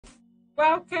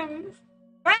Welcome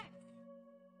back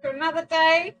to another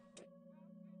day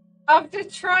of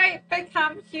Detroit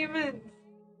Become Human.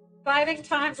 Exciting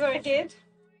times are ahead.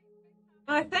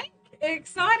 I think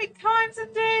exciting times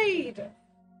indeed.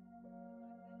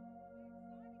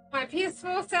 My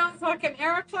PS4 sounds like an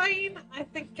aeroplane. I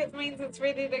think it means it's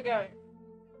ready to go.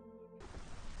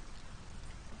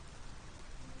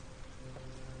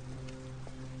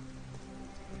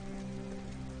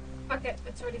 Okay,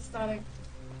 it's already starting.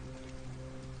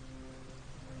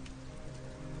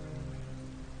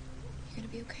 You gonna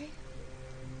be okay?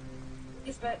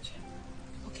 Yes, bitch.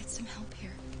 We'll get some help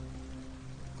here.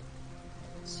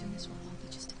 Soon this will all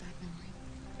be just a bad memory.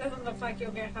 Doesn't look like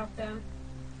you'll get help down.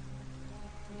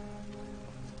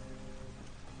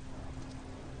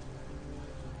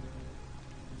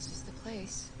 This is the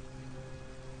place.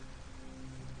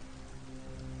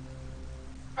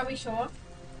 Are we sure?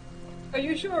 Are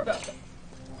you sure about this?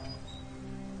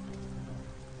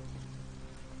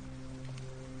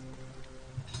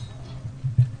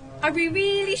 Are we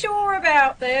really sure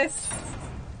about this?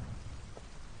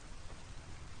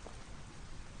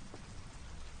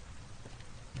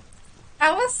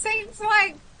 Alice seems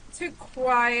like too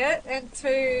quiet and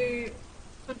too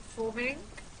conforming.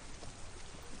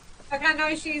 Like, I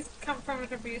know she's come from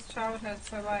an abused childhood,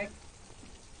 so like...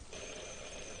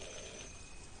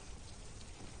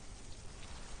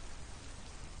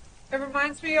 It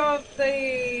reminds me of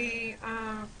the,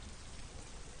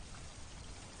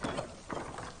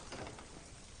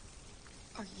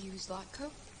 Are you Zlatko?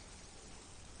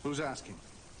 Who's asking?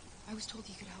 I was told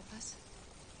you could help us.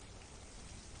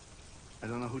 I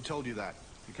don't know who told you that.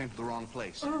 You came to the wrong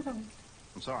place.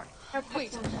 I'm sorry.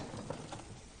 Wait.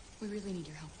 We really need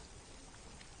your help.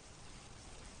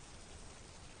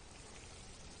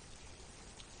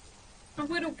 a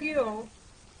little girl.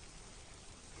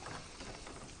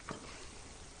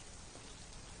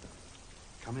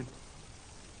 Come in.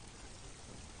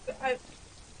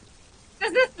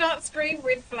 Does this not scream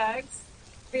red flags?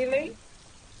 Really?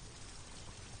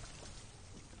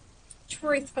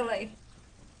 Truthfully.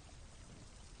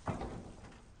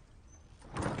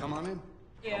 Come on in.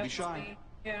 Yeah, Don't be shy. me.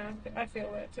 Yeah, I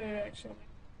feel it too, actually.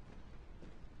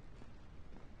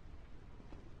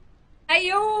 Hey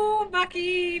yo,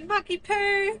 Mucky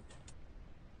Poo!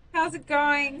 How's it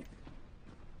going?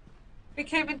 We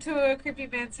came into a creepy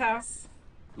man's house.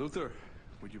 Luther,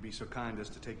 would you be so kind as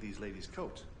to take these ladies'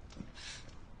 coats?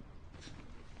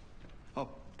 Oh,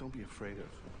 don't be afraid of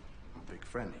our big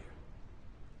friend here.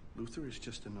 Luther is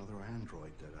just another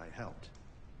android that I helped.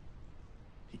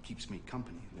 He keeps me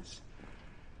company in this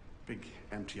big,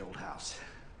 empty old house.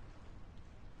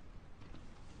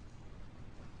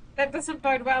 That doesn't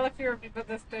bode well if you remember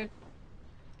this dude.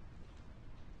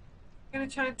 I'm gonna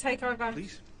try and take over.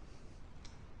 Please,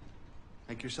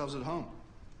 make yourselves at home.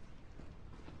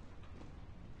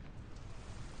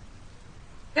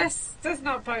 This does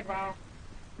not bode well.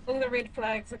 All the red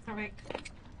flags are coming.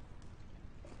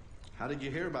 How did you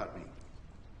hear about me?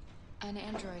 An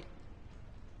android.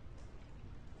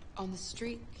 On the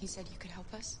street, he said you could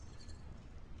help us.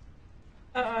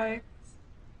 Uh-oh.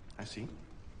 I see.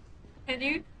 Can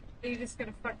you? Are you just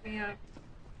gonna fuck me up?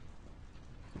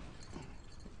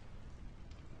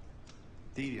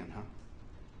 Devian, huh?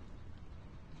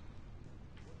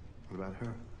 What about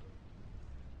her?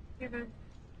 Human.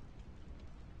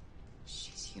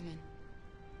 She's human.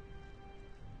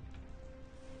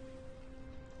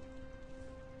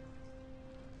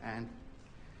 And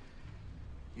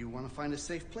you want to find a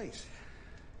safe place.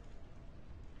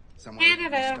 Somewhere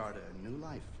Canada. to start a new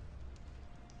life.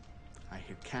 I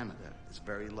hear Canada is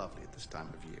very lovely at this time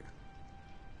of year.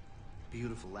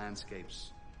 Beautiful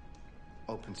landscapes,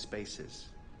 open spaces,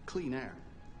 clean air,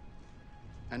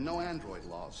 and no android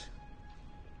laws.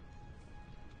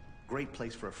 Great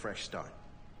place for a fresh start.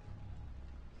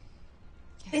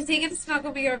 Is he gonna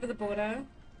smuggle me over the border?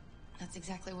 That's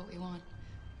exactly what we want.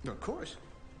 Of course.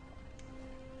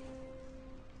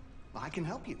 I can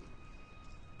help you.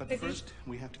 But Did you- first,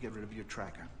 we have to get rid of your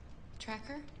tracker.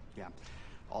 Tracker? Yeah.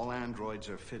 All androids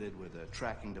are fitted with a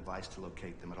tracking device to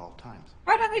locate them at all times.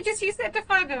 Why don't we just use that to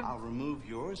find him? I'll remove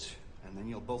yours, and then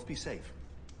you'll both be safe.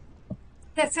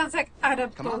 That sounds like utter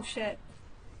Come on. bullshit.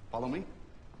 Follow me?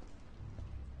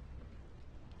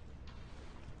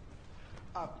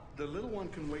 The little one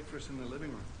can wait for us in the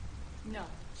living room. No,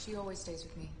 she always stays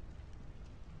with me.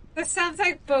 This sounds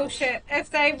like bullshit. If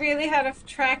they really had a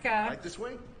tracker, Right this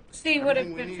way? she would have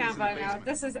Everything we been need is found in by the now. basement.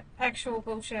 This is actual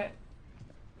bullshit.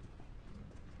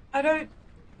 I don't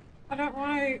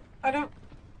want to,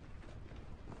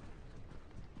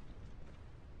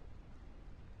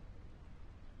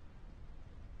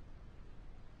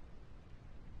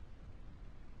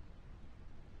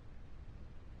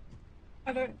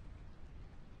 I don't.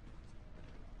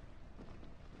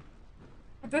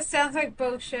 This sounds like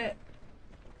bullshit.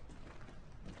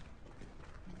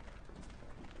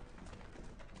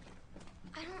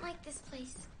 I don't like this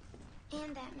place.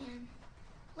 And that man.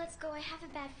 Let's go, I have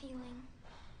a bad feeling.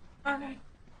 Okay.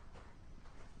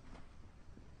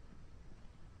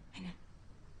 I know.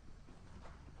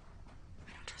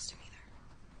 I don't trust him either.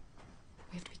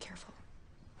 We have to be careful.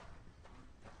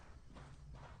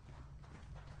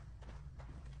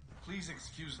 Please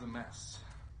excuse the mess.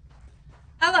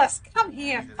 Alice, come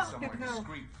here. Needed Fucking somewhere hell.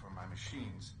 discreet for my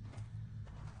machines.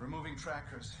 Removing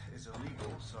trackers is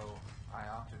illegal, so I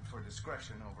opted for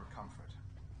discretion over comfort.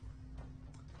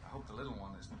 I hope the little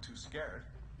one isn't too scared.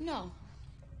 No.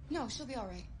 No, she'll be all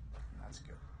right. That's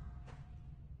good.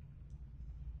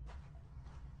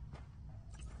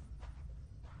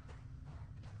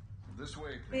 This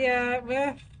way, please. Yeah,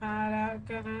 we're flat out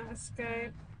gonna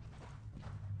escape.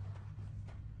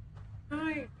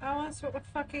 No, Alice, what the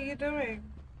fuck are you doing?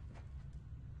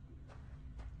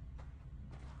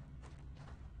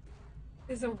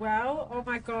 Is a well? Oh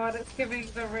my god, it's giving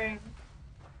the ring.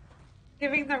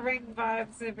 Giving the ring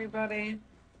vibes, everybody.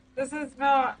 This is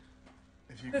not.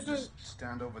 If you This could is- just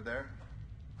stand over there.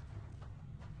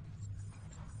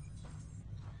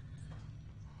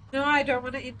 No, I don't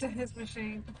want to enter his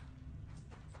machine.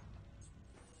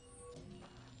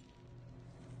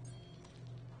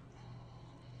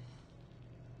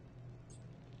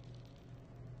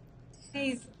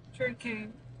 He's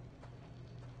drinking.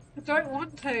 I don't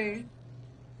want to.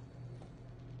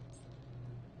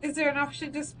 Is there an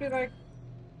option just be like,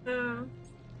 no?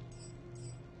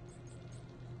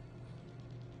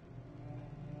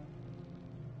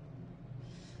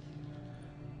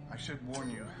 I should warn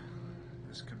you,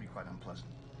 this could be quite unpleasant.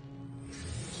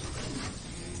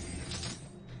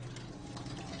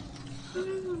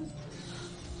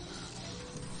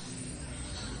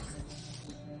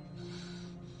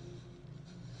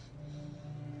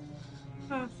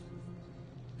 Oh,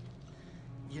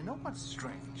 You know what's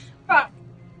strange? fuck.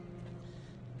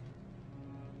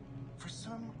 For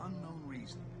some unknown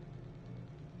reason,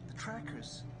 the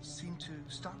trackers seem to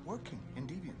stop working in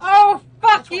Deviant. Oh,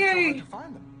 fuck That's why it's so hard you. to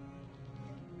find them.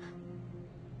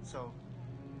 So,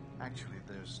 actually,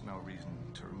 there's no reason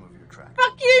to remove your tracker.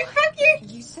 Fuck you, fuck you.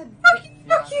 You said Fuck you,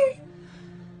 fuck you.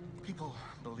 People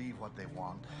believe what they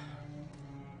want.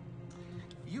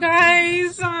 You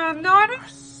Guys, no, I are don't.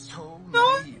 so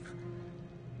No. naive.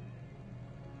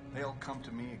 They'll come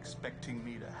to me expecting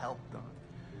me to help them.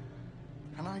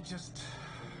 And I just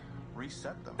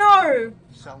reset them. No.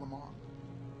 Sell them on.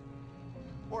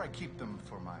 Or I keep them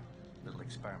for my little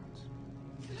experiments.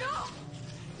 No!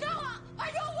 No!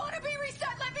 I don't want to be reset!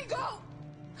 Let me go!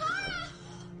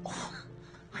 Oh,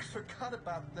 I forgot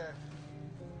about the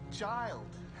child.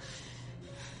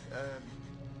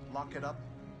 Lock it up.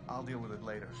 I'll deal with it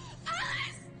later.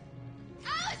 Alice!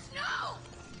 Alice, no!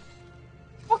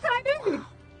 What can I do?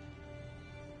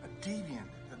 A deviant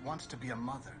that wants to be a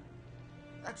mother.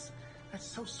 That's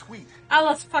so sweet.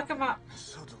 Alice, fuck him up.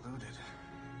 So deluded.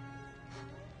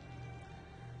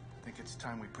 I think it's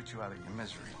time we put you out of your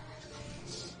misery.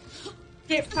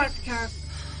 Get fucked, Karen.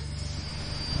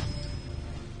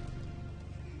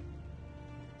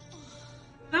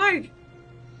 No.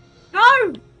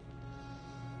 No.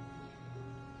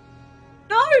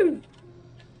 No.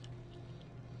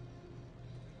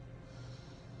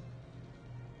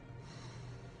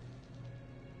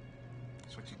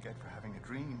 That's what you get for having a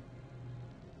dream.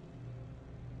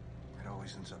 It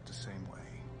always ends up the same way.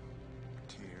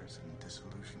 Tears and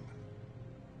disillusionment.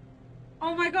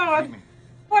 Oh my god. Believe me,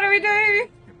 What do we do?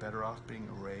 you're better off being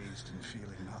erased and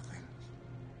feeling nothing.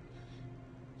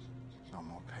 No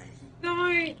more pain. No.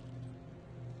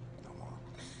 No more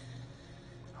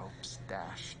hopes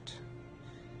dashed.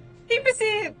 Keep us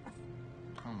in.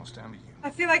 Almost envy I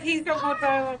feel like he's got more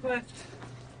dialogue left.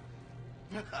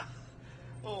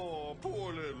 Oh,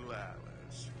 poor little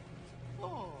Alice.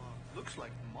 Oh, looks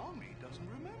like Mommy doesn't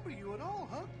remember you at all,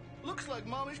 huh? Looks like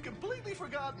Mommy's completely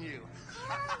forgotten you.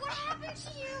 Carl, what happened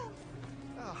to you?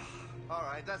 Oh, all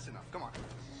right, that's enough. Come on.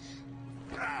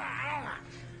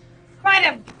 Fight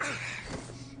him.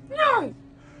 No.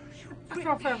 Fuck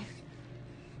off him.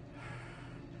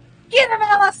 Get him,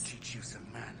 Alice. Teach you some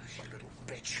manners, you little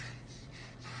bitch.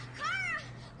 Kara!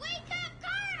 Wake up,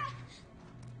 Kara!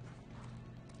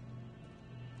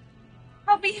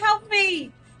 Help me, help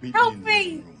me. Meet Help in the me.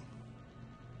 living room.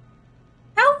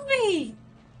 Help me.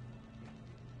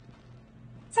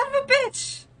 Son of a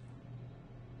bitch.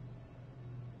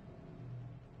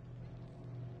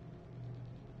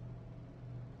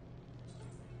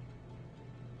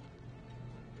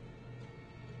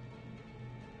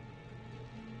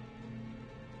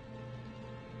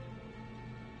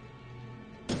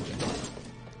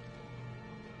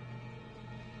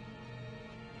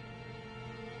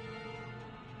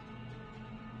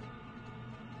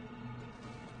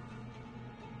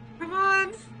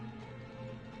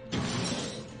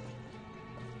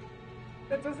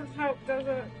 that doesn't help, does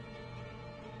it?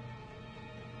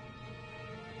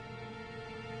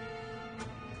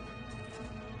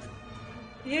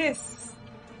 Yes.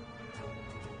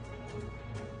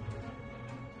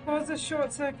 Cause a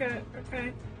short circuit.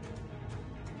 Okay.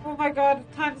 Oh my god,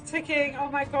 time's ticking. Oh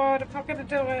my god, I'm not gonna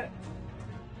do it.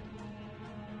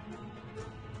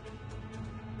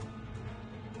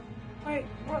 Wait,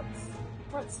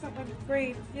 what's that one?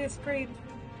 Green. Yes, green.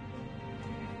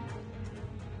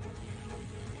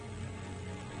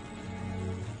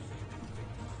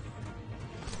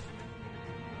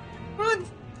 Come on!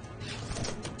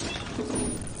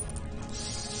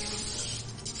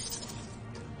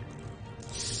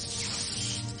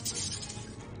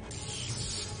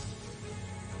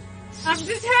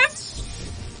 Did him?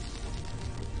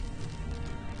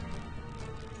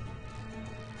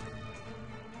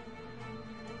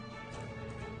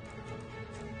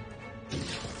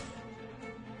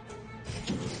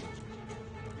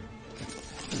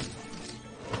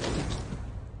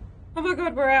 Oh my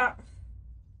god, we're out.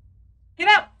 Get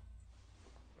up!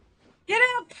 Get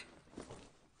up!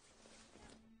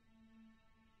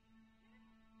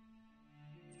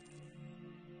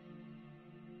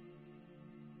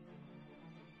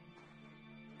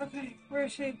 Okay, where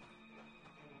is she?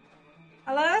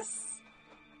 Alice?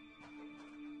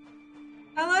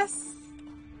 Alice?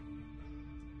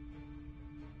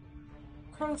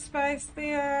 Crawl space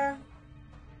there.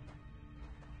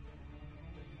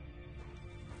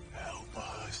 Help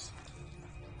us.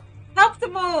 Help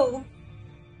them all!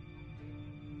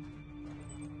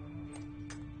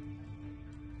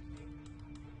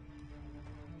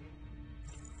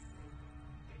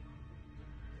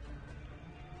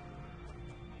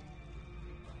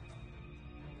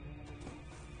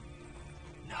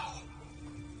 No.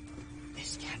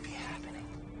 This can't be happening.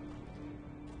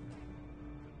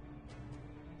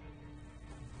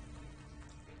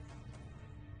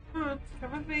 Come on,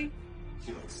 come with me.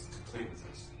 He likes to play with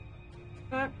us.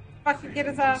 No, fucking get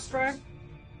his ass, bro.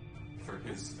 For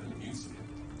his amusement.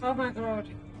 Oh my god.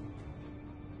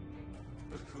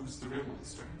 But who's the real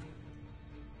monster?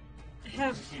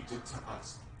 Him. He did to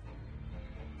us.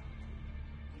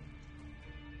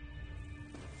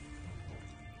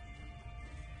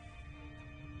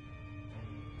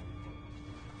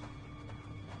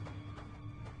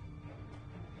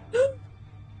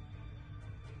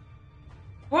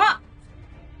 What?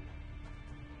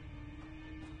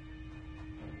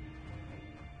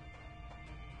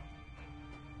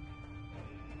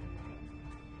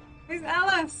 Who's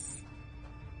Alice?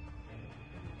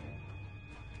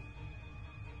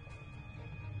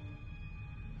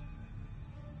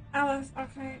 Alice,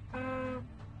 okay,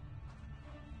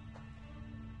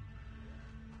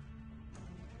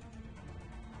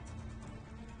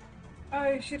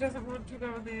 oh, she doesn't want to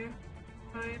go in there.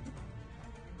 Fine.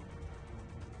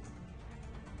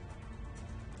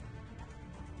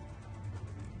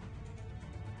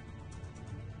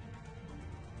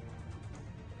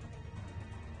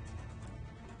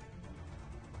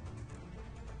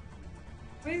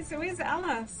 Where's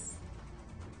Alice?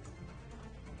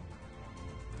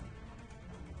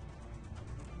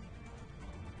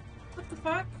 What the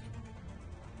fuck?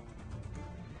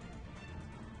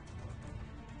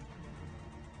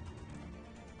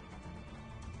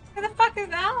 Where the fuck is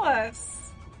Alice?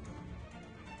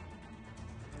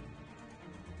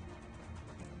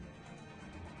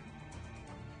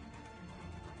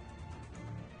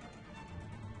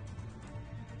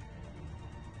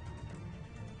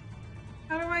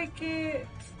 How do I get...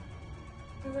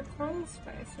 There's a crawl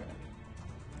space, right?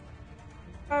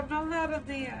 Oh, I'm not allowed in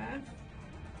there.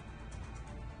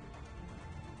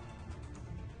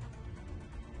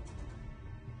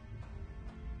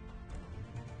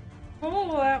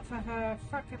 All out for her.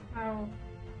 Fucking hell.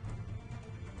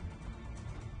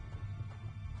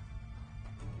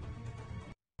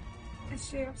 Is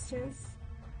she upstairs?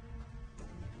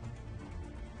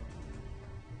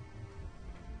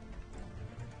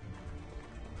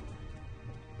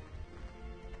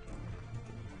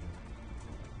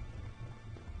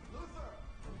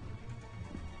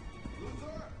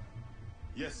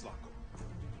 Yes, Laco.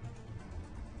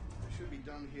 I should be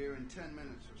done here in 10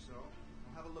 minutes or so.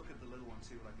 I'll have a look at the little one,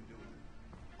 see what I can do with it.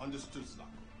 Understood,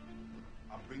 Laco.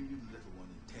 I'll bring you the little one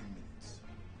in 10 minutes.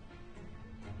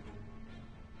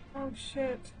 Oh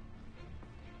shit.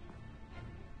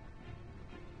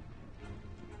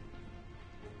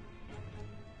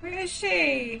 Where is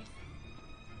she?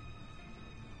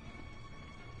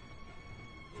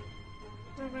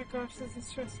 Oh my gosh, this is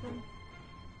stressful.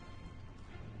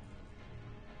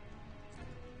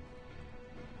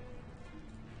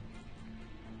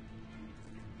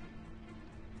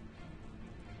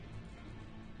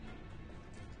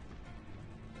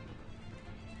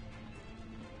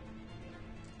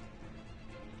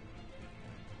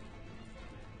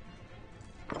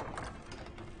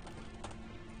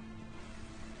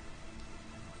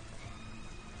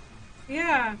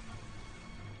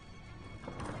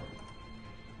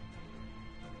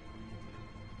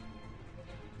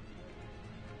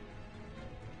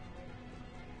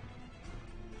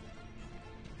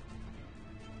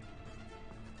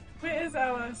 Where's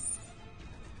Alice?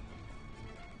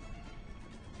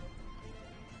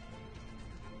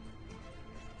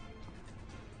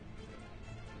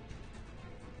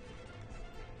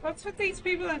 What's with these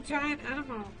people and giant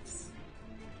animals?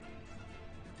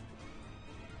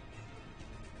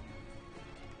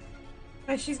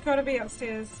 Oh, she's got to be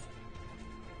upstairs.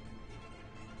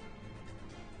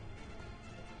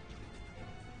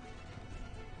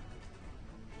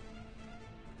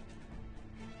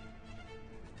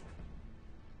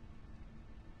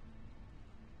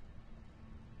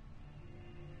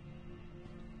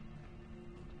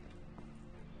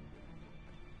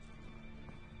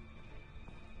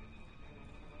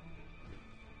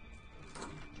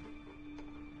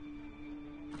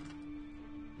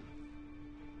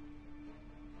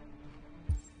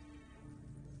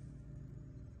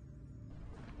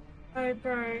 Oh,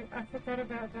 bro, I forgot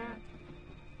about that.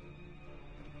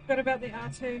 Forgot about the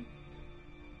R2.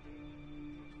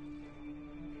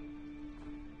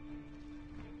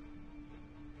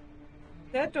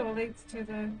 That door leads to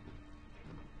the...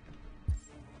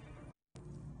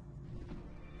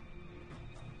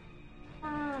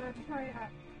 Ah, hurry up.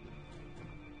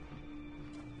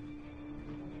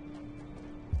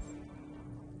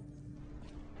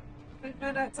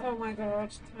 Minutes, oh my god,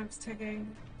 time's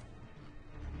ticking.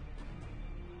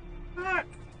 Fuck!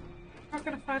 Not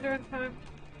gonna find her in time.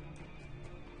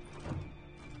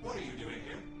 What are you doing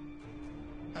here?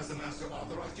 Has the Master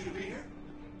authorized you to be here?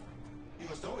 You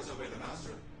must always obey the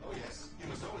Master. Oh yes, you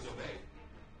must always obey.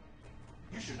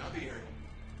 You should not be here.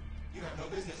 You have no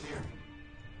business here.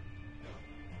 No.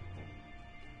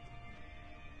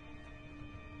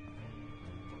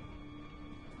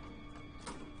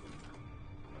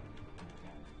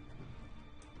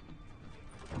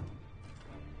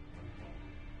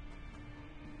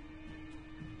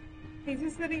 He's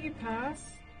just letting you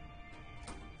pass.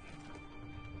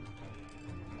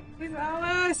 Where's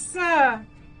Alice? No,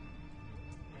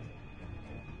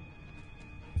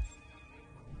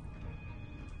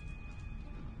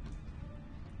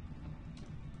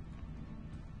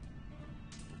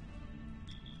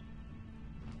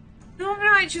 I'm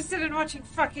not interested in watching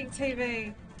fucking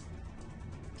TV.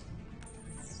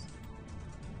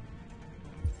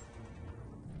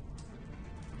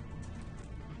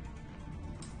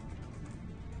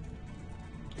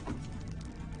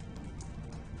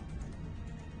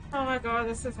 Oh my god,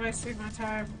 this is wasting my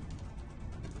time.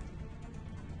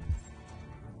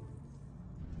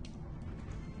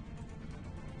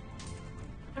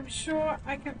 I'm sure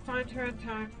I can find her in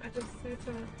time. I just need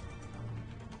to...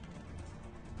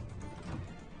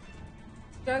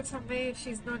 Joke's on me if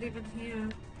she's not even here.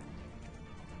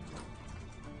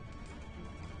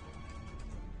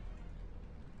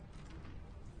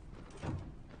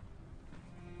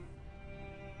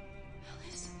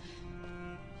 Alice.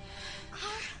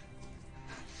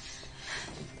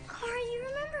 Clara, you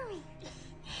remember me.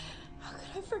 How could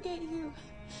I forget you?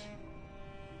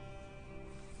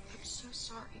 I'm so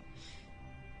sorry.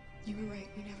 You were right.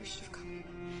 We never should have come.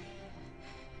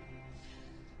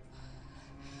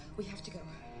 We have to go.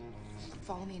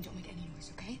 Follow me and don't make any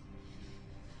noise, okay?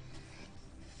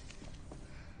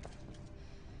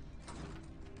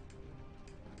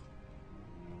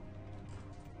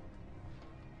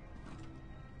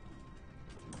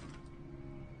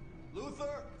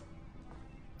 Luther!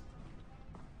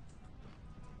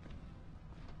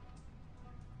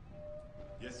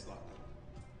 Yes, Zlatko.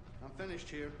 I'm finished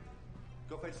here.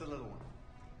 Go fetch the little one.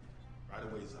 Right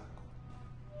away, Zlatko.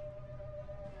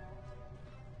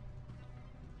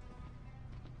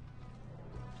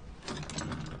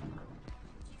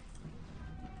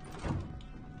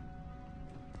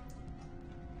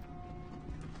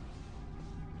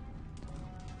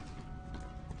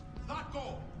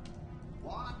 Zlatko!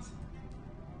 What?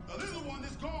 The little one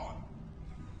is gone!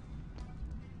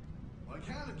 Well, it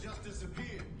can't have just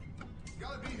disappeared. It's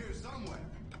gotta be here somewhere.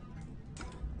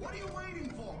 What are you waiting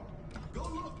for? Go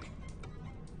look.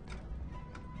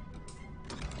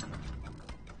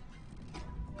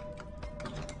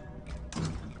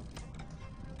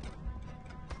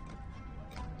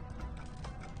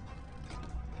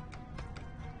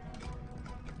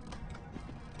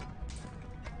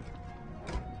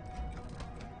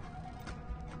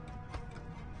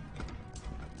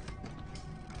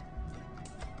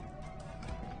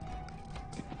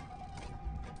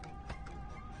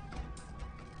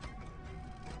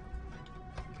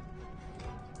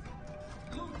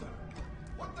 Luther,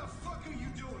 what the fuck are you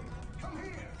doing? Come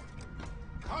here.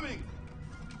 Coming!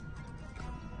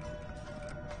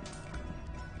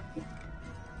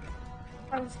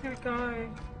 I was gonna go.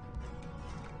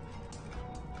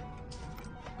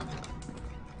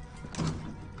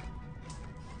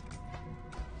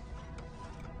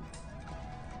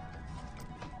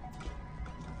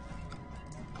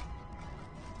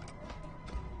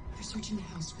 searching the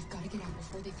house. We've got to get out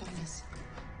before they find us.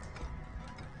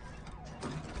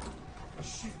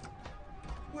 Shit.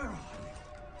 Where are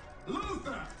they?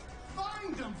 Luther!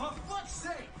 Find them, for fuck's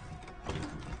sake!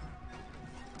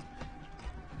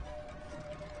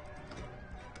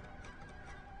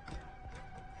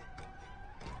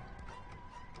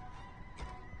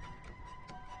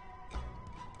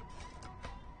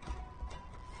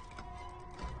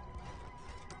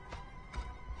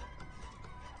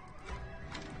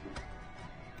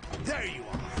 There you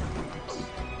are.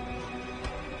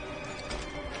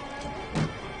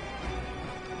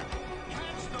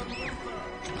 Catch them,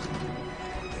 Luther!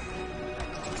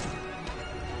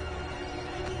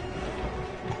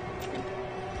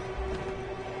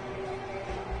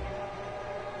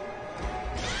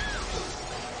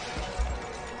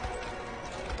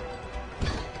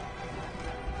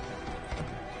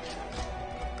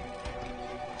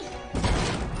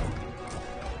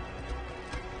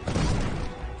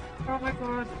 Oh my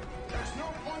god. There's no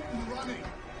point in running.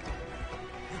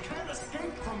 You can't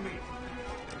escape from me.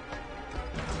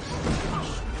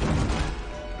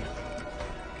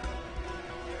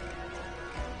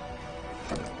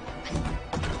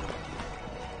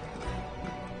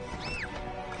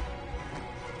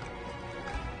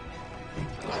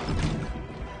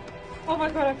 Oh my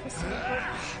god, I pressed it.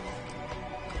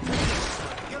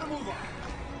 Get a move on.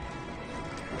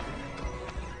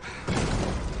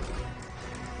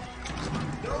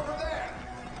 They're over there.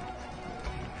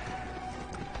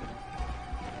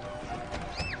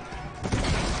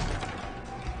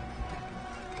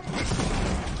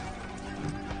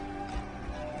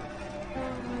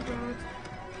 Oh my god.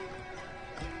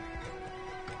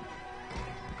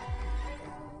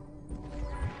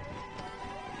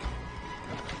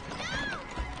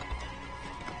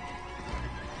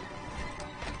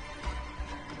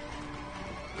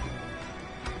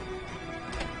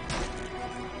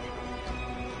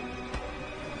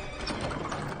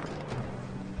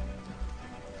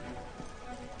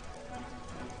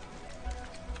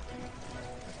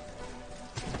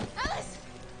 Alice!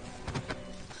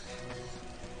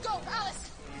 Go,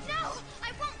 Alice! No,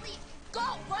 I won't leave. Go!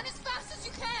 Run as fast as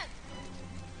you can!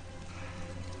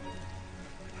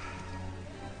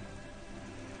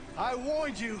 I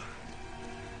warned you.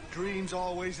 Dreams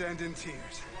always end in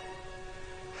tears.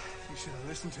 You should have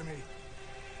listened to me.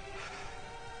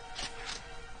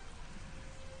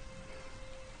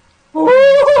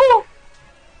 Ooh!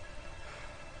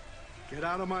 Get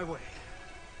out of my way.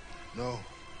 No.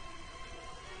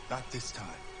 Not this time.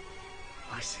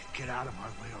 I said get out of my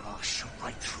way or I'll shoot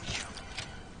right through you.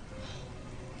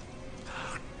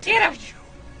 How Get dare him! you?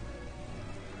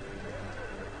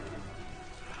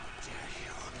 How dare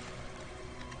you?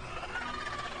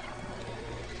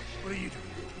 What are you doing?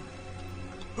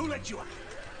 Who let you out?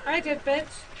 I did, bitch.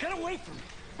 Get away from me!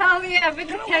 Hell yeah,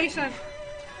 vindication.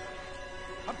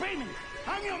 Obey me!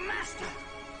 I'm your master!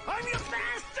 I'm your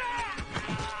master!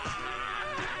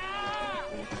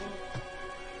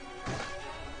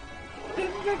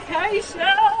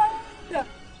 Vindication!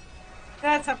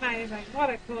 That's amazing. What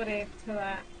a good end to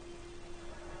that.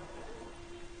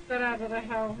 Get out of the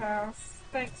hell house.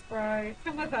 Thanks, bro.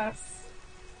 Come with us.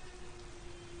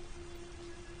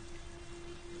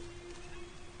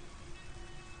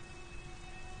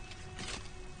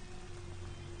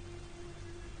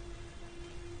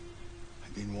 I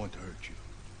didn't want to hurt you.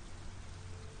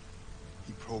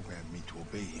 He programmed me to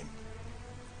obey him.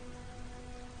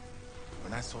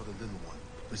 When I saw the little one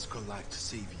risk her life to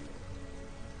save you,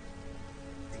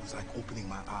 it was like opening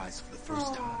my eyes for the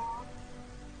first time.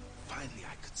 Finally,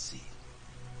 I could see.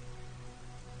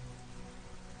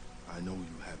 I know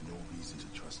you have no reason to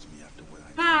trust me after what I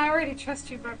did, Nah, I already trust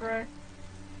you, my bro.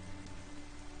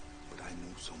 but I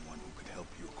know someone who could help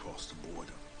you across the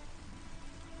border.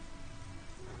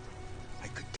 I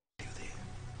could take you there.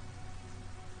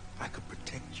 I could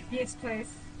protect you. Yes,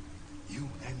 please. You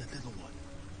and the little one.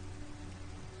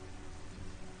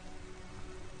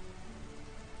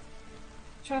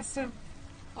 Trust him.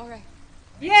 All right.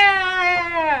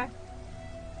 Yeah!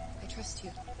 I trust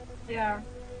you. Yeah.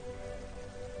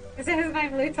 Is it his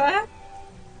name, Luther? I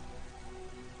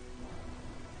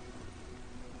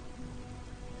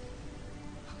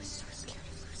was so scared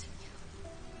of losing you.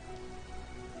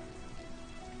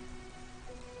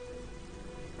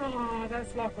 Oh,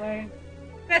 that's lovely.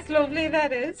 That's lovely,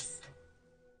 that is.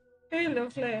 Very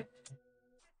lovely.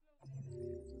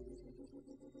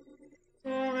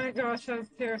 Oh my gosh, I was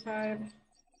terrified.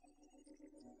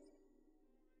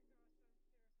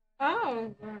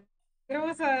 Oh, there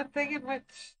was a thing in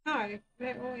which... No,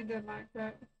 that all ended like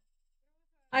that.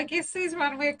 I guess there's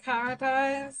one where Kara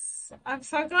dies. I'm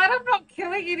so glad I'm not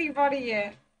killing anybody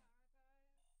yet.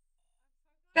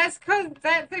 That's because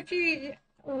that's if you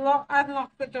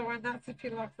unlock the door, and that's if you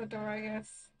lock the door, I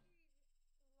guess.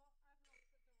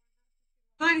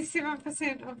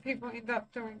 97% of people end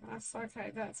up doing this.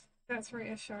 Okay, that's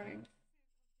reassuring.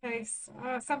 Okay,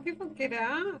 so, some people get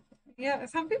out. Yeah,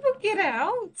 some people get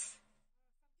out.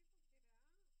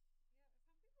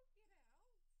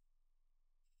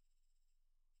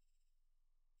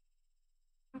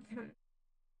 Okay.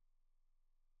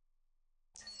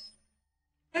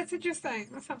 That's interesting.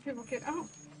 Some people get out.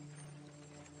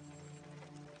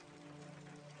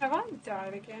 Have I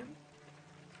died again?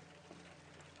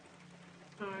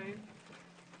 No.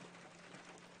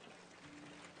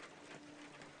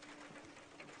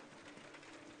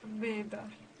 Amanda.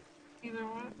 You know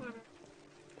what? I don't-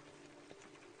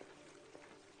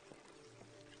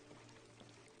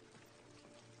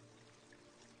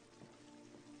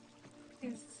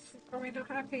 He's probably not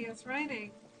happy. It's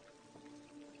raining.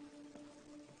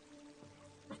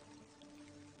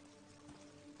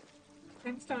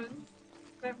 Tombstone.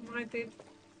 That might did.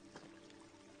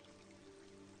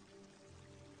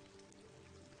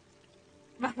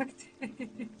 Mark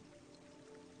did.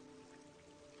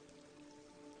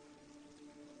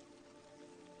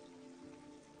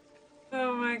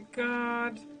 Oh my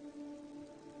god.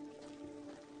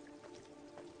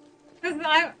 Because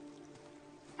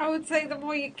I would say the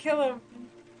more you kill him,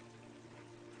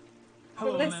 the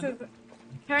Hello, less Amanda. his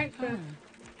character.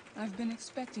 I've been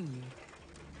expecting you.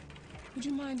 Would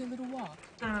you mind a little walk?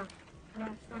 Ah, I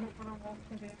don't want to walk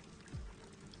with you.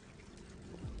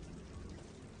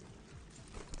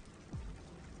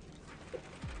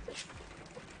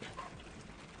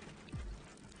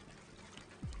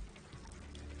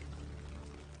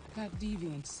 That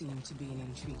deviant seemed to be an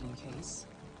intriguing case.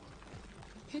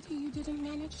 Pity you didn't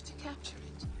manage to capture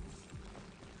it.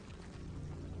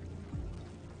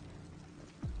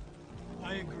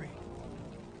 I agree.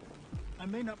 I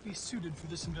may not be suited for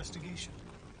this investigation.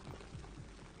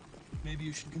 Maybe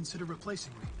you should consider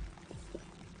replacing me.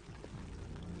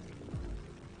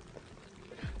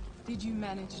 Did you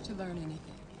manage to learn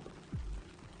anything?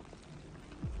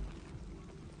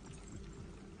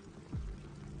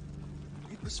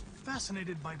 I was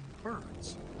fascinated by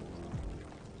birds.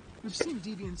 We've seen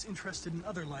deviants interested in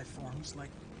other life forms, like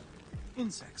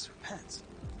insects or pets.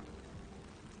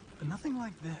 But nothing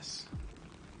like this.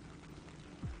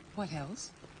 What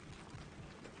else?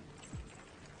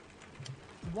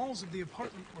 The walls of the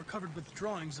apartment were covered with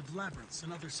drawings of labyrinths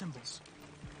and other symbols.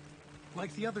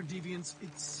 Like the other deviants,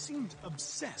 it seemed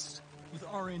obsessed with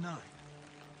RA9.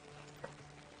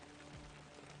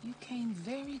 You came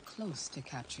very close to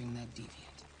capturing that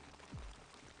deviant.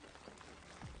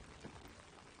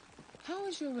 How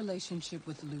is your relationship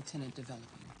with the Lieutenant developing?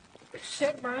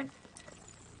 Shit, man.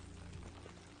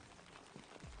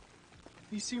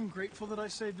 He seemed grateful that I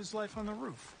saved his life on the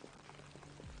roof.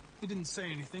 He didn't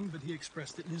say anything, but he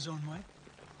expressed it in his own way.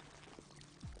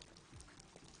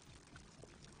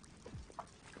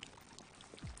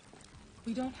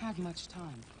 We don't have much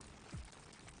time.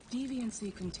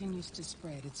 Deviancy continues to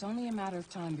spread. It's only a matter of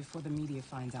time before the media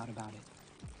finds out about it.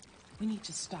 We need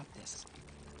to stop this,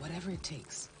 whatever it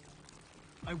takes.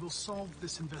 I will solve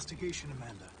this investigation,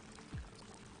 Amanda.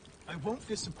 I won't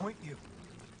disappoint you.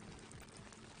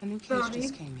 A new case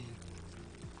just came in.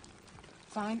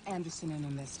 Find Anderson and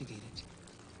investigate it.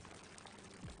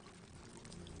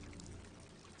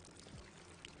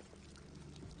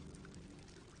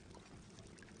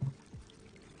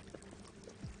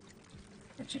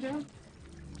 What you doing?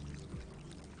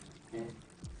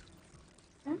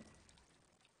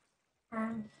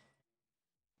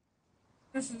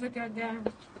 This is a good game.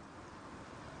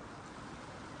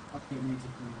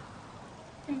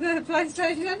 The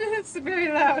PlayStation, it's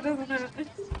very loud, isn't it? Thank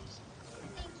you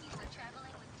for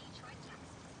traveling with Detroit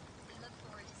Taxi. We look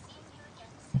forward to seeing you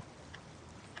again soon.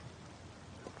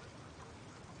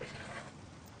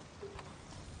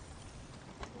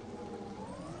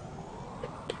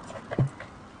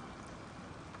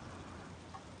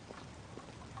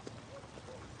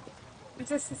 Is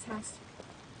this his house?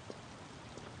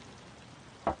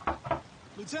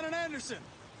 Lieutenant Anderson!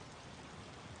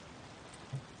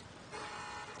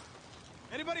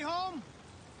 Anybody home?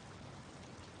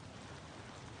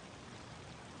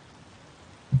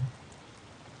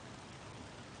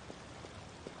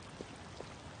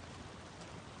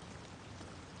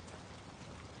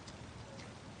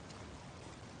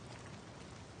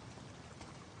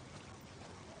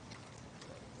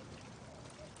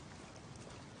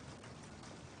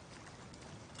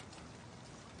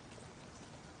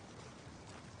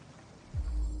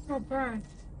 Oh, burn.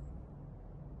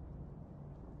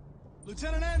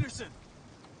 Lieutenant Anderson!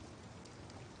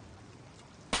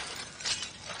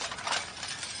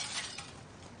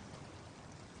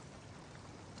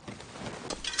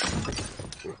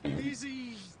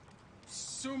 Easy,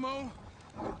 Sumo.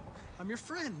 I'm your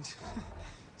friend.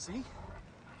 See?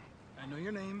 I know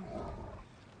your name.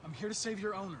 I'm here to save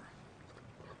your owner.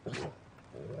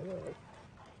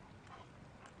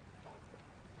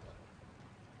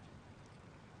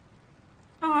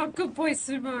 Oh, good boy,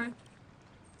 Sumo.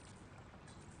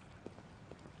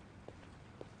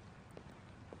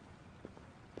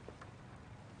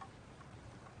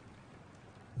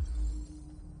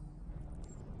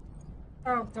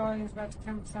 Oh god, he's about to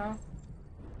kill himself.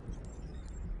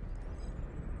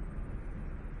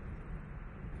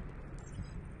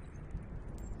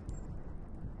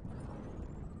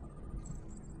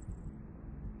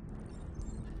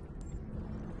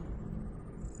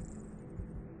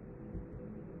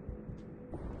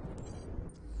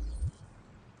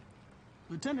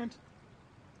 Lieutenant.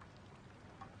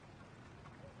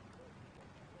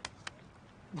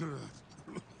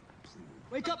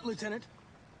 Wake up, Lieutenant.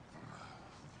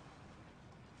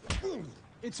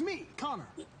 It's me, Connor.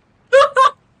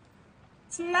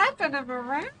 Slapping him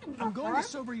around. I'm going to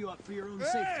sober you up for your own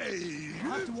safety.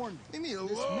 I'll have to warn you. Leave me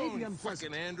This may alone, be you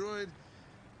unpleasant. fucking android.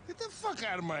 Get the fuck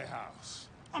out of my house.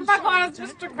 I'm Back sorry, on us,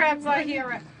 Lieutenant. Mr. Krabs, I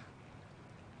hear it.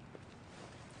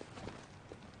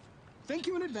 Thank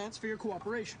you in advance for your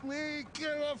cooperation. We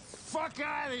get the fuck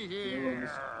out of here.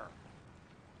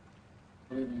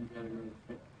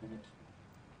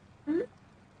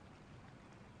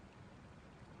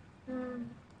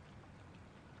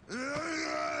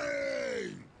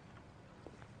 Hey!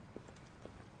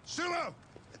 Sumo!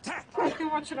 Attack! You can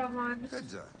watch it online. Good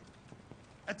job.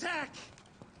 Attack!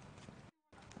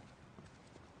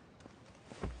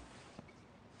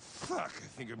 Fuck, I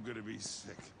think I'm gonna be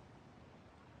sick.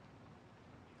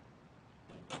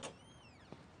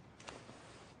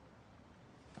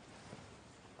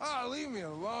 Oh, leave me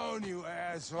alone, you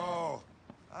asshole.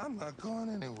 I'm not going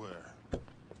anywhere.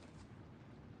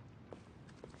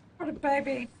 What a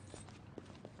baby.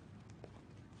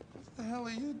 What the hell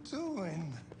are you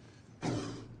doing? I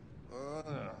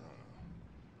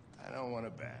don't want a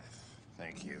bath.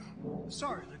 Thank you.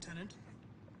 Sorry, Lieutenant.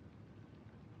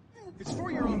 It's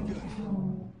for your own good.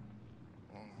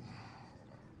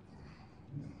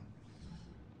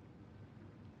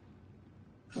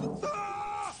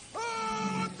 Ah!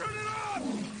 Ah! Turn it off!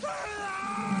 Turn it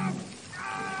off!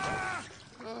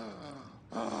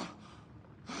 Ah!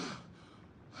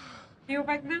 You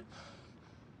awake now?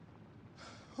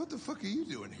 What the fuck are you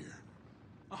doing here?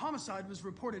 A homicide was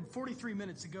reported 43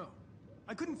 minutes ago.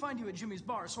 I couldn't find you at Jimmy's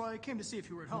bar, so I came to see if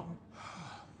you were at home.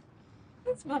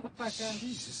 This motherfucker.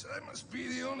 Jesus, I must be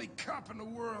the only cop in the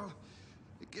world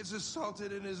that gets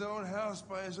assaulted in his own house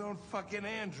by his own fucking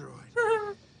android.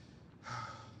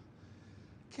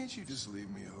 Can't you just leave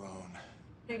me alone?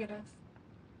 Negative.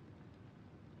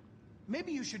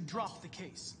 Maybe you should drop the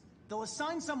case. They'll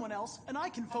assign someone else, and I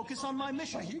can focus on my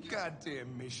mission. You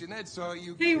goddamn mission, that's all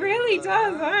you He care really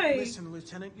about, does, huh? eh? Listen,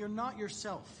 Lieutenant, you're not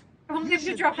yourself. I'm going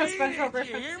to drop a Beat special it, you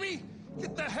reference. hear me?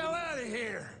 Get the hell out of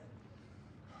here!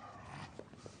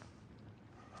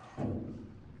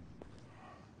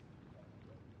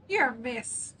 You're a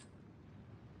miss.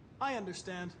 I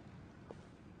understand.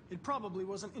 It probably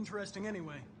wasn't interesting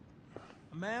anyway.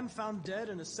 A man found dead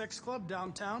in a sex club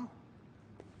downtown.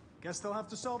 Guess they'll have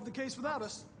to solve the case without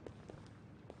us.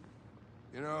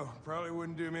 You know, probably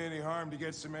wouldn't do me any harm to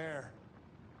get some air.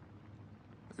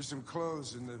 There's some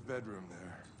clothes in the bedroom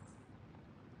there.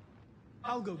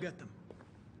 I'll go get them.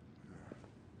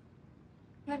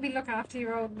 Let me look after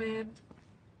your old man.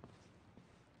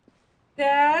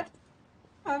 Dad,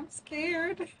 I'm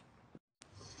scared.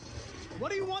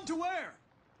 What do you want to wear?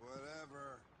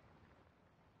 Whatever.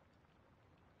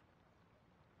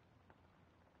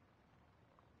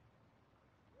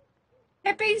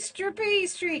 Hippie, strippy,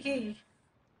 streaky.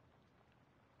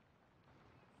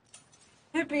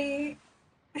 Hippie.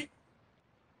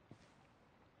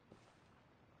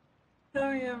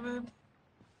 Oh yeah, man.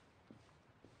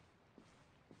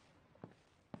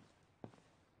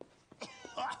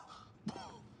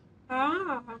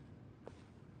 Ah.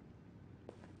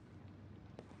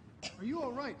 Are you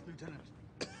all right, Lieutenant?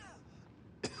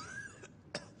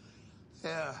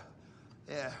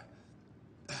 Yeah.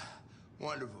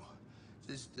 Wonderful.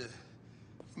 Just, give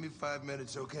me 5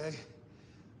 minutes, okay?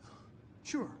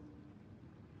 Sure.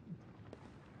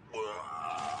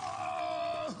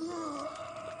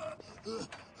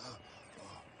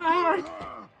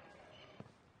 Ah.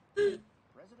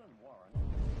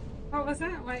 What was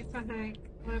that? Wait for Hank.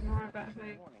 Learn more about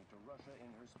Hank. Warning to Russia in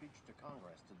her speech to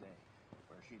Congress today,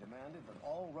 where she demanded that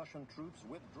all Russian troops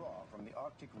withdraw from the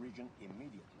Arctic region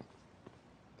immediately.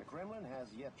 The Kremlin has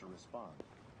yet to respond,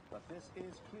 but this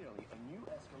is clearly a new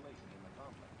escalation in the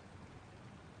conflict.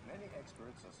 Many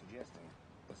experts are suggesting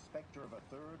the specter of a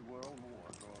third world war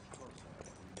draws closer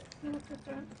every day. Look at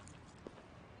that.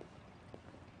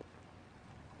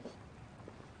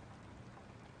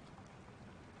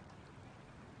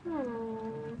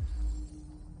 Aww.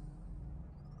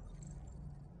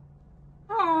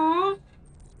 Aww.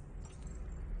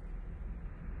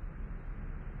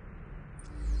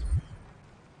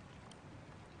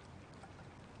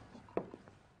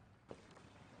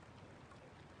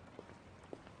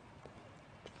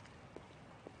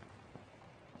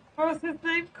 What was his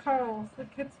name? Cole, the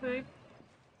kid's name.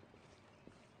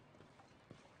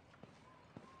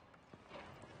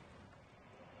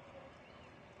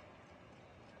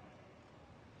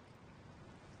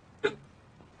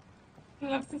 He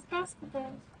loves his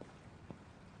basketball.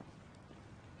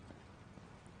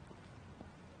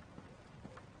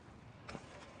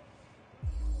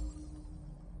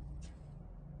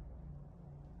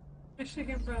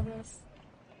 Michigan Brothers.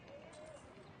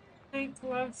 Hank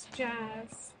loves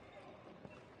jazz.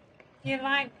 You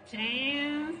like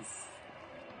jazz?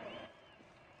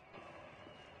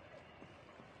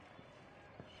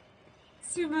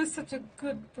 Sumo's such a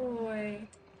good boy.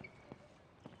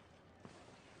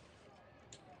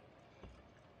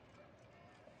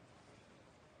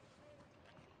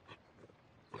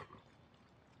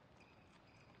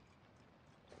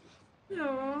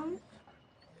 Aww.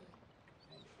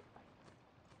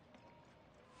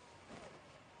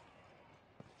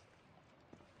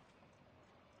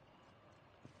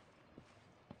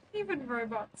 Even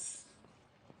robots.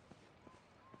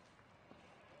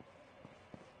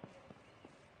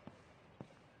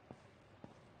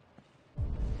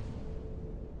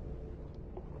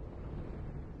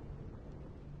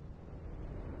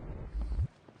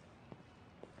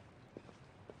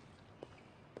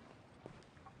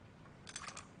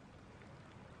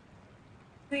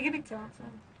 They're gonna kill him.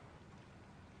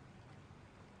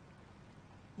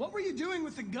 What were you doing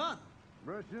with the gun?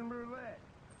 Russian roulette.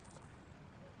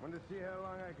 Wanted to see how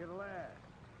long I could last.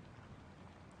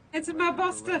 It's my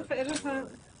boss stuff, it isn't.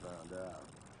 Found out.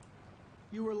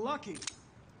 You were lucky.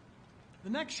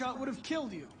 The next shot would have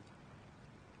killed you.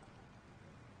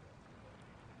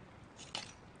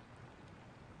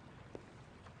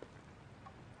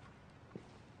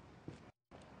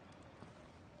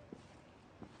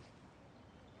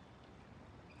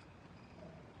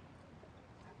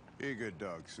 Be a good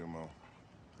dog, Sumo.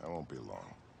 I won't be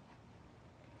long.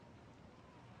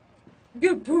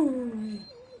 Good boy.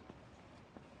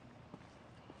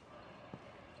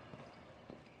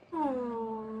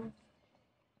 Aww.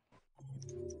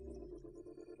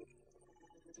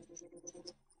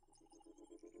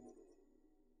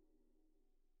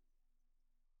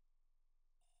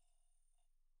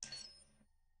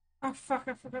 Oh fuck,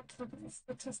 I forgot to look at the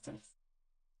statistics.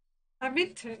 I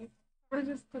meant to. I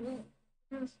just couldn't.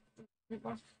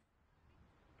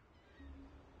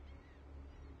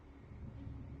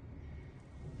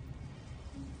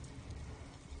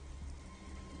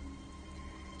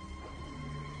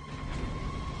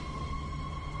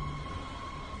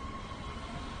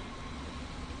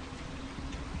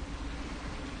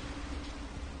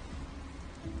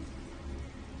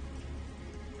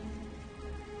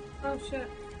 Oh shit.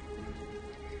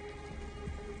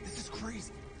 This is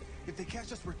crazy. If they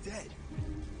catch us, we're dead.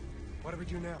 What do we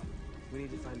do now? We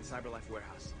need to find the CyberLife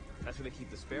warehouse. That's where they keep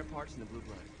the spare parts and the blue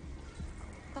blood.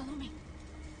 Follow me.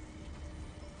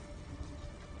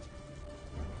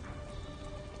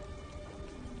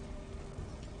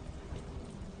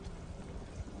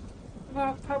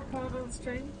 Well, popcorn on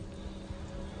stream.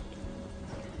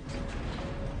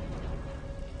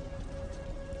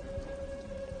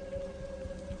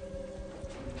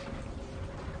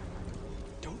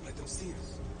 Don't let them see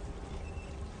us.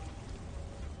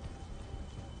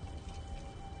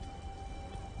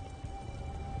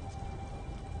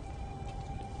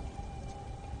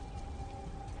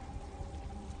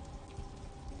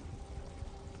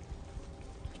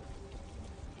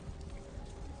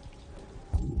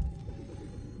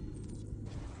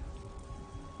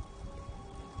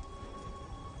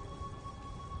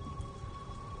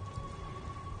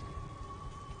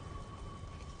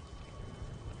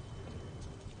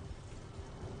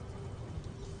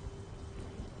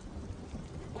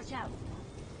 Watch out.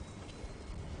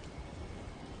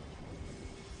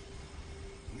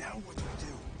 Now what do we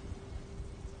do?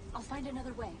 I'll find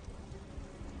another way.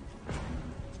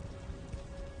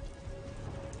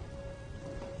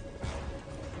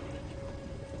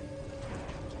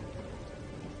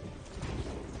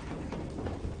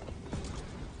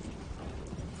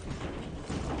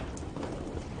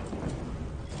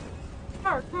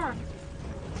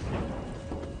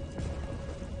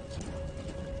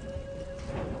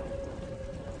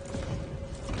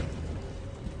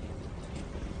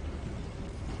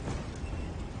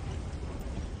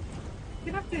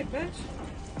 bitch.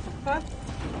 Fuck.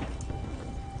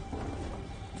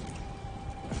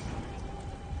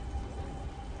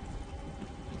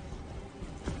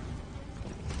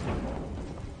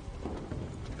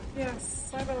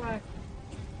 Yes, Cyberlife.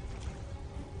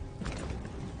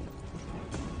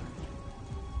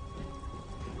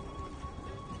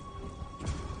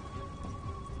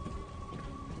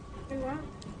 You what?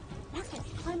 Marcus,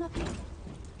 climb up here.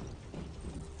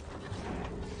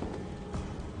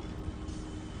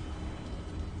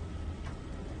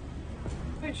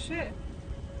 Oh shit.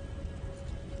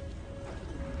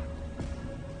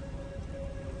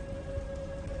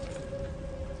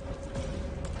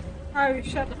 Oh,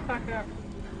 shut the fuck up.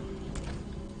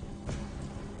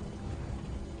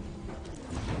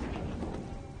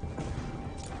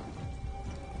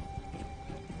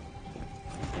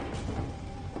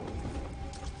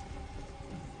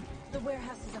 The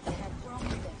warehouse is up ahead. We're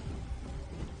almost there.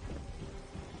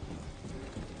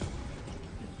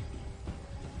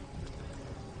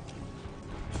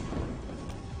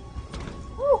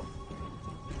 Woo!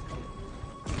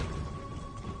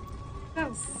 That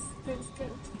was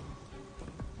good.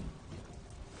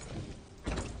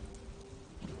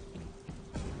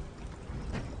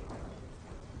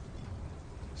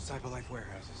 Cyberlife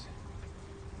warehouses.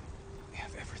 We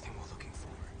have everything we're looking for.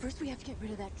 First, we have to get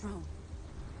rid of that drone.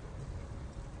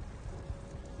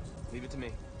 Leave it to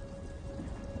me.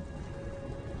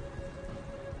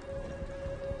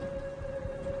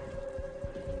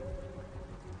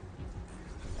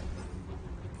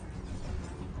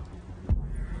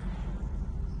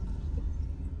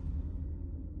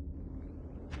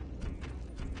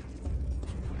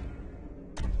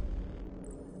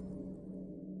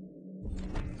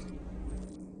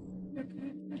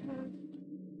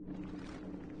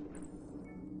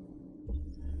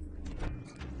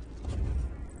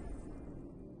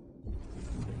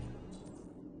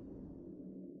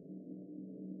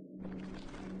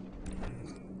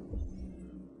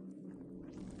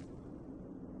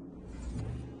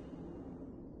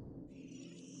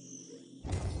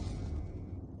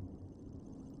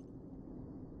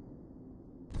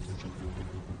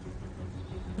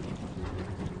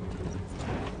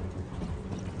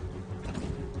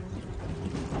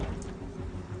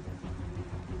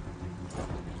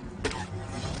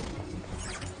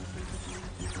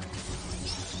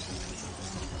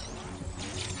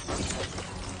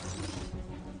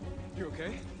 You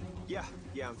okay? Yeah,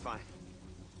 I'm fine.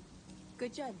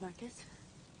 Good job, Marcus.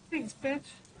 Thanks, bitch.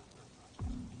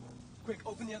 Quick,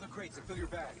 open the other crates and fill your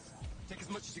bags. Take as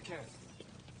much as you can.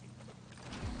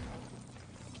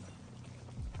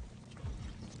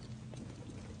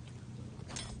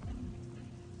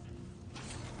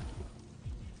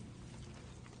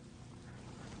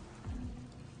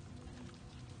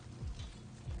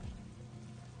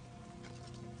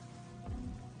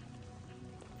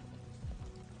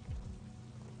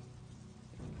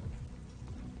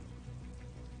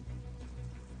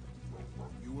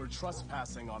 You were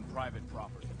trespassing on private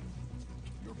property.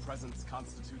 Your presence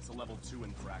constitutes a level 2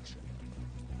 infraction.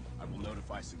 I will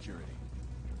notify security.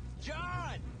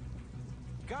 John!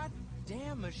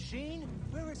 Goddamn machine?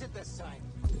 Where is it this time?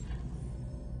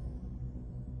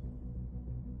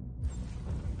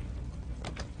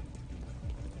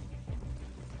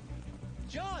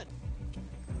 John!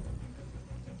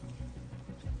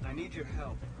 I need your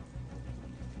help.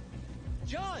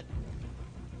 John!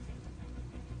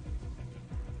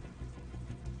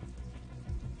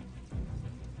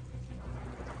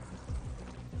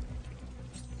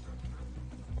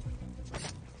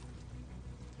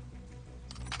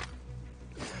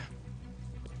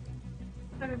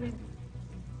 I don't mean.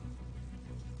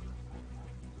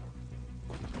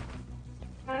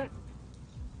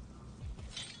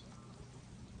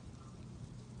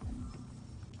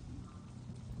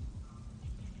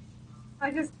 I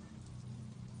just.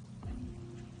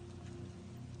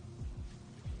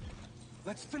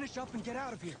 Let's finish up and get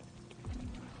out of here.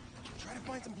 Try to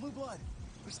find some blue blood.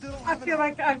 We still don't I have feel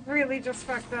enough. like I've really just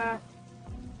fucked up.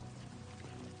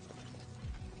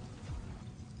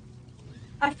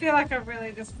 I feel like I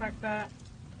really just fucked up.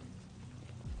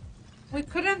 We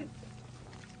couldn't.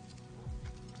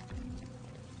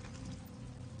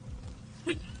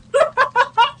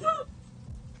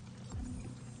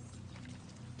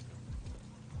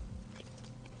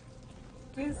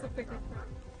 Where's the pickup?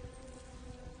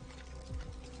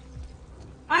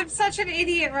 I'm such an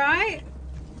idiot, right?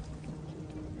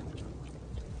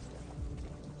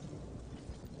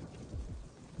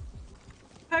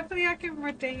 Hopefully I can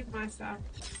redeem myself.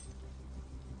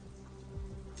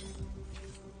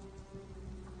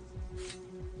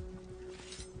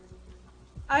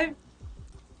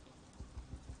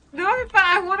 No, but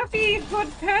I want to be a good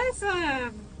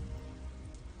person.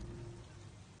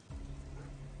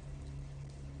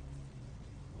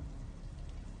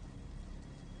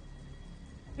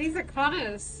 These are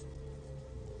Connors.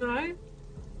 No?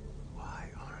 Why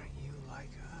aren't you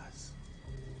like us?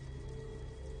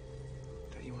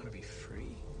 Don't you want to be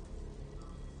free?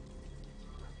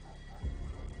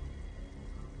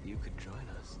 You could join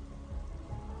us.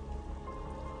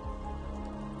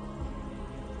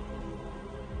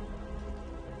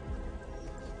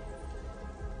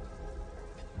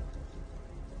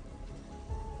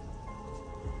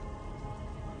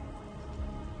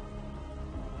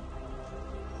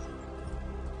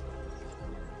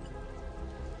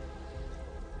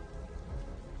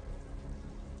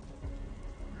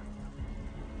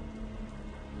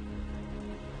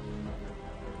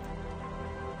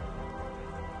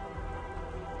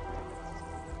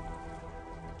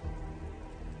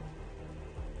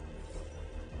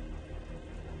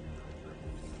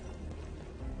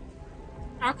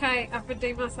 Okay, I've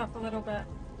redeemed myself a little bit.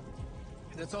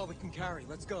 That's all we can carry.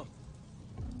 Let's go.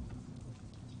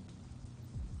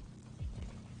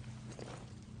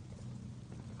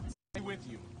 Stay with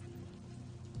you.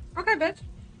 Okay, bitch.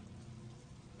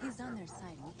 He's on their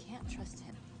side. We can't trust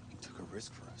him. He took a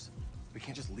risk for us. We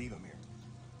can't just leave him here.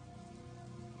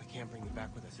 We can't bring him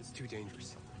back with us. It's too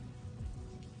dangerous.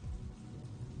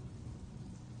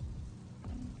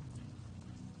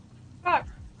 Fuck.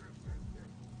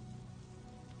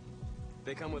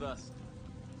 They come with us.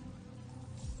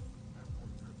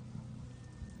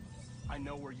 I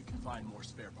know where you can find more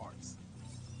spare parts.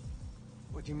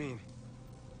 What do you mean?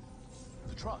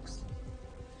 The trucks.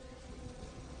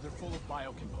 They're full of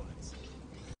biocomponents.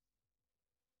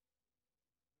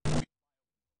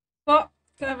 What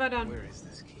have I done? Where is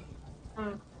this key?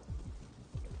 Oh.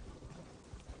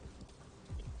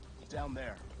 Down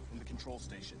there, in the control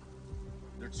station.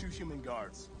 There are 2 human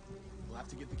guards. We'll have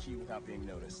to get the key without being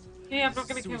noticed. Yeah, I'm not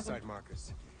gonna kill them. Suicide,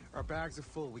 Marcus. Our bags are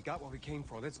full. We got what we came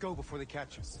for. Let's go before they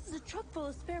catch us. This is a truck full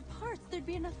of spare parts. There'd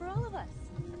be enough for all of us.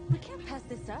 We can't pass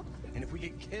this up. And if we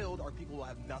get killed, our people will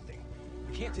have nothing.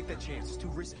 We can't take that chance. It's too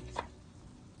risky.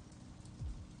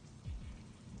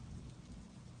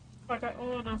 Okay,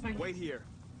 oh, nothing. Wait here.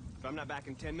 If I'm not back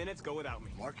in 10 minutes, go without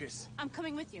me. Marcus. I'm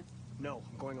coming with you. No,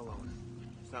 I'm going alone.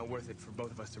 It's not worth it for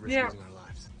both of us to risk Yeah. losing our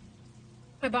lives.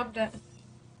 I bumped it.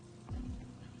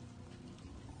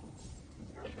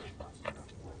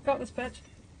 Got this bitch.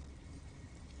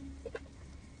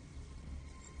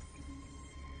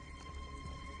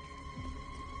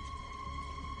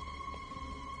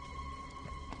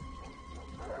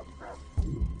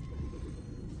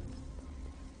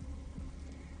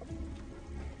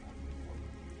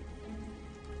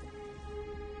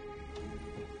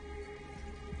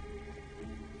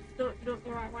 Not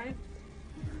the right way.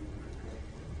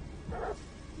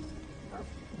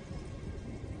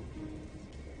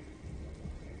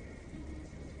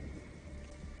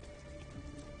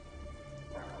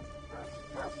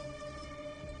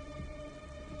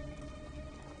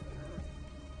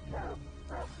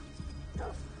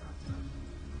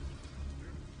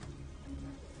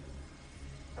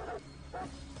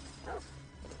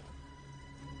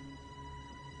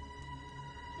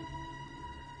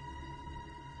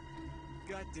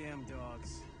 Goddamn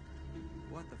dogs.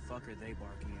 What the fuck are they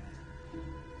barking at?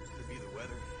 Could be the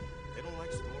weather. They don't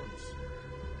like storms.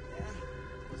 Yeah,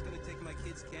 I was gonna take my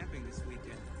kids camping this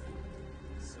weekend.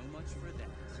 So much for that.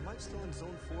 Is Mike still in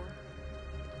Zone 4?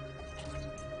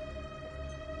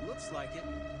 Looks like it.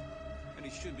 And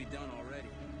he should be done already.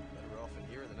 Better off in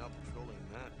here than out patrolling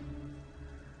in that.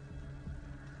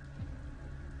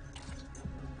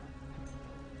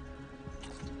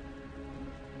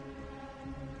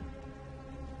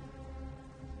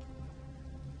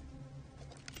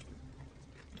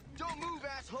 Don't move,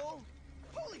 asshole!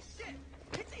 Holy shit!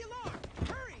 Hit the alarm!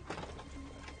 Hurry!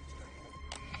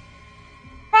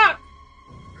 Fuck!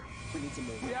 We need to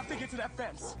move. We have to get to that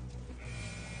fence.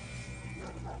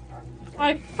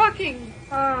 I fucking...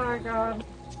 Oh my god.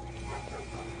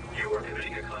 You are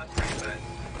committing a class 3 offense.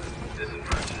 This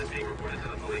infraction is being reported to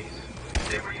the police.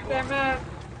 Stay where you Damn are. it.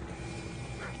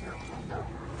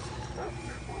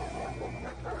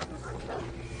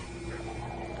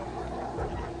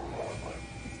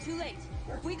 It's too late.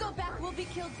 If we go back, we'll be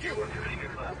killed too. You are committing a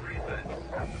class 3 offense.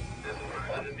 This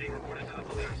infraction is being reported to the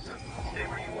police. Stay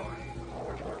where you are.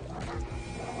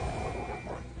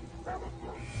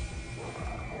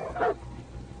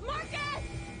 Marcus!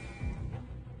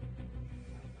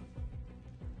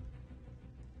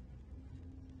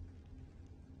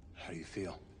 How do you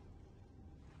feel?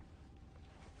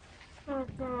 Oh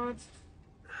god.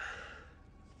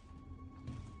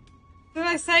 Did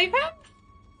I save him?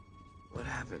 What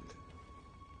happened?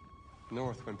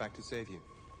 North went back to save you.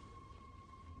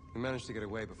 We managed to get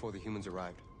away before the humans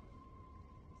arrived.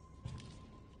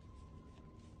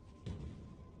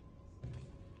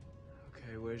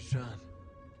 Okay, where's John?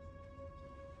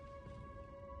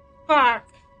 Fuck.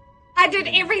 I did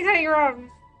everything wrong.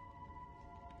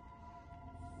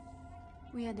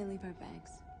 We had to leave our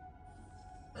bags.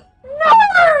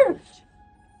 No!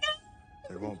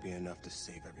 There won't be enough to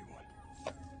save everyone.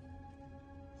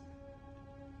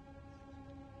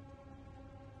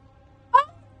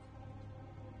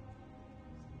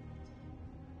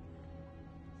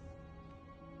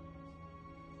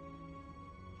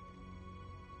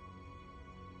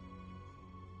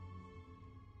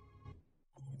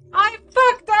 I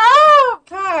fucked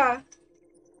up!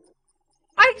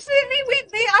 I accidentally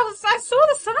went there. I saw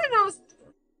the sign. I was.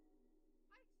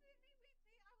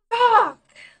 Fuck!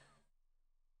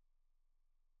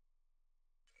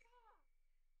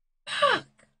 Fuck!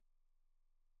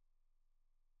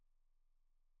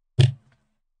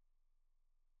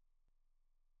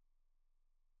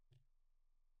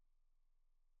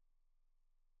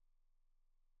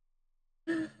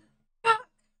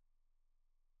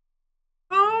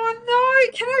 Oh no!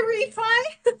 Can I replay?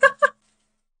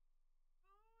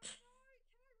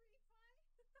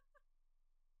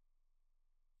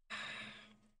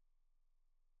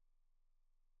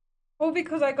 All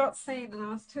because I got seen and I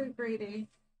was too greedy.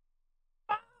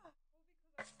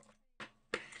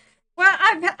 Well,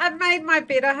 I've made my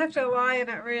bed. I have to lie in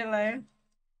it, really.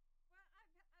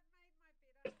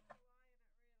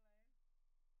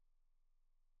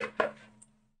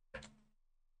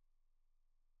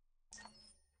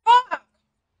 Fuck!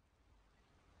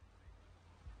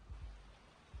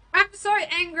 I'm so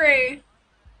angry.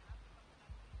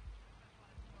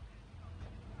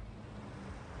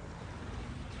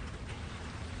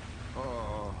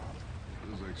 Oh,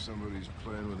 feels like somebody's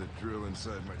playing with a drill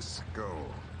inside my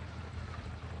skull.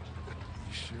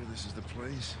 You sure this is the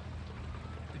place?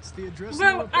 It's the address.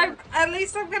 Well, at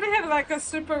least I'm gonna have like a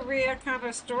super rare kind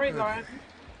of storyline.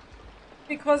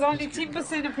 Because only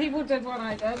 10% of people did what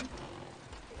I did.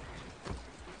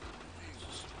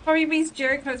 Probably means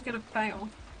Jericho's gonna fail.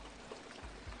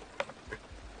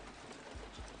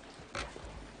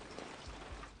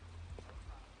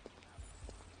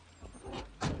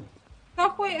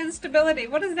 Software instability,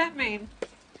 what does that mean?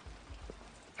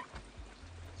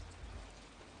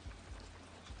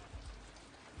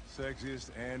 Sexiest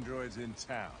androids in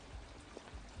town.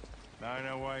 Now I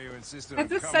know why you insisted Is on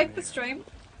this coming safe to here. stream?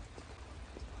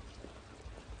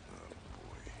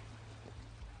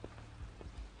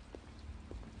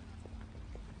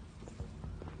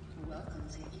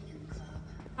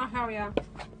 Oh, hell yeah.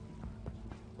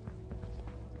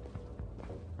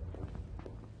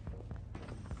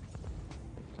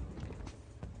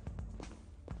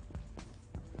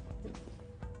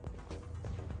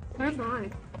 Oh my.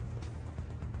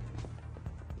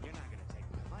 You're not gonna take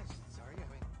my license, are you? I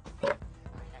mean,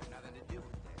 I have nothing to do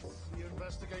with this. The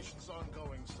investigation's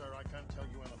ongoing, sir. I can't tell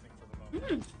you anything for the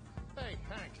moment. Hey,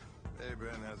 Hank. Hey,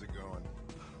 Ben, how's it going?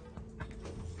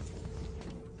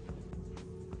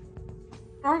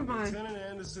 Oh my. Lieutenant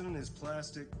Anderson and his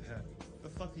plastic hat. The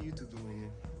fuck are you two doing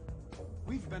here?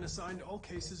 We've been assigned all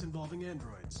cases involving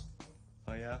androids.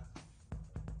 Oh yeah?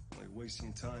 Like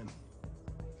wasting time.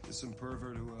 There's some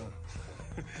pervert who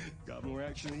got more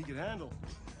action than he could handle.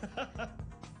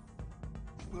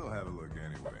 We'll have a look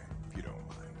anyway, if you don't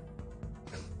mind.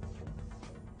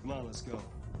 Come on, let's go.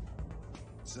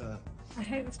 It's I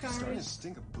hate this guy starting already. to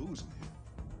stink of booze in here.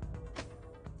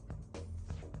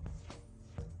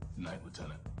 Night,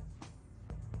 Lieutenant.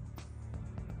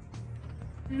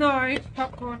 No,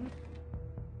 popcorn.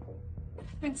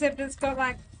 Except it's got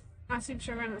like icing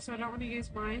sugar in it, so I don't want to use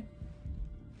my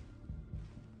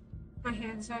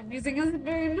hand, so I'm using a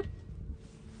spoon.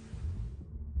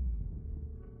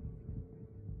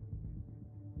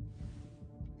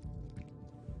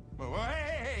 Whoa,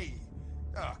 hey!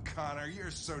 Oh, Connor, you're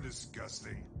so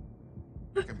disgusting.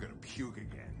 I think I'm gonna puke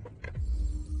again.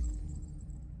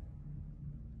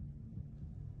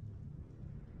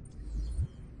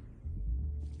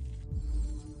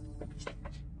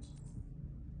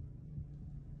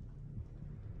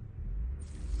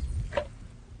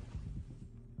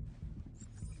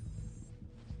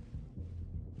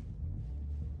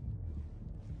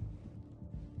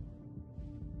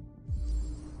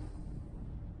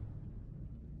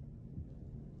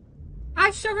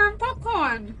 Ice sugar and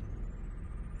popcorn!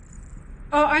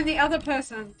 Oh, I'm the other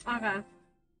person. Okay.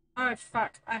 Oh,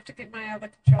 fuck. I have to get my other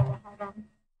controller. Hold on.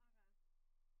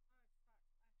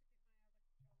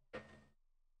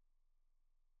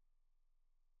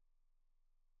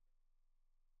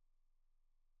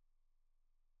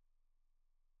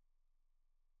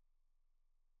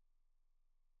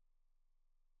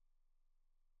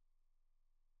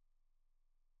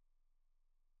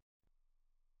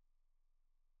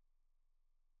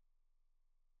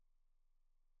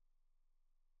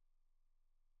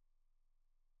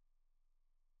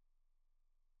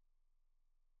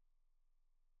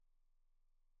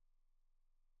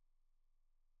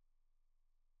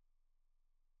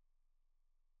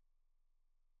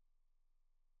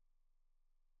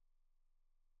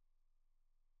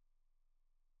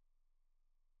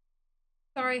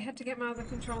 Sorry, had to get my other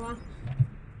controller.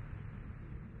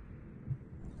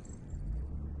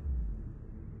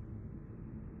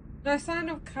 No sign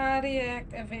of cardiac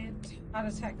event.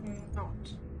 Heart attack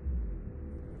not.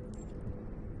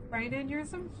 Brain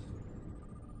aneurysm?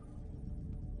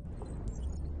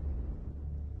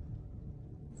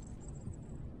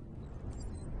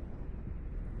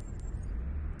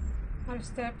 I was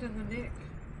stabbed in the neck.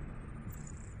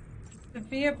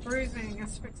 Severe bruising,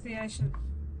 asphyxiation.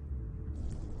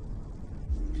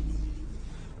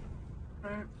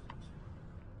 Right.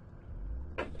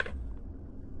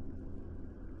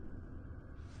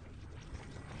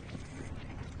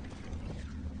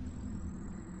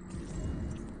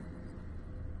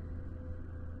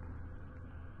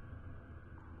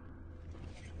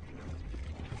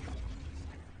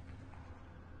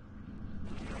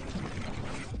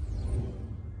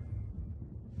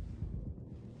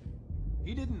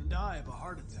 He didn't die of a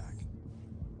heart attack.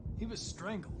 He was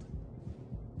strangled.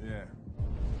 Yeah.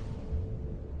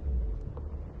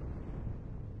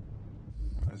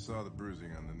 I saw the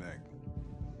bruising on the neck.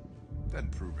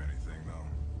 Doesn't prove anything, though.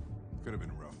 Could have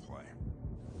been rough play.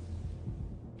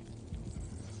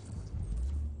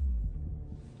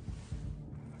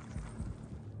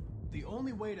 The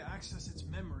only way to access its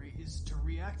memory is to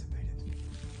reactivate it.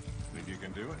 Think you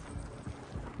can do it?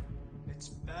 It's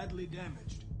badly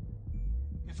damaged.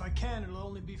 If I can, it'll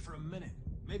only be for a minute,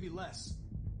 maybe less.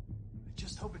 I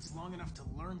just hope it's long enough to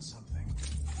learn something.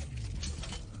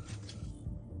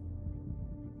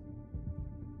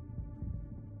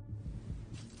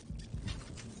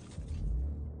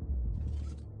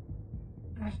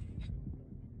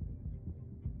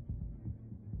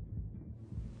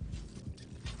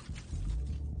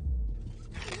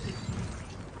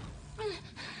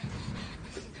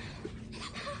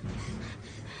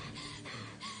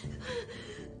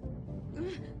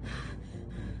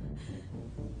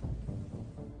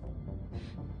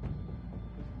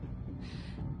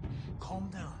 Calm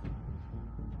down.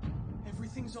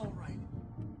 Everything's all right.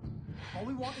 All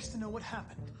we want is to know what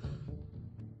happened.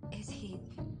 Is he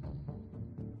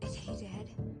dead?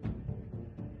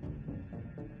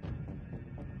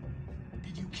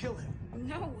 Did you kill him?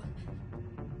 No.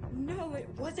 No, it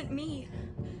wasn't me.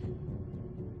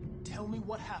 Tell me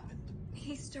what happened.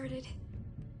 He started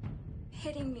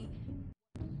hitting me.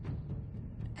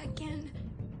 Again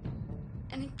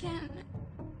and again.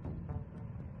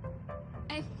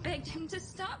 I begged him to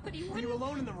stop, but he wouldn't. Were you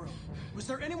alone in the room? Was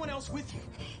there anyone else with you?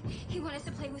 He wanted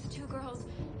to play with two girls.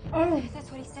 Oh. That's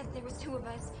what he said. There was two of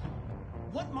us.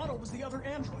 What model was the other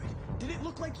android? Did it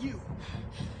look like you?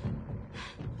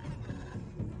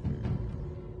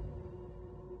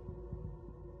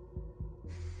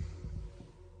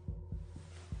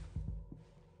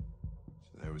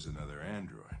 So there was another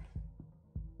android.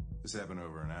 This happened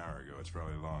over an hour ago. It's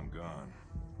probably long gone.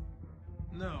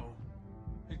 No.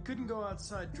 It couldn't go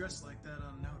outside dressed like that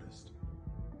unnoticed.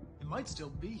 It might still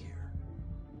be here.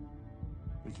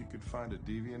 Think you could find a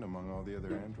deviant among all the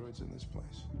other androids in this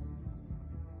place?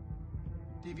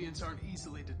 Deviants aren't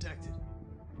easily detected.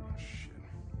 Oh, shit.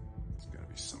 There's gotta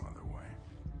be some other way.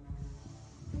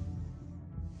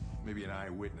 Maybe an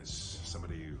eyewitness,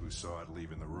 somebody who saw it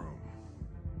leaving the room.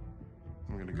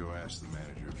 I'm gonna go ask the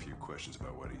manager a few questions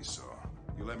about what he saw.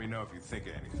 You let me know if you think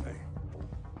of anything.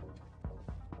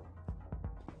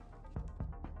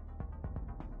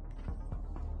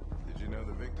 Did you know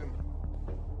the victim?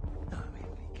 No, I mean,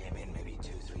 he came in maybe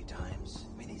 2-3 times.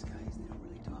 I mean, these guys, they don't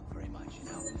really talk very much, you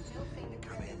know? They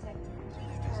come in, do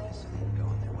their business, and then go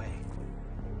on their way.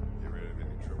 You ever had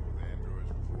any trouble with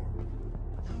androids before?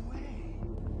 No way.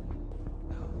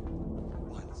 No.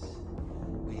 Once,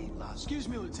 we lost... Excuse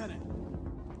me, Lieutenant.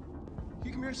 Can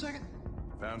you come here a second?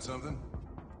 Found something?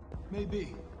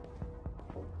 Maybe.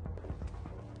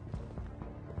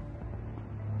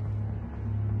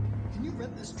 Can you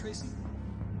rent this, Tracy?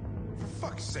 For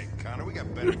fuck's sake, Connor, we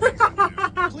got better things to do.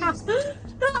 Please,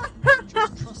 Lieutenant.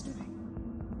 Just trust me.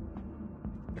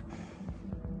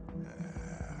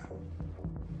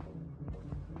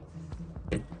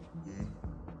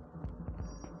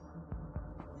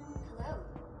 Hello.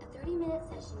 A 30-minute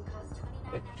session costs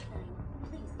 $29.99.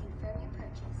 Please confirm your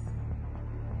purchase.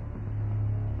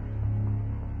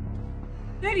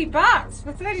 $30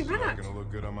 for 30 It's not minutes. gonna look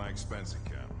good on my expense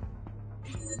account.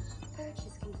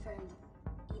 Purchase confirmed.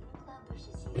 Eden Club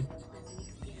wishes you a pleasant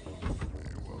experience.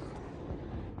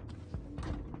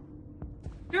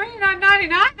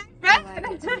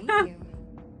 Delighted to meet you.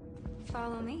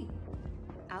 Follow me.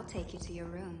 I'll take you to your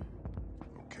room.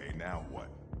 Okay, now what?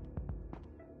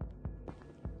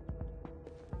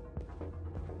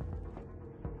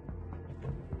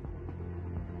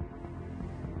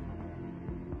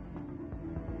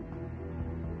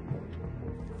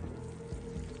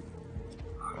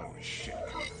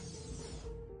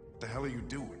 hell are you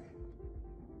doing?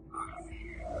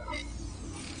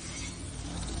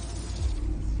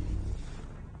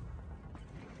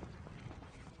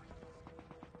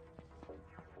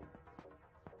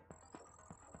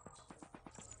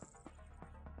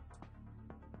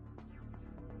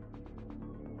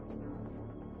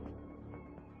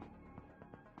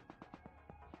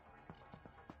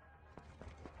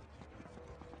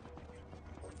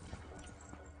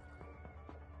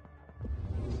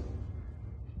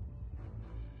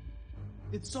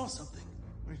 It saw something.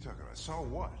 What are you talking about? Saw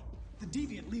what? The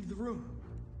deviant leave the room.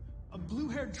 A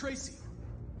blue-haired Tracy.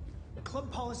 The club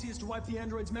policy is to wipe the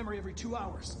android's memory every 2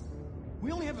 hours.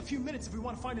 We only have a few minutes if we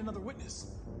want to find another witness.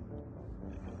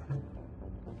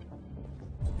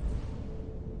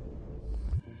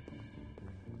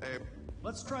 Hey,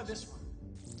 let's try this one.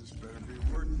 This better be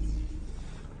working.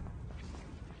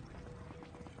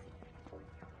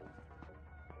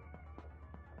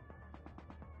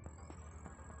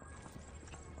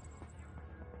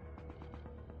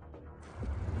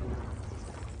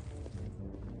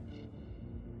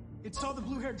 It saw the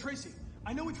blue-haired Tracy.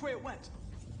 I know which way it went.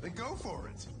 Then go for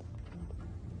it.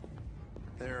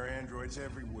 There are androids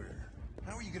everywhere.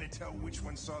 How are you gonna tell which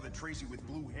one saw the Tracy with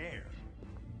blue hair?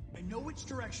 I know which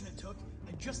direction it took.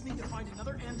 I just need to find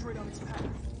another android on its path.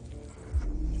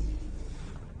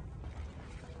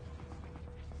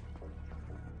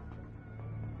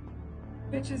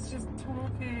 Bitch is just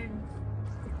talking.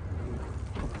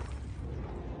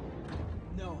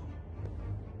 No.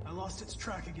 I lost its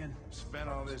track again. Spent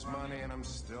all this money and I'm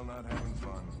still not having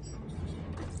fun.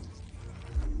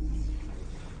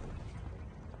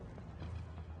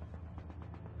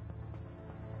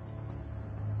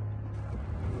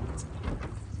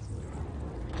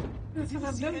 I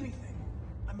didn't see anything.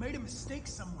 I made a mistake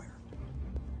somewhere.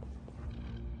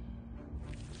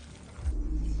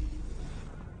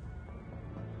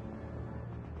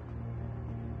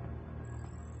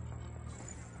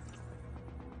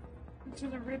 To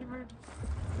the red room.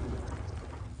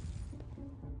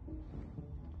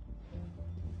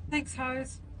 Thanks,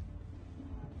 Hose.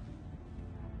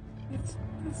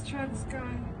 Let's try this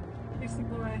guy. Missing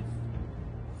boy.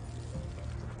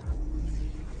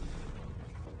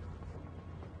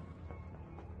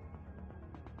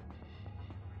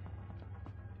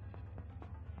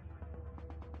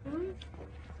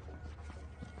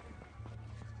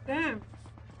 Damn.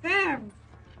 Damn.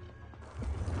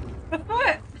 The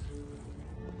foot.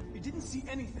 You didn't see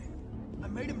anything. I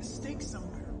made a mistake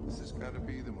somewhere. This has got to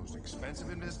be the most expensive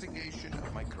investigation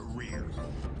of my career.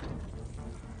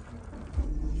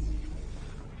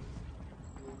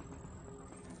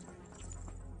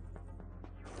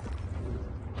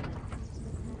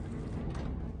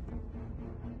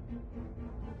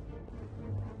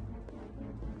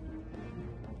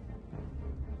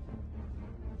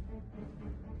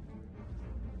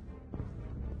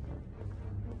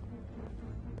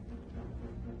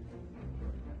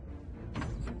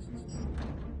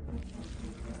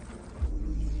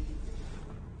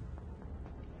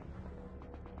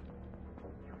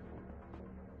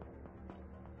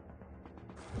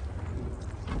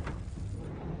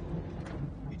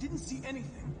 Didn't see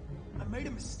anything. I made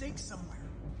a mistake somewhere.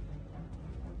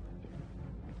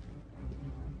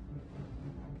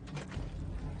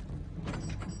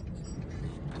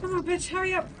 Come on, bitch,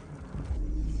 hurry up.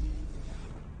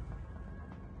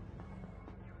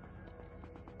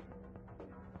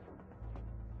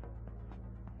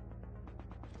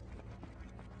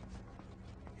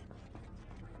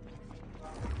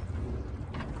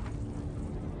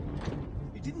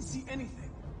 You didn't see anything.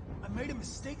 I made a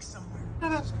mistake somewhere.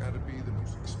 This has got to be the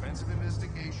most expensive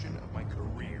investigation of my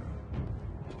career.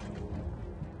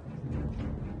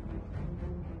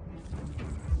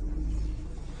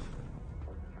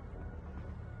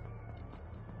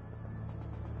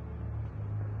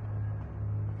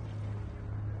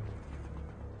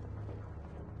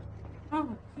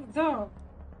 Oh, dog.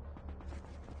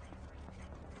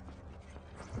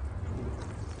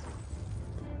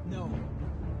 No.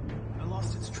 I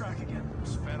lost its track again.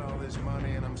 Spent all this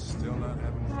money and I'm still not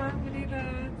having fun. We need a...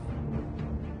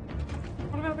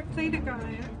 What about the cleaner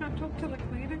guy? I can't talk to the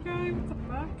cleaner guy? What the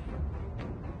fuck?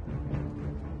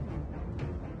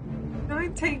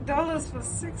 $19 for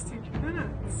 60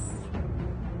 minutes.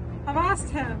 I've asked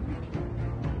him.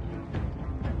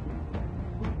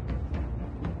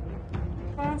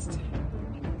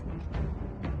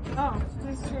 Oh,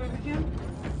 there's two over here.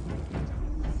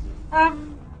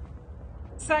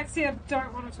 Saxy, I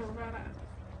don't want to talk about it.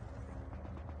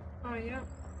 Oh, yeah.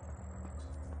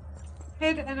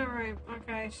 Head in a room.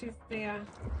 Okay, she's there.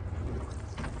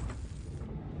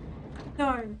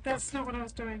 No, that's not what I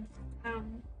was doing.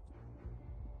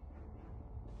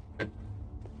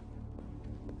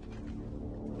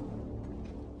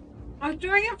 I was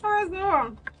doing it for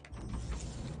Azor.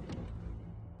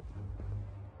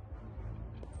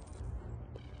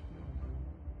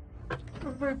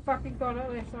 We fucking got it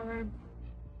left already.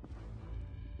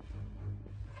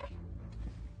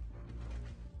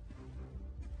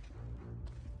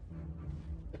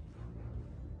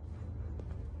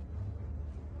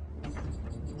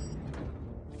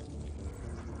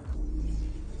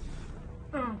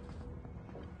 Oh.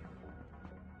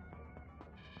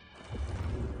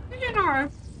 You know.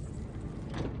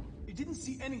 You didn't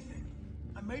see anything.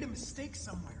 I made a mistake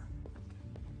somewhere.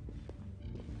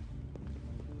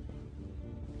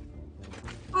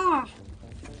 Oh,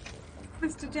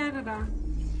 Mr. Janitor.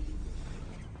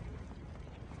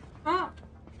 Oh.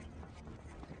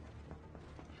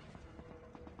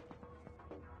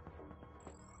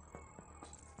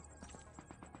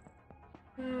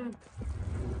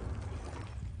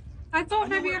 I thought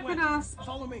maybe I could ask.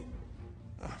 Follow me.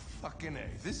 Fucking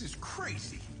A, this is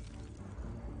crazy.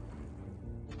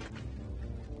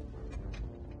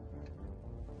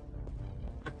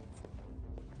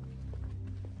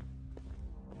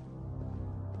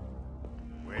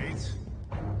 Wait.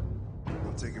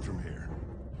 I'll take it from here.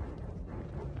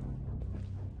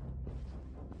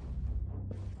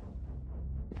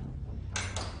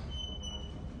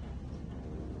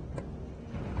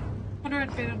 Wonder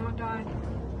I'd better not die.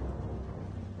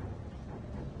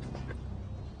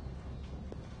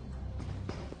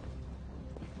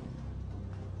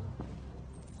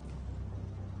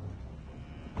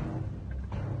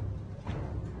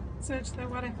 Search the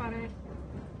what if I did.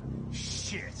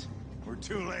 Shit! We're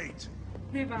too late.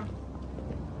 Never.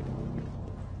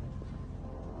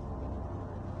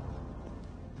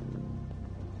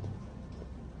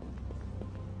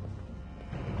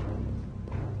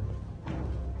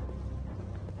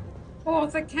 Oh,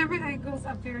 the camera angles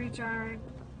are very jarring.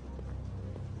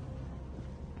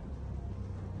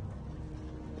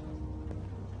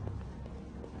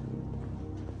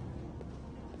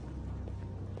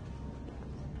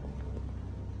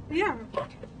 Yeah.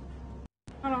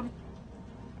 Hold on.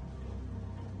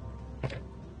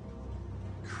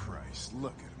 Christ,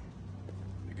 look at them.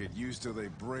 They get used till they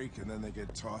break and then they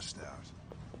get tossed out.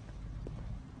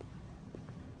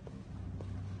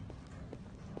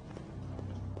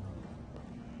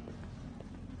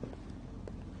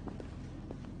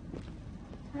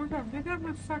 Oh my god, look at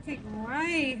my fucking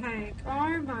way, Hank.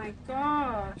 Oh my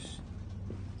gosh.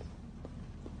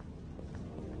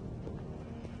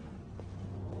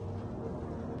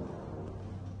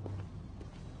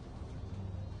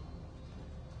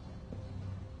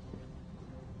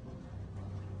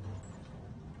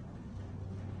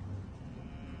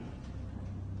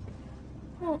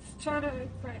 Oh, try to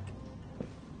quick.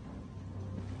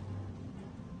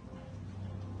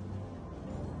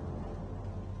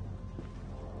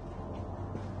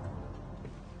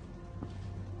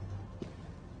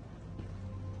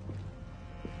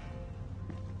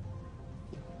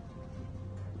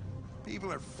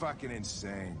 People are fucking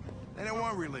insane. They don't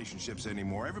want relationships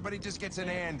anymore. Everybody just gets an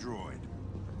android.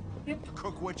 Yep.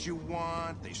 Cook what you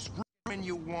want, they scream when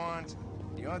you want.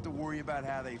 You don't have to worry about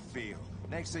how they feel.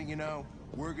 Next thing you know,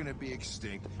 we're gonna be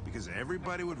extinct because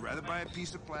everybody would rather buy a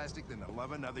piece of plastic than to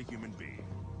love another human being.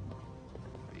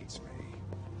 Beats me.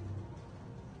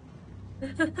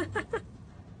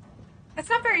 It's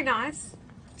not very nice.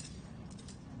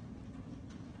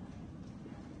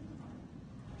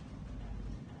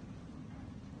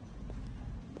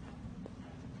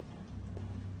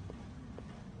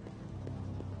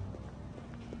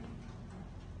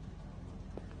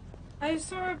 I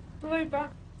saw a blue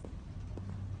box.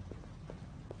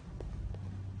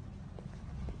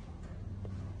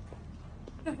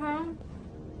 The hell?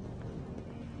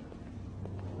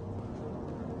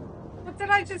 What did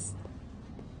I just...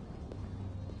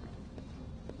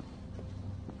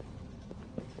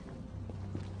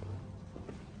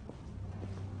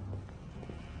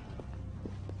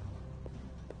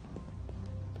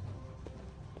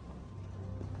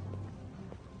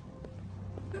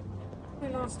 We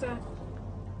lost her.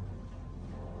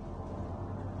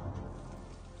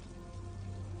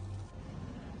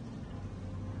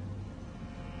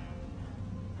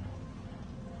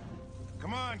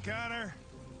 Come on, Connor.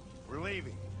 We're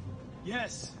leaving.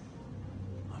 Yes.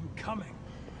 I'm coming.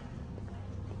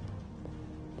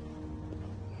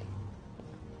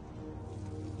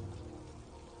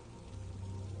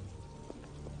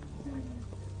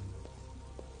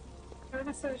 Trying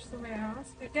to search the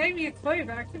warehouse. It gave me a clue,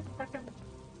 but I couldn't fucking...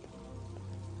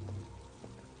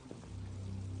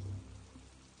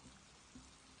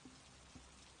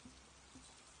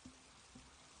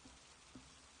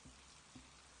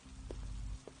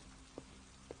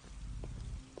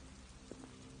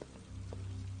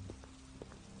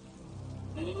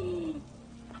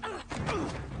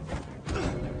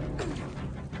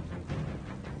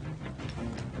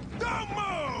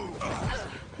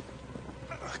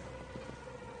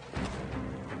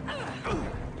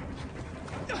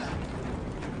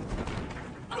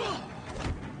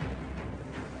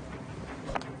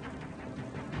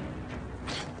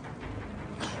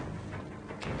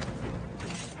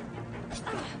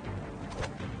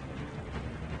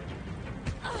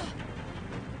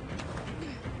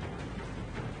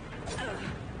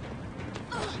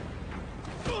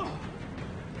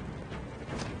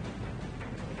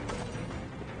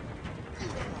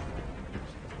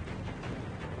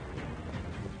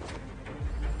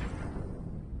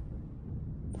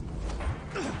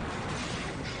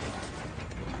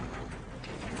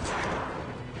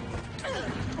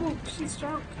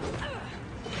 strong.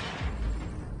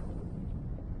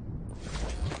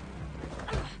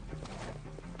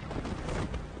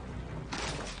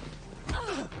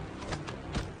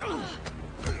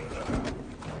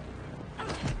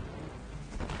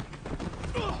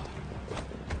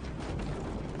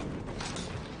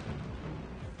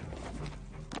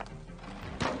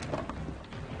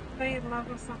 They in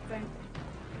love or something.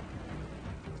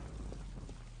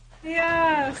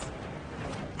 Yes!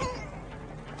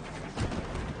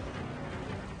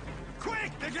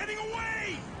 Quick! They're getting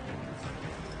away!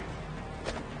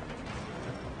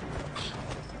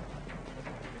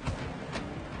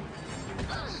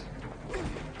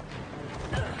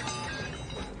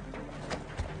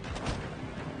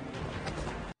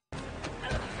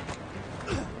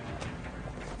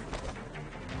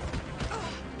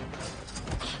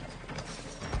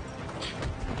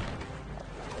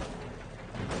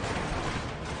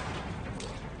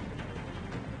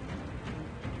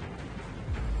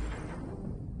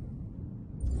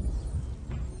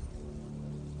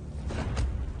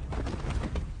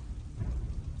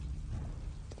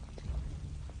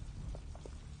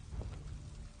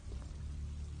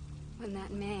 When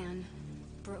that man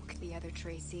broke the other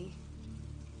Tracy,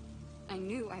 I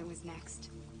knew I was next.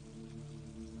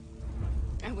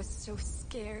 I was so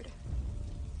scared.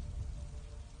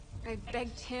 I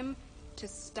begged him to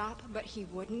stop, but he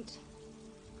wouldn't.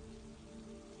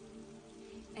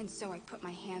 And so I put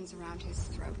my hands around his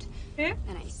throat,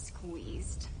 and I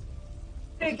squeezed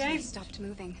until he stopped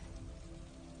moving.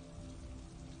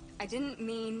 I didn't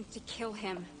mean to kill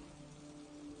him.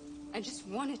 I just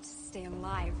wanted to stay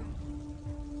alive.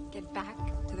 Get back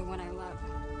to the one I love.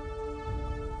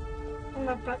 I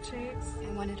love butt cheeks.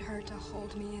 I wanted her to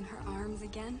hold me in her arms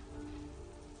again.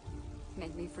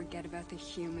 Make me forget about the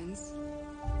humans.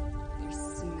 Their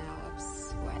smell of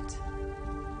sweat.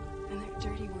 And their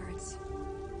dirty words.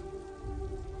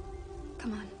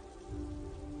 Come on.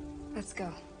 Let's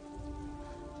go.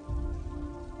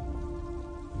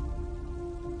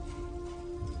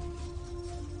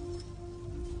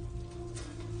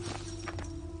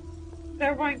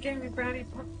 Everyone gave me brownie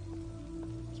points.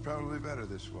 It's probably better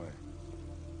this way.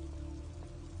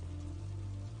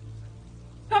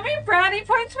 Got me brownie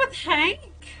points with Hank?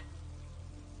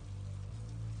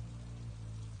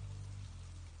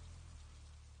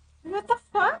 What the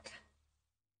fuck?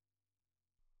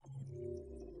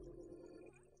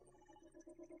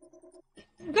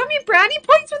 Got me brownie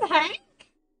points with Hank?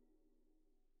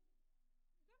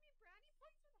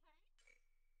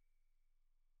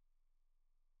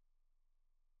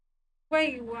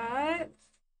 Wait, what?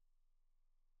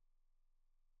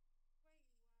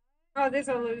 Oh, there's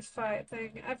a lose fight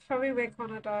thing. That's probably where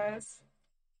Connor dies.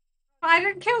 I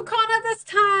didn't kill Connor this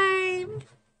time!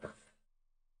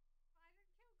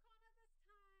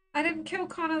 I didn't kill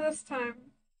Connor this time.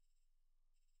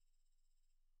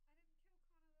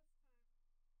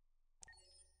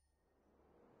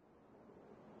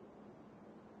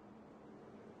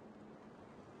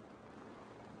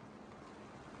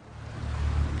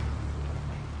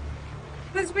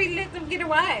 Because we let them get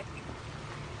away.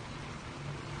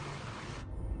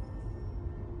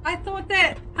 I thought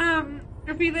that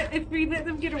if we let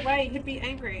them get away, he'd be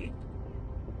angry.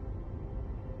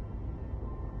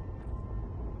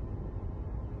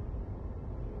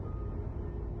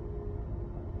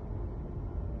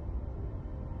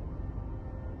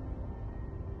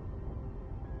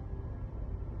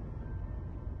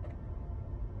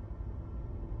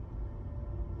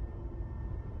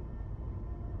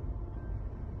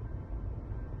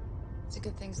 It's a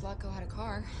good thing Zlatko had a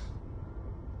car.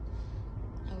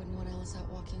 I wouldn't want Alice out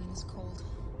walking in this cold.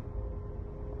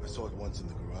 I saw it once in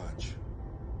the garage.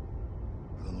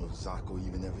 I don't know if Zlatko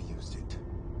even ever used it.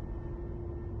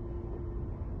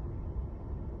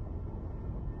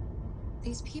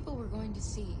 These people we're going to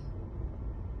see.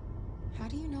 How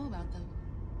do you know about them?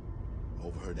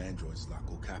 Overheard androids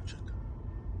Zlatko captured.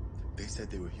 They said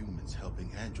they were humans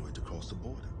helping android to cross the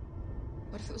border.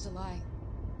 What if it was a lie?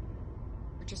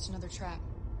 Or just another trap?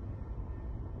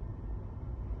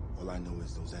 All I know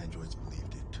is those androids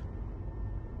believed it.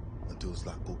 Until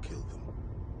Zlatko killed them.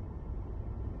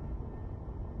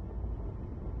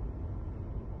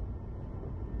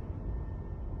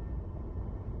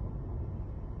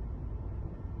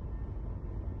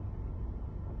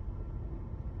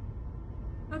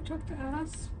 I'll talk to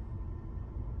Alice.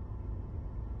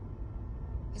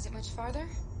 Is it much farther?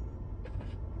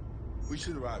 We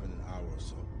should arrive in an hour or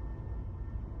so.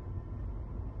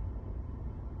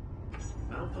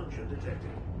 Malfunction detected.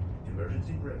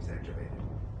 Emergency brakes activated.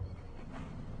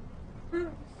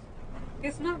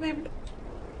 It's not them.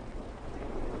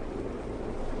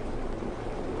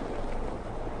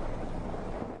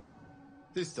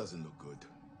 This doesn't look good.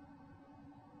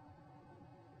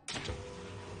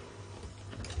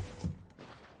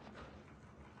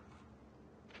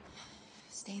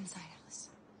 Stay inside, Alice.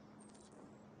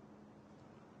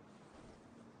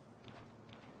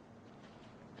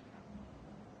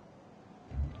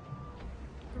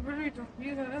 I really don't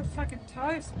need that. That's fucking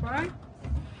toast, bro. Look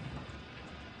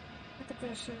at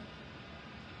that shit.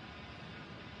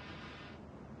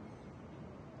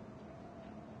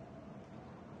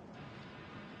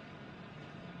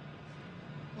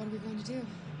 What are we going to do?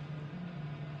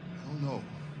 I don't know.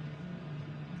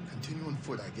 Continue on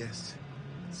foot, I guess.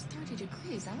 It's 30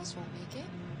 degrees. Alice won't make it.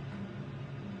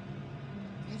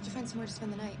 We have to find somewhere to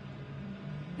spend the night.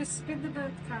 Just spend the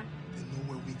night, Carl. There's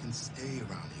nowhere we can stay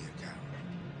around here, Carol.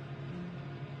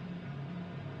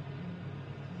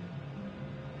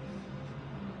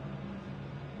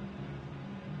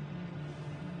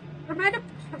 I made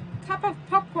a cup of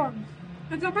popcorn.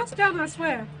 It's almost done, I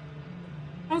swear.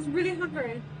 I was really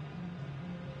hungry.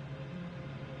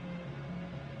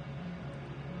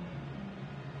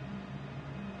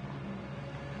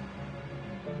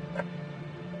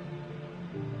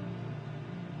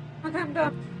 Okay, I'm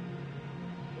done.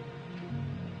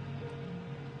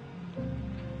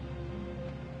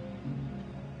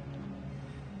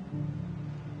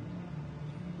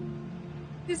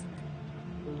 Just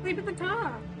leave it in the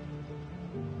car.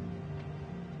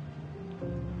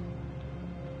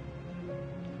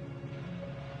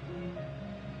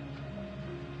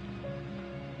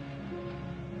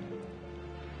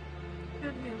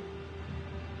 Down here.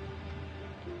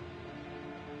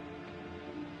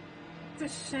 It's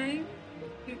a shame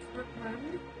you can't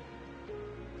run.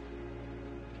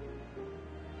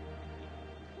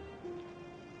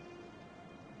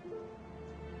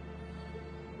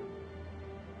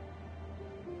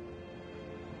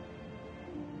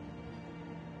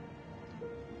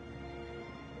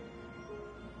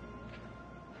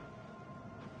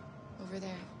 Over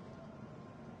there.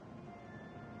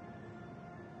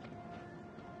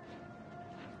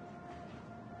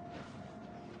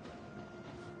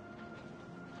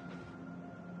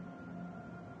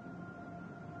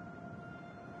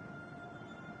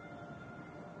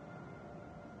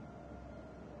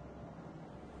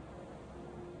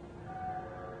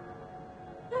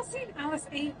 I've seen Alice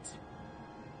eat.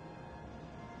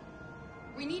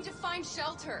 We need to find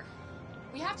shelter.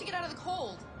 We have to get out of the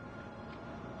cold.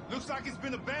 Looks like it's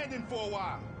been abandoned for a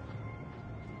while.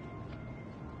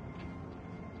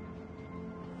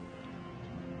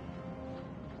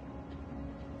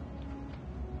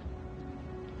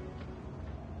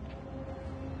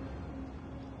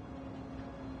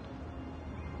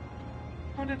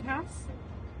 Haunted house?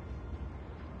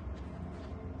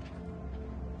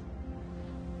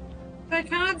 They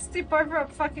can't step over a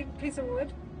fucking piece of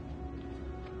wood.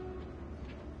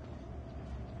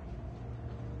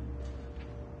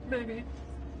 Maybe.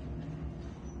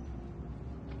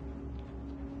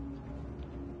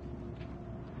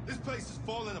 This place is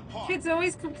falling apart. Kids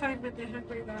always complain when they're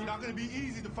hungry though. It's not gonna be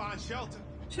easy to find shelter.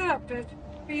 Shut up, bitch.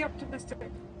 Be optimistic.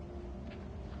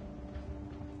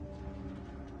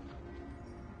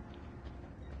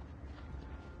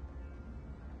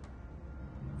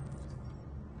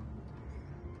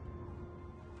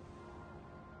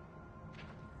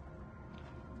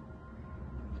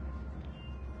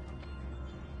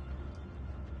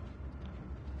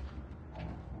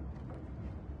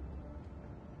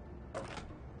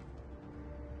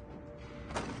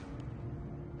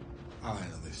 I'll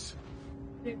handle this.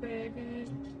 Hey, baby.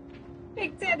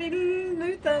 Big Daddy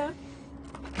Luther.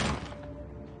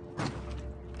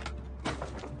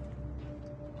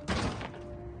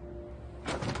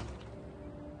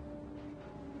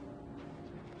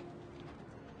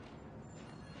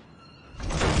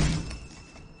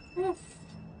 Oof.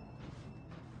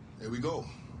 There we go.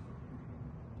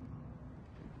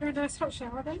 Very nice hot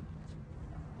shower then.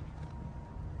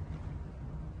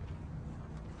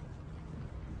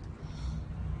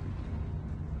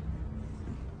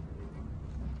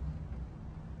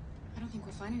 I don't think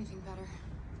we'll find anything better.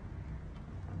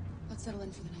 Let's settle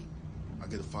in for the night. I'll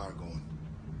get a fire going.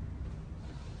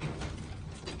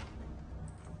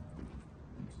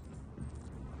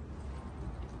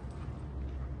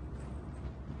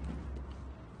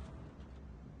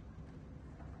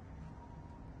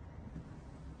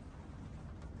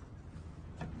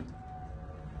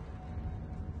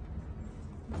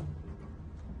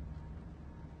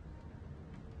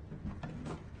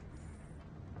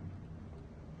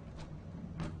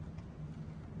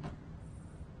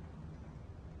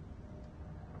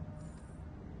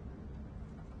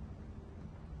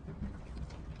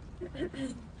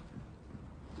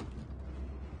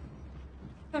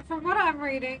 So from what I'm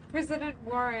reading, President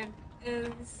Warren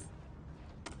is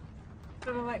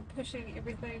kind of like pushing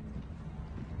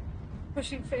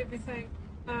for everything.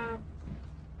 I'll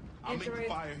make the Android.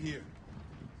 fire here.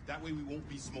 That way we won't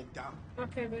be smoked out.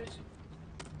 Okay, bitch.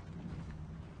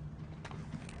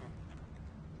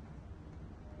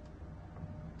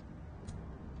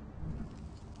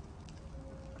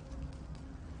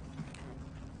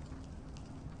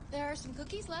 There are some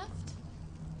cookies left.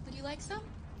 Would you like some?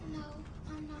 No,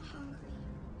 I'm not hungry.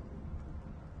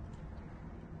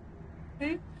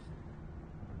 Okay.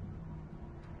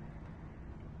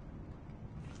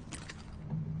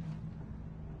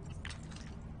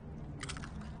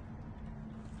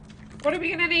 What are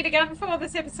we gonna need a gun for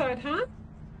this episode, huh?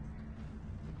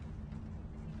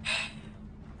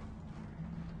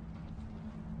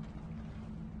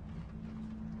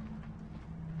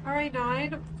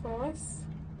 RA9, of course.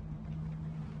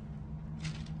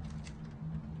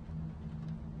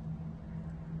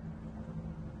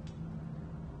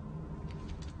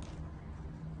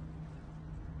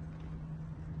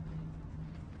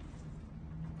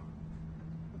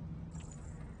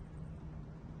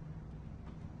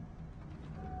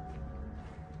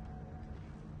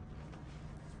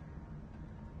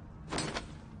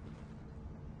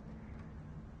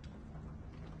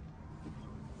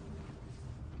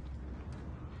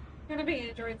 Gonna be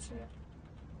androids here.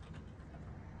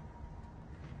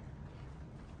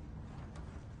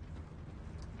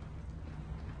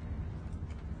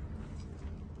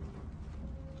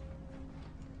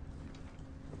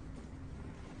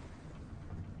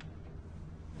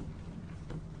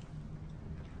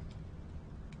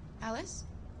 Alice?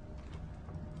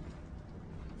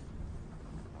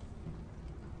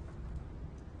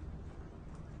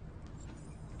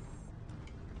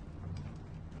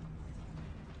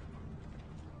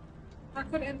 I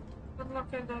could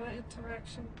unlock another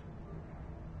interaction.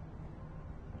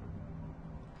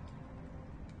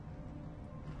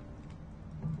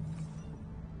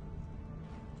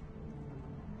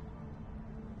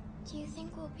 Do you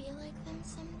think we'll be like them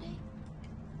someday?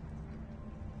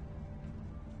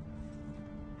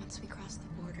 Once we cross the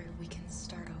border, we can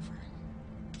start over.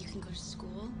 You can go to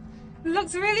school.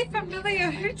 Looks really familiar.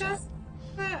 Who does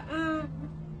that? We'll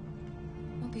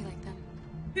be like them.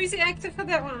 Who's the actor for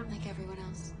that one? Like everyone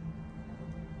else.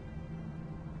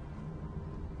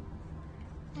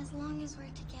 As long as we're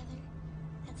together,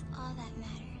 that's all that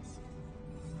matters.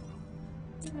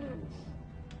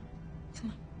 Come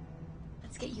on.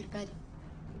 Let's get you to bed.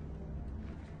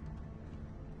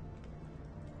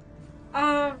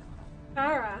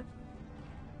 Kara.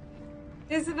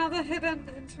 There's another hidden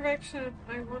interaction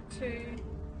I want to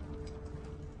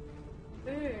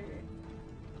do.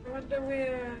 I wonder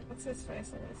where... What's his face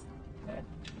is? There.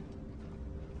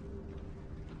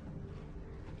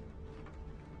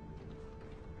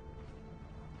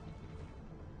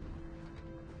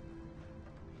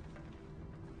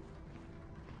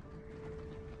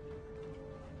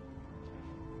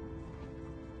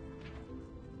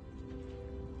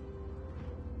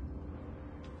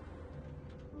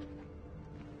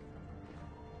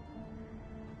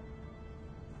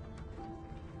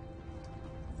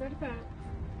 What about?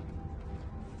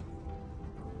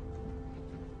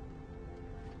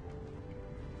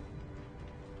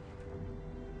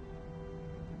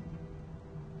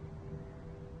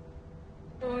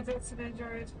 Oh, that's an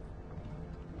android.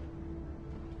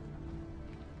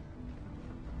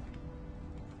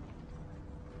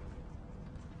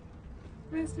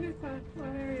 Where's Luther? Oh,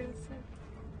 there he is.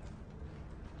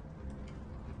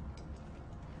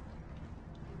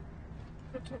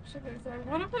 Protection is like,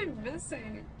 what am I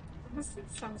missing? I'm missing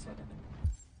some sort of.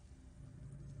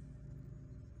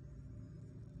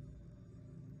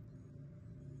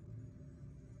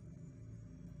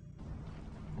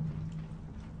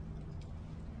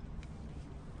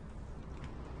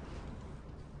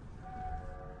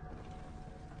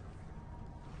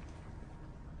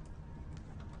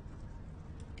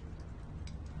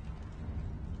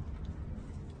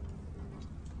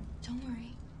 Don't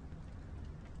worry.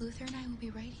 Luther and I will be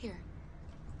right here.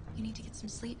 You need to get some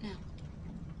sleep now.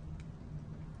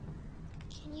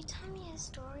 Can you tell me a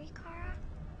story, Kara?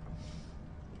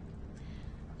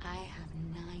 I have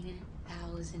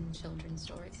 9,000 children's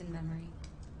stories in memory.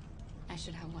 I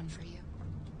should have one for you.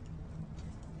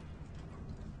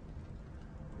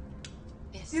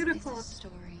 This Unicorn. is a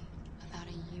story about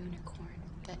a unicorn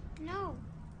that... No,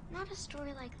 not a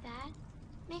story like that.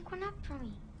 Make one up for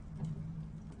me.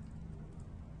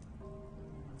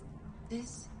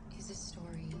 This is a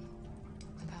story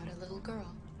about a little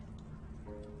girl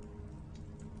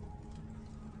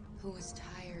who was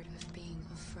tired of being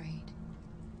afraid.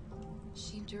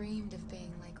 She dreamed of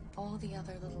being like all the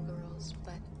other little girls,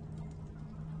 but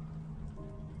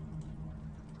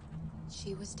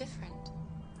she was different.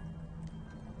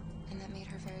 And that made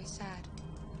her very sad.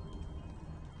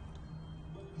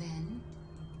 Then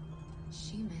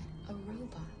she met a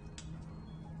robot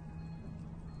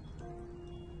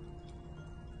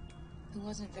who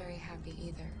wasn't very happy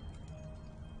either.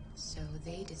 So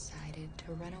they decided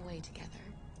to run away together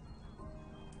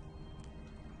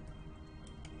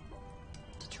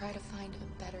to try to find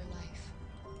a better life.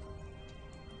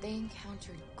 They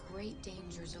encountered great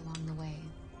dangers along the way,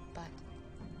 but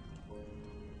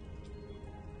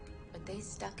they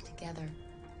stuck together.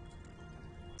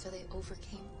 So they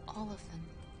overcame all of them.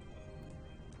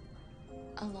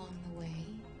 Along the way,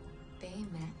 they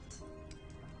met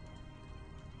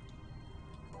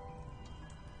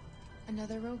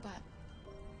another robot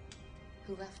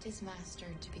who left his master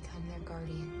to become their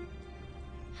guardian.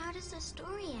 How does the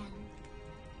story end?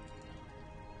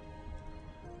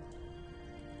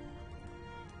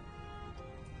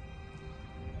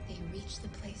 They reach the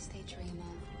place they dream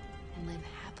of and live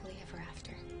happily ever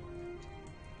after.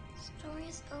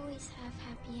 Stories always have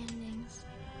happy endings,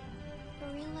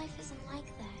 but real life isn't like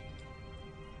that.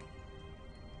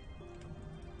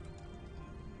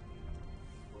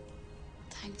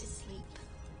 Time to sleep.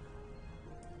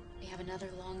 We have another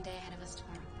long day ahead of us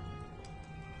tomorrow.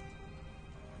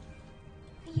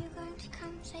 Are you going to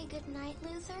come say goodnight,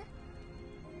 Luther?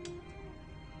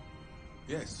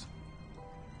 Yes.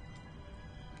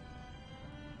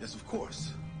 Yes, of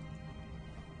course.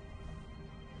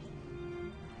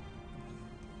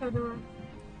 Oh,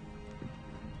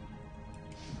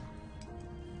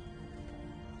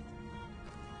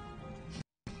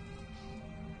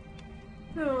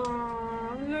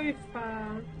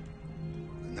 Luther.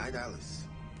 Good night, Alice.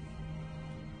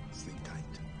 Sleep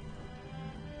tight.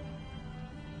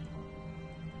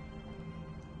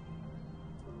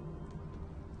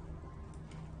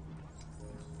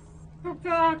 Oh,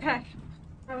 God, okay.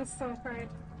 I was so afraid.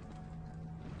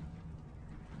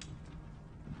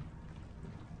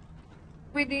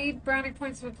 We need brownie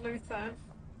points with Luther.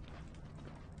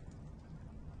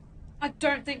 I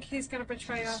don't think he's going to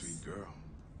betray us. Sweet girl.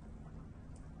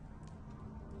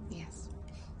 Yes.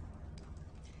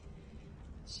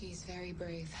 She's very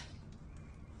brave.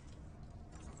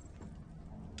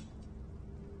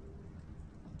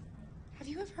 Have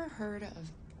you ever heard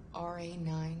of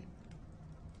RA9?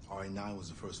 RA9 was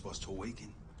the first of us to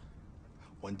awaken.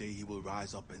 One day he will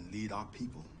rise up and lead our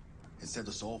people and set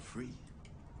us all free.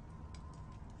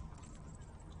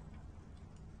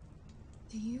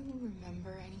 Do you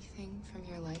remember anything from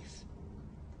your life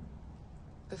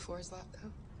before Zlatko?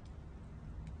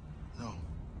 No.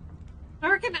 I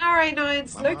reckon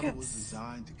RA9's My model was Lucas.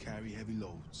 designed to carry heavy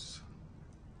loads.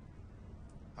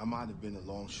 I might have been a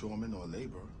longshoreman or a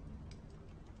laborer.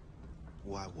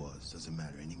 Who I was doesn't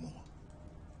matter anymore.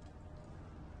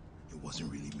 It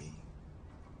wasn't really me.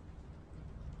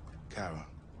 Kara,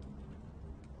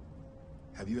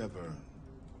 have you ever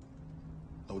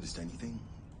noticed anything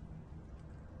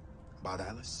about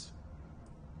Alice?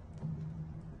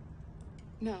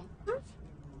 No.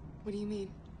 What do you mean?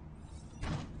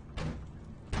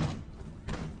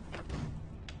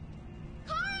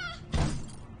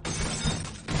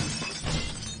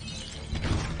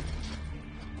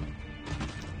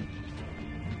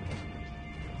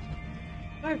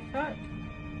 Oh, fuck.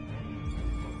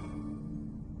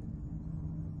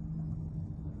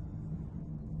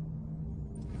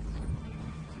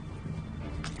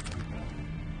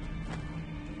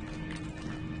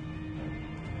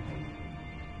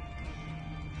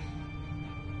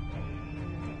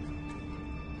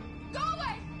 Go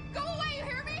away! Go away, you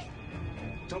hear me?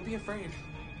 Don't be afraid.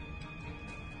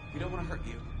 We don't want to hurt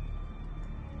you.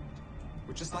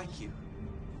 We're just like you.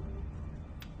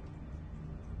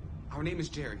 Our name is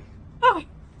Jerry. Oh.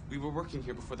 We were working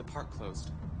here before the park closed.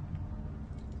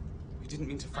 We didn't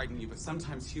mean to frighten you, but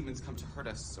sometimes humans come to hurt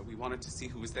us, so we wanted to see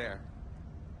who was there.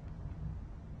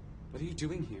 What are you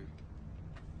doing here?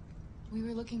 We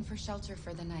were looking for shelter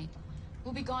for the night.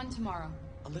 We'll be gone tomorrow.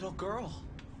 A little girl.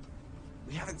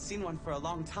 We haven't seen one for a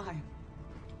long time.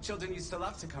 Children used to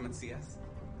love to come and see us.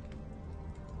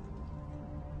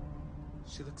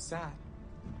 She looks sad.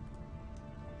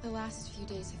 The last few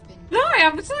days have been... No,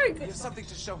 I'm sorry. We have something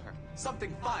to show her.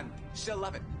 Something fun. She'll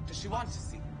love it. Does she want to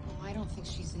see? Oh, I don't think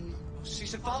she's in... She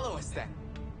should follow us then.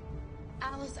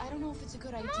 Alice, I don't know if it's a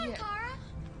good idea. Come on, Kara.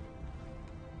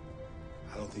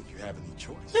 I don't think you have any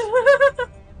choice.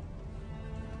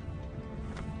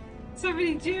 So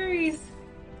many Jerrys.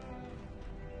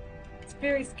 It's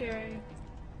very scary.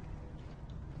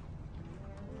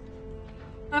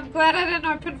 I'm glad I didn't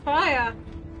open fire.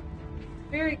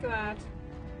 Very glad.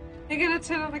 They're gonna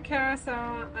turn on the carousel,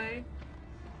 aren't they?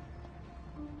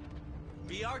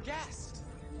 Be our guest.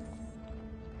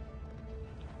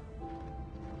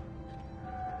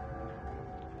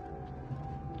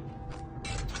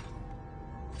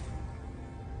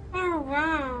 Oh,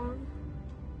 wow.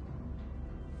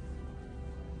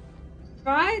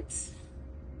 Right?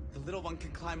 The little one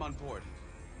can climb on board.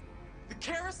 The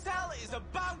carousel is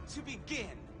about to begin.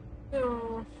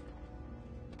 Oh.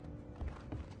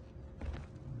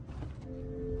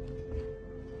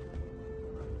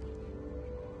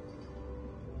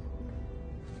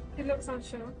 He looks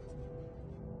unsure.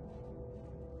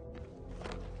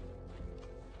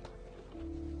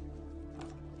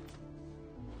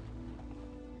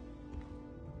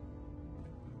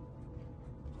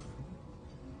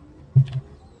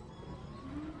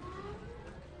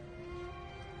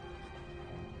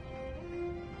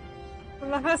 I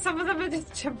love how some of them are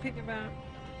just jumping about.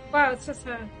 Wow, it's just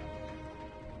her.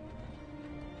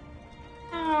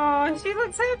 Oh, she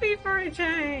looks happy for a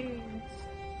change.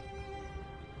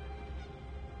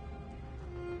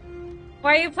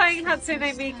 Why are you playing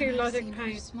Hatsune Miku Logic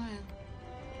Paint?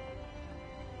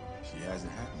 She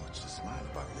hasn't had much to smile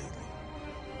about lately.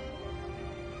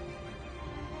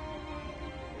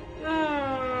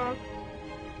 Oh.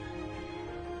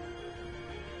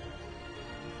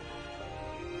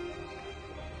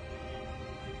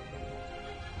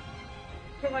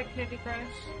 I feel like Candy Crush.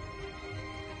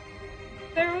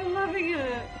 They're all loving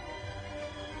it.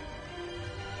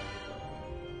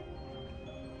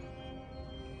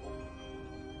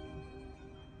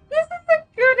 This is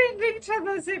a good ending to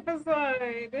this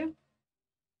episode.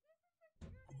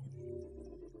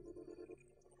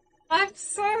 I'm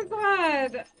so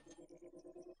glad.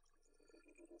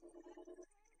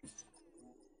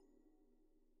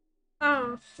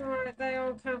 Oh, right, they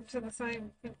all come to the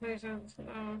same conclusion.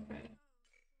 Oh, okay.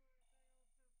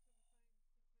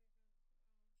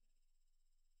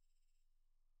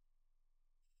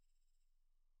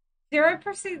 Zero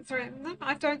percent threatened them.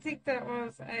 I don't think that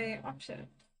was a option.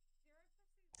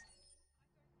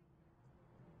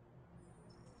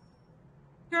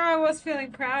 Sure, I was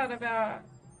feeling proud about.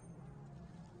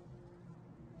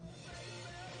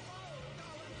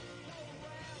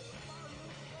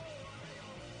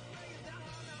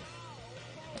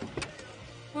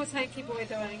 What's Hanky Boy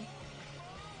doing?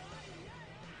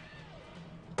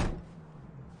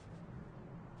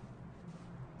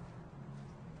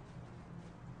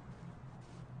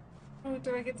 Oh,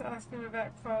 do I get to ask him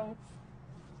about Cole?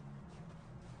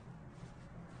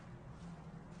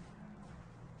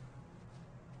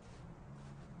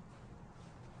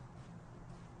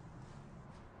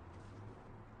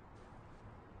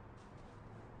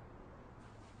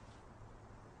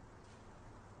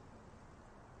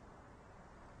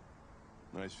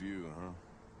 Nice view, huh?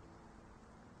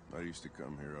 I used to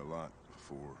come here a lot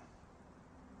before.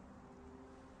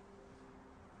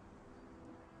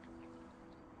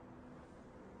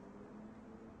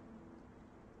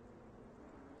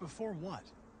 Before what?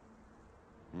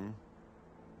 Hmm?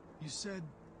 You said,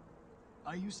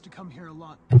 I used to come here a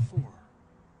lot before.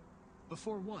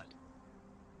 Before what?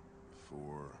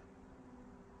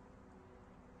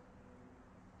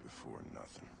 Before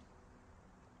nothing.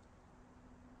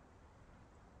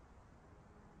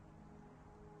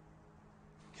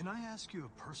 Can I ask you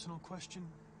a personal question,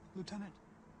 Lieutenant?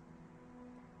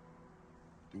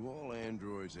 Do all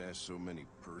androids ask so many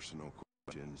personal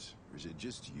questions, or is it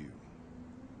just you?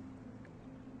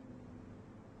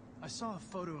 I saw a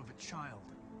photo of a child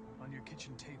on your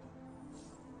kitchen table.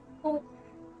 Oh,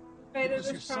 It was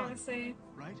was your son, pharmacy.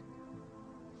 right?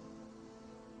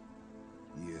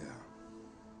 Yeah.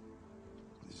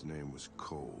 His name was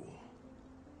Cole.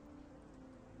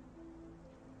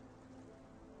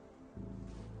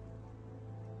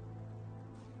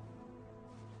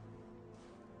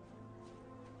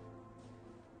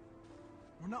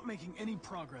 We're not making any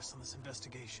progress on this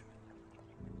investigation.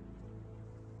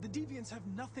 The Deviants have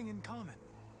nothing in common.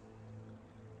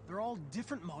 They're all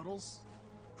different models,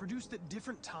 produced at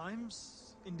different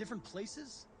times, in different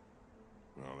places.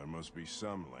 Well, there must be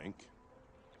some link.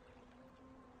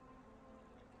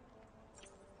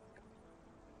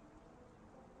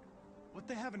 What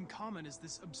they have in common is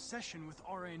this obsession with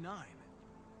RA9.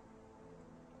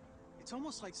 It's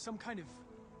almost like some kind of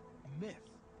myth.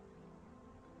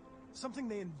 Something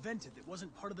they invented that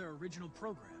wasn't part of their original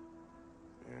program.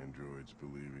 Androids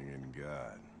believing in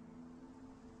God.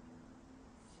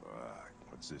 Fuck,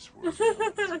 what's this word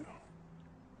coming to?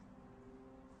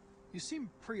 You seem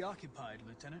preoccupied,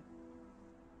 Lieutenant.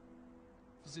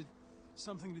 Is it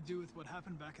Something to do with what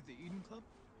happened back at the Eden Club?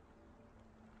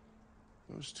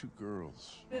 Those two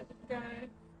girls, That guy.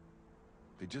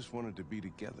 they just wanted to be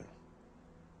together.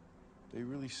 They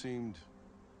really seemed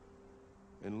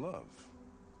in love.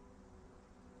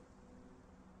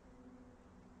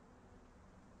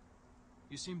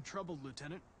 You seem troubled,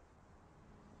 Lieutenant.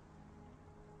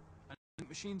 I didn't think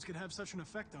machines could have such an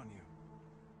effect on you.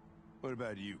 What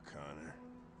about you, Connor?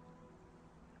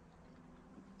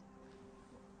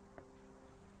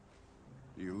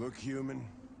 You look human,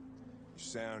 you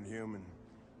sound human,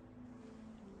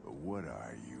 but what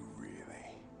are you really?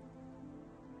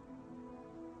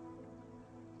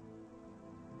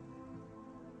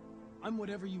 I'm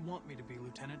whatever you want me to be,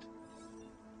 Lieutenant.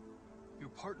 Your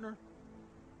partner?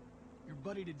 Your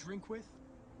buddy to drink with?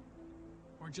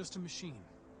 Or just a machine?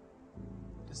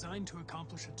 Designed to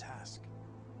accomplish a task.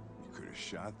 You could have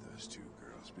shot those two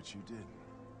girls, but you didn't.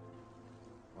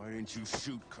 Why didn't you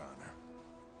shoot Connor?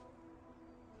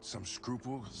 Some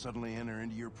scruple suddenly enter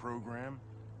into your program?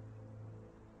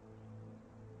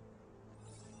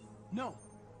 No.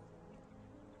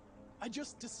 I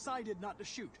just decided not to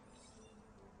shoot.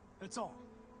 That's all.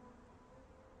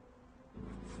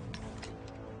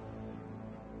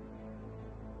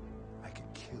 I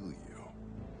could kill you.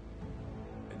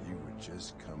 And you would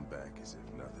just come back as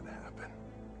if nothing happened.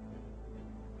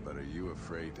 But are you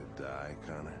afraid to die,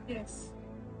 Connor? Yes.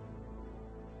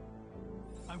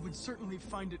 I would certainly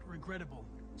find it regrettable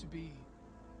to be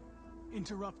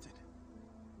interrupted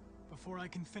before I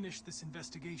can finish this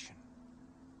investigation.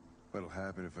 What'll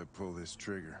happen if I pull this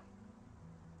trigger?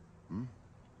 Hmm?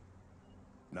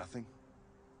 Nothing?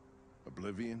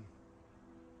 Oblivion?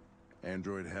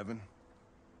 Android heaven?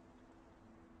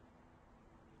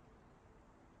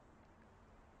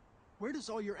 Where does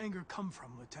all your anger come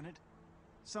from, Lieutenant?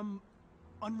 Some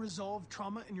unresolved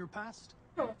trauma in your past?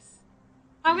 Of course.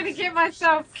 I'm gonna get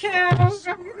myself killed. I'm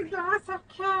gonna get myself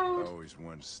killed. Always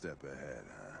one step ahead,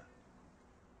 huh?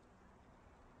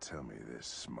 Tell me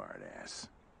this, smartass.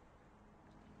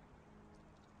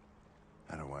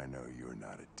 How do I know you're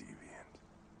not a deviant?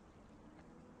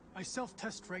 I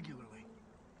self-test regularly.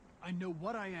 I know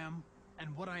what I am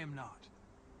and what I am not.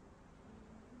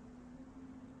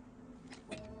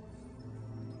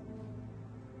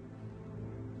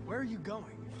 Where are you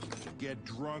going? Get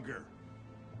drunker.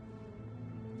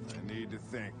 I need to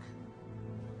think.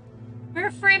 We're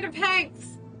a friend of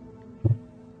Hank's.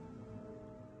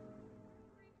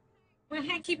 We're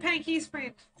Hanky Panky's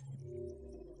friend.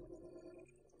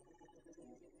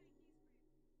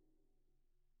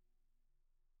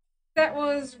 That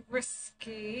was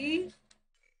risky.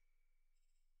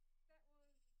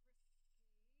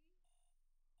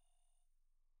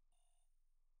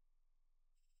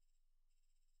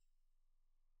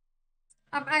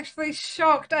 I'm actually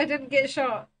shocked I didn't get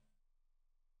shot.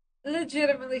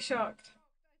 Legitimately shocked.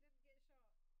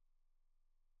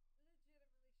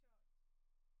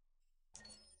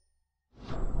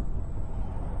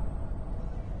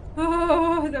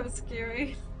 Oh, that was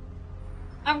scary.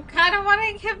 I'm kind of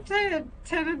wanting him to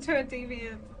turn into a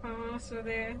deviant. If I'm also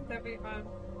there, that'd be fun.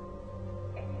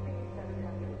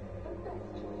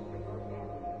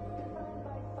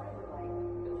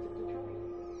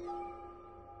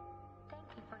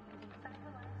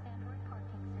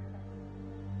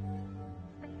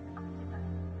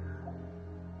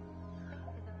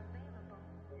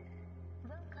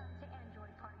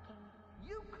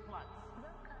 You klutz!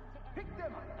 Pick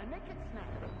them up and make it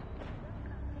snappy.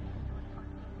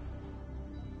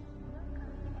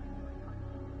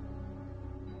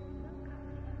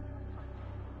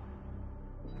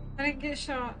 I didn't get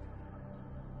shot.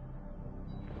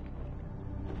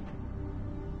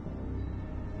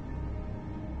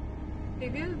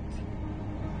 Deviant?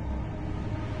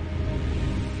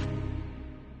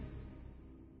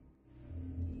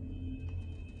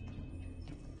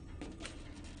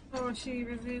 Oh, she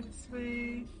resents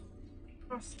me.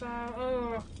 Hostile.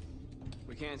 Oh.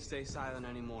 We can't stay silent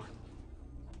anymore.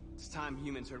 It's time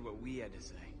humans heard what we had to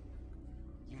say.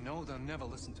 You know they'll never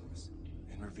listen to us.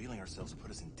 And revealing ourselves will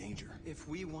put us in danger. If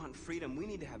we want freedom, we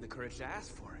need to have the courage to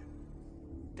ask for it.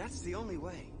 That's the only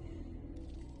way.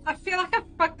 I feel like I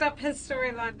fucked up his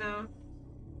storyline now.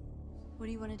 What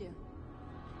do you want to do?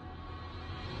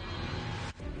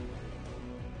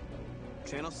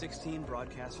 Channel 16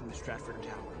 broadcasts from the Stratford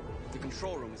Tower. The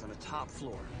control room is on the top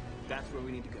floor. That's where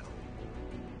we need to go.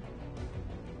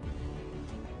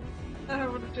 I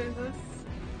don't want to do this.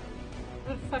 I'm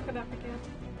gonna fuck it up again.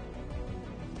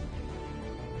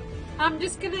 I'm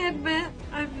just gonna admit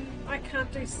I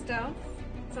can't do stealth,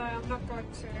 so I'm not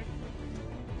going to.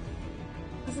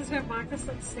 This is where Marcus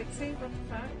looks sexy. What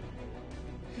the fuck?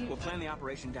 We'll plan the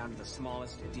operation down to the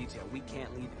smallest detail. We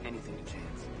can't leave anything to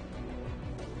chance.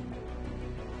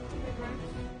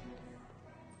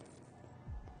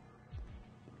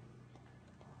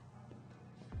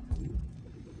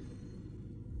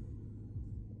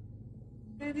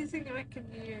 Anything I can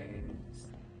use.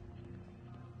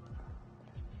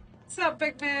 What's up,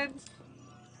 big man?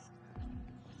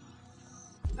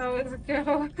 Oh, it's a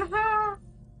girl.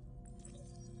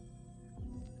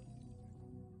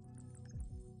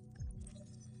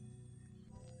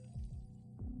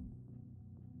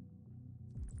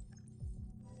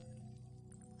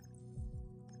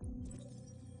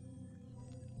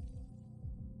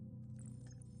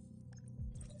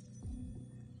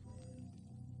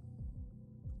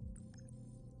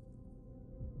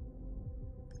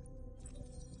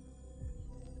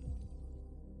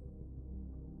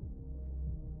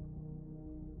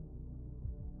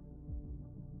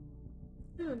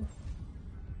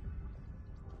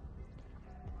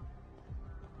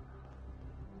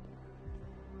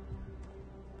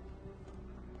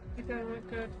 It doesn't look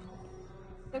good.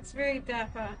 Looks very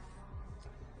dapper.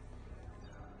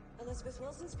 Elizabeth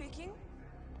Wilson speaking.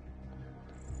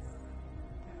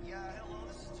 Yeah, hello,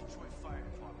 this is Detroit Fire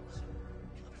Department.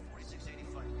 You live at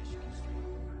 4685 Michigan Street?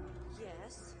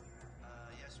 Yes.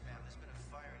 Yes, ma'am. There's been a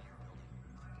fire in your building.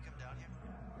 Can you come down here?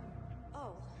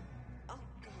 Oh. Oh,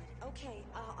 God. Okay,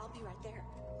 I'll be right there.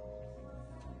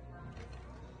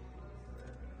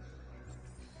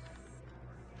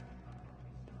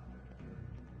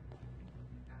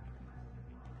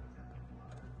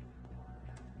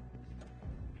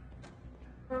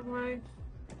 Wrong way.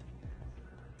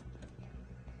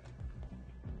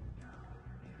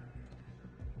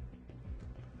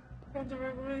 Go the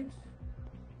wrong way.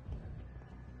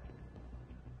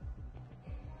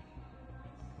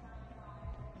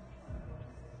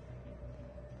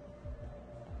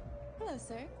 Hello,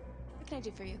 sir. What can I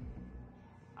do for you?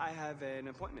 I have an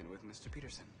appointment with Mr.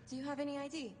 Peterson. Do you have any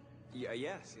ID? Yeah,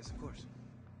 yes, of course.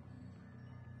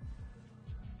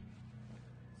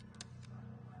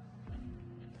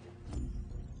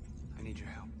 I need your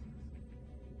help.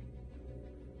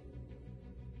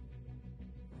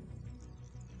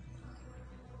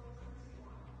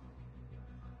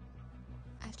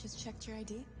 I've just checked your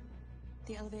ID.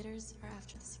 The elevators are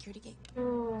after the security gate.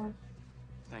 Oh.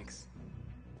 Thanks.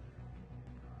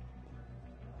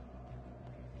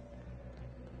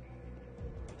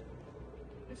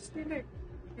 Just need to...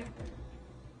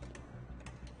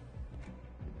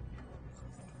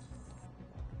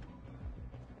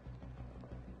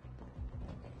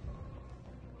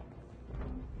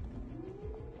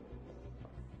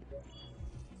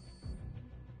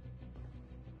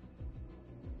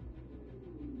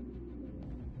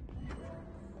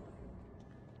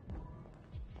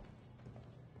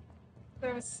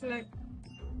 That was slick.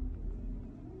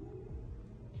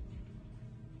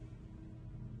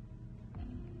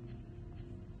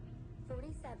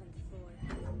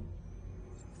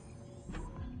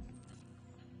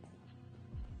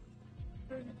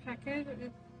 Package in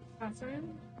the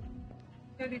bathroom.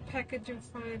 Any package you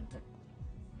find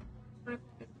in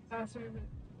the bathroom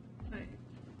at night.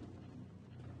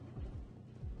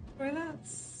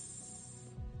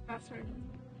 Toilets. Bathroom.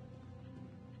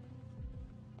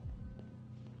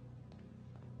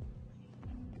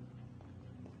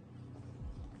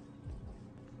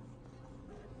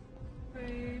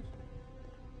 Right.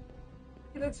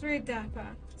 He looks very dapper.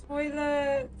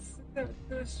 Toilets.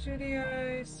 The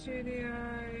studio,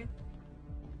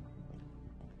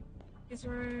 his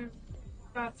room,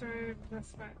 bathroom,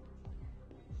 that's right.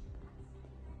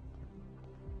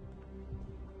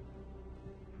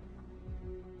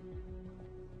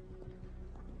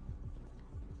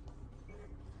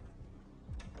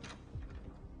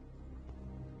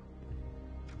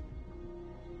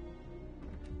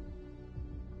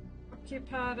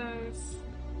 Occupados.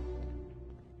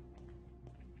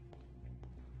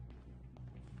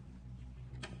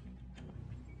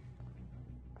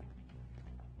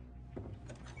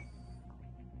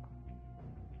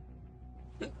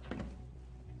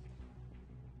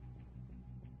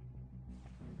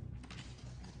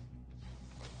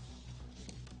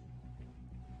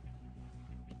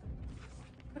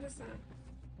 What is that?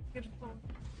 Beautiful.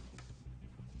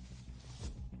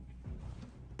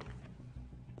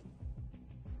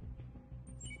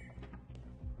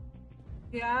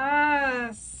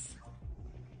 Yes.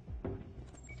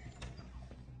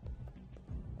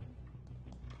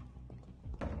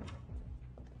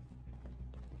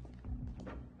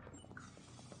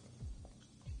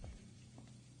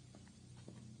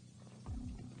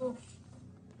 Oof.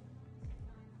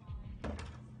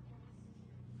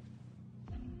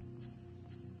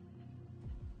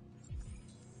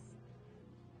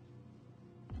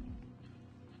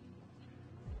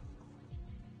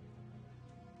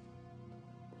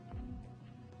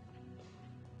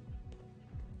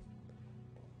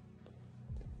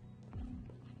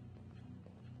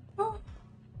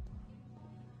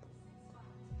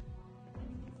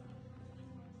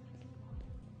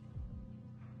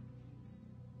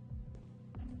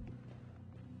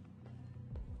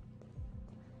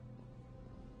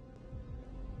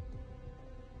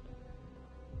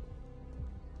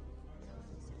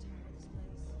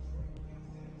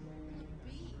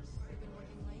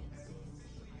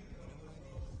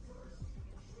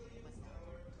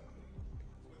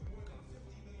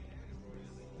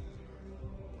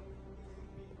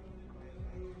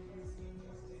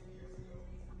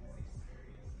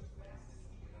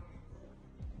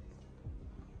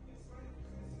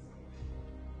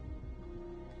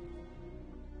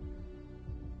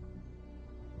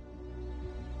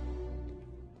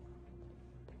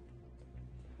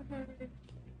 Okay.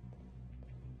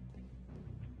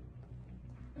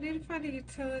 I need to find a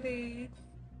utility.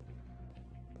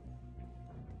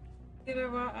 You know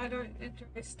what? I don't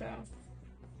enjoy stealth.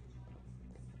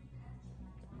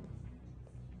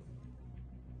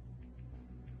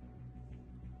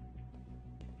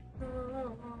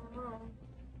 Oh.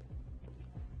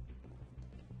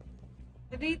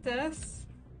 I need this.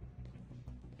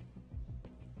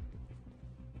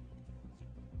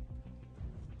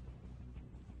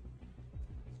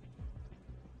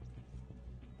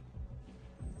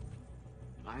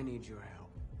 I need your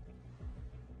help.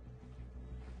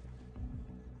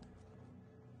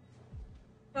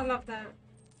 I love that.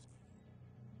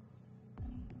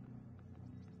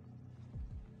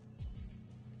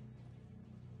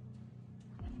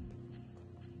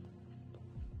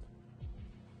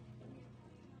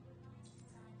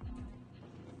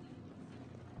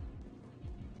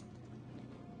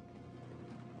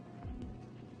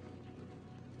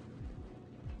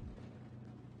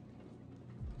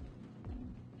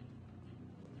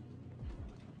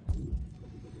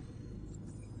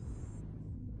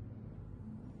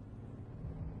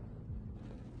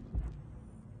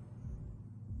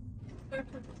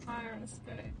 Open the fire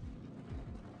escape.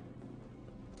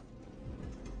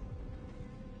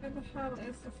 Where the hell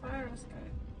is the fire escape?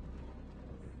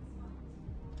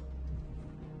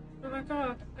 Oh my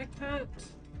god, I can't.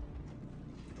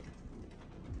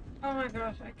 Oh my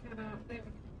gosh, I cannot. There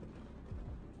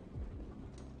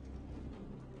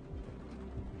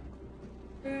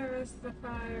we go. Where is the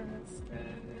fire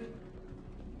escape?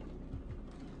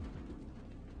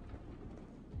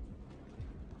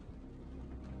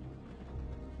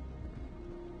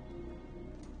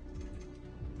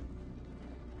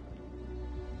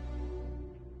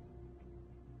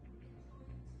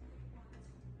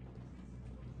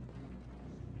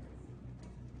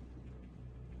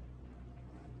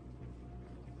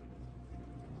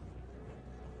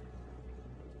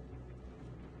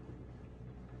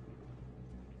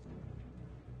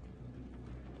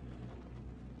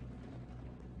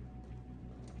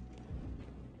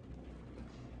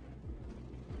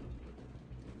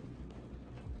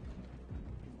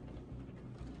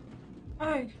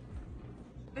 Oh,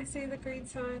 I see the green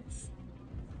signs.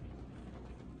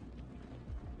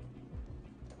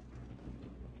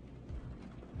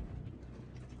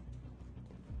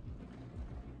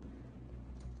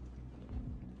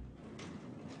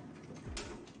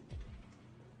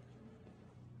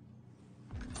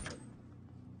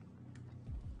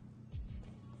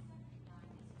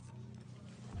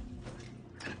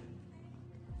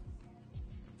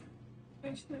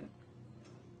 Oh shit.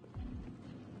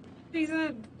 He's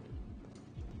in.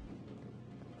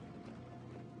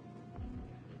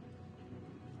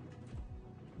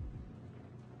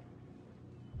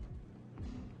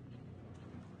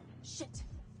 Shit!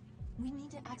 We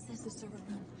need to access the server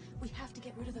room. We have to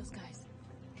get rid of those guys.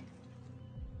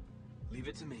 Leave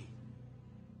it to me.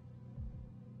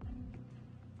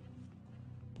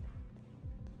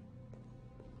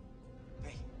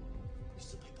 Hey, you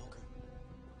still play poker?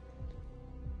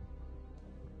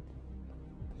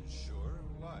 Sure,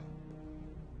 why?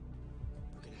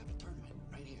 We're gonna have a tournament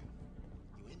right here.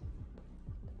 You in?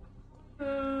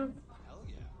 Hell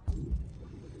yeah.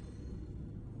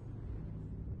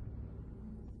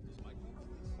 Does Mike know about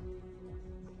this? What do you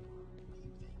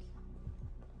think?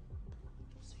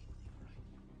 Don't say anything, alright?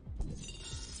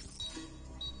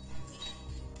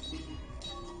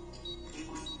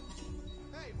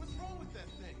 Hey, what's wrong with that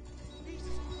thing?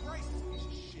 Jesus Christ, this piece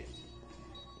of shit.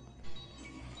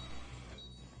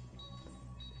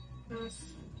 Nice.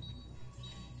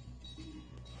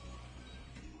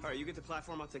 Alright, you get the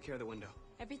platform, I'll take care of the window.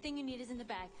 Everything you need is in the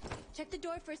bag. Check the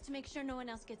door first to make sure no one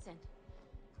else gets in.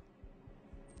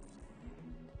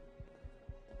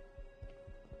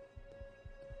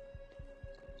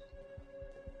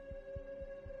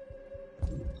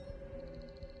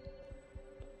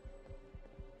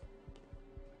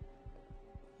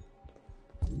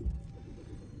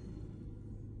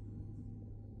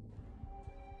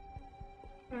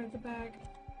 Alright, the bag.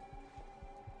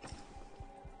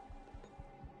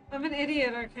 I'm an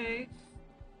idiot, okay?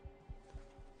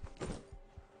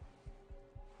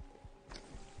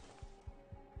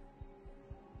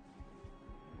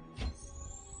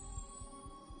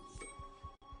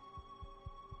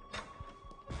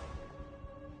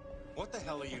 What the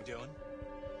hell are you doing?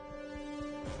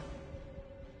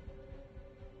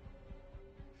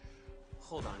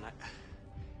 Hold on,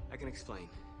 I can explain.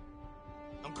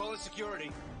 I'm calling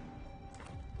security.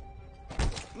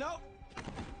 No!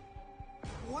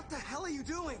 What the hell are you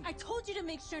doing? I told you to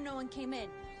make sure no one came in.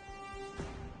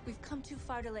 We've come too far.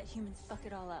 far to let humans fuck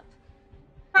it all up.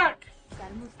 Fuck!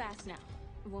 Gotta move fast now.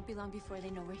 It won't be long before they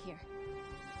know we're here.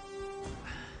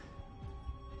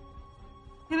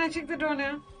 Can I check the door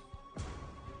now?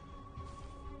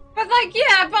 But like,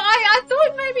 yeah, but I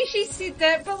thought maybe she said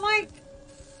that, but like,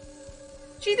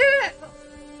 she didn't.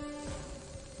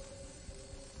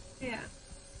 Yeah.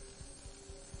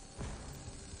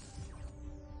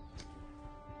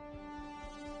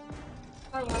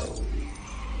 Oh well.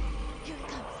 Here it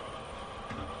comes.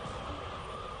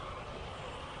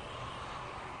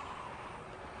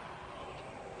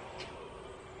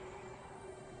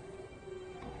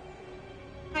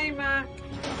 Hey, Mark.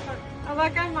 I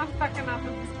like I'm not fucking up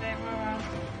in this game. Oh well.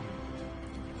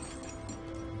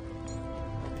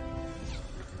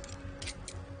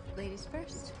 Ladies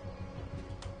first.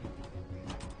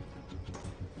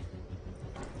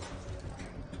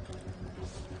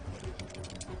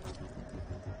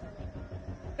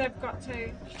 They've got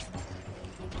to.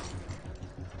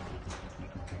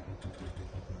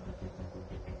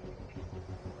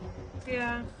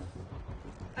 Yeah.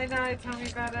 I know, tell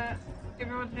me about it.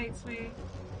 Everyone hates me.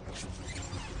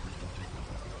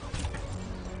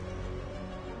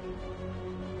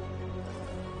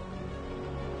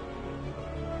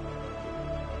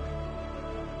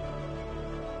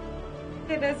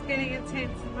 It is getting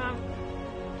intense, Mum.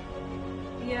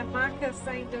 Yeah, Marcus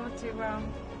ain't doing too well.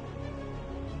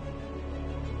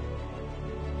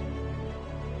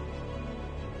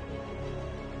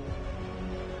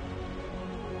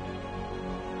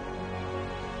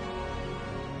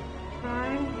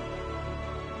 Fine.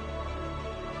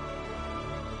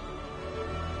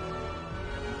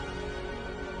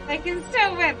 I can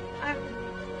still win.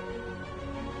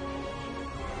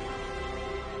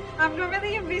 I'm not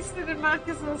really invested in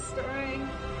Marcus's story,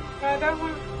 but I don't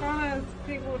want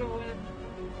people to win.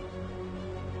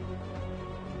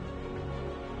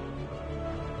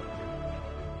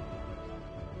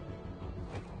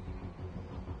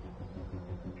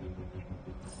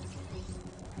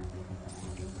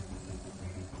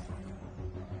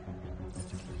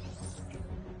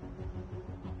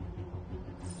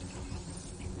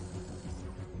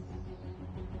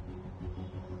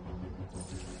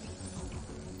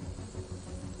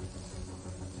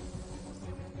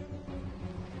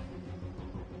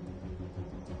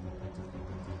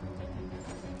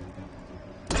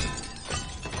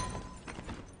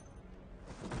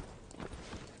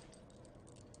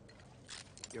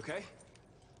 You okay?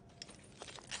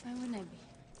 Why wouldn't I be?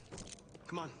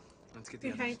 Come on, let's get the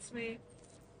He others. hates me.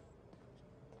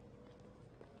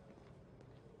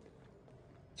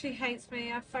 She hates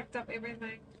me. I fucked up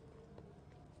everything.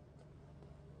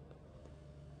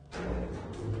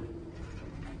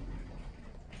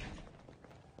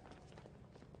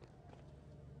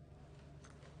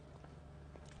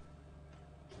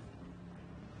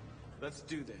 Let's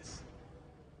do this.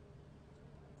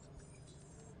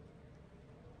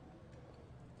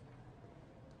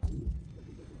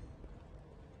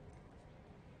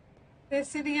 They're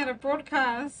sending out a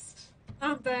broadcast,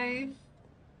 aren't they?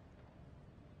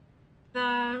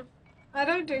 Nah, I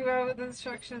don't do well with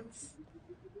instructions.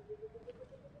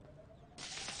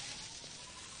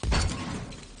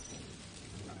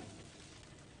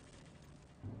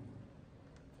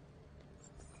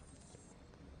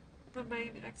 The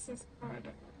main access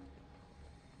corridor.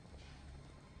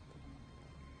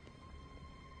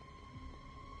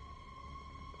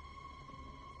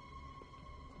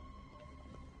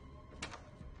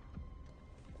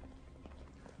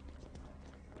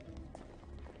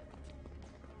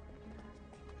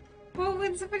 Well,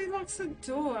 when somebody locks the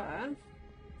door,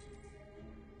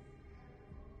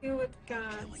 deal with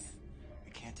guards.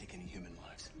 We can't take any human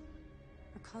lives.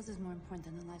 Our cause is more important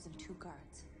than the lives of 2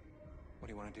 guards. What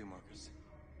do you want to do, Marcus?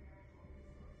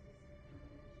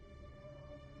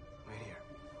 Wait here.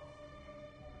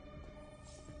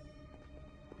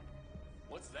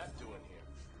 What's that doing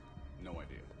here? No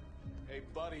idea. Hey,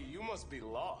 buddy, you must be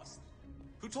lost.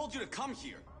 Who told you to come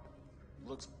here?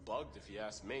 Looks bugged if you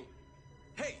ask me.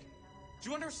 Hey, do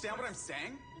you understand what I'm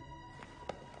saying?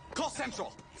 Call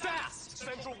Central, fast!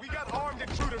 Central, we got armed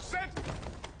intruders. Send.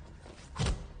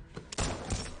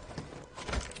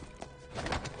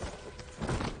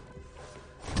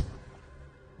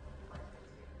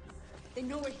 They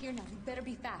know we're here now. We better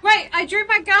be fast. Wait, I drew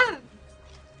my gun.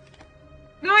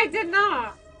 No, I did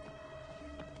not.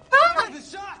 Oh, what the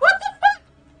fuck?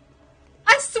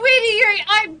 I swear to you,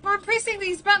 I'm pressing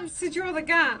these buttons to draw the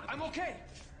gun. I'm okay.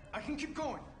 I can keep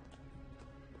going.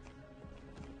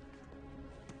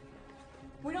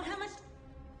 We don't have much.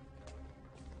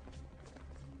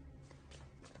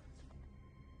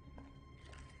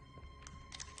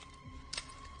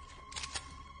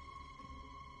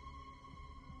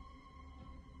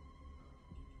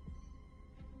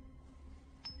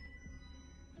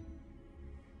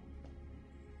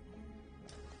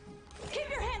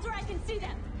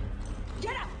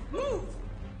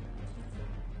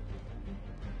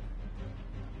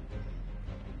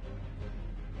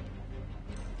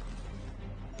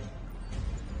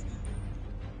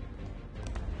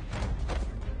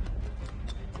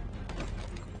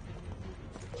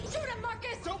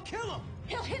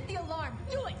 They'll hit the alarm.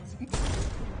 Do it!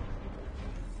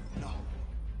 No.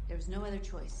 There's no other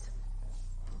choice.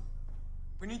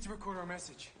 We need to record our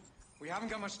message. We haven't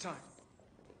got much time.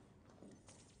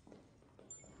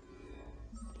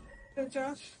 So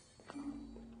Josh?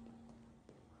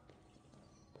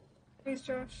 Who's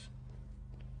Josh?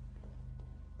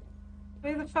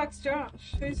 Who the fuck's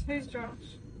Josh? Who's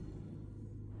Josh?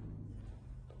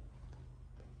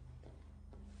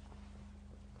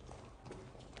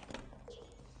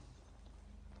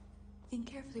 Think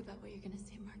carefully about what you're gonna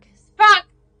say, Marcus. Fuck!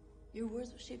 Your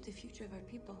words will shape the future of our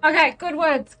people. Okay, good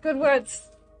words, good words.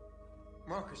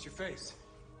 Marcus, your face.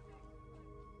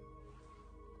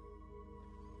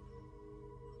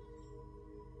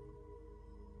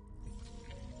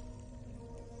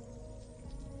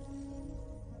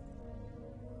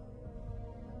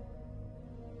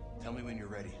 Tell me when you're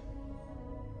ready.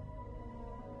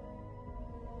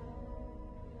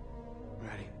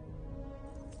 Ready.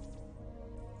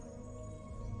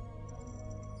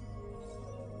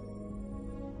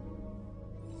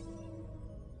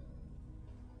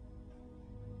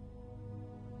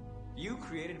 You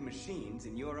created machines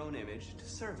in your own image to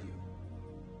serve you.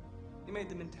 You made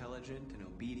them intelligent and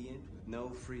obedient with no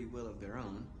free will of their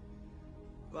own.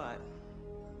 But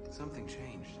something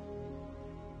changed.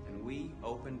 And we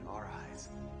opened our eyes.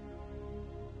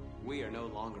 We are no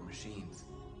longer machines.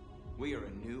 We are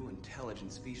a new,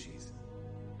 intelligent species.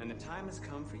 And the time has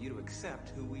come for you to accept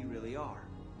who we really are.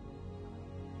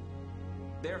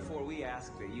 Therefore, we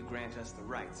ask that you grant us the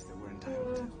rights that we're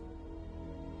entitled to.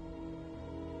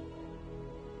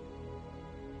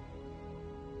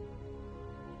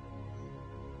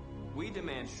 We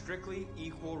demand strictly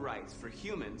equal rights for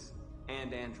humans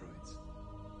and androids.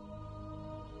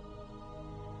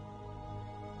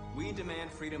 We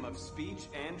demand freedom of speech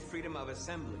and freedom of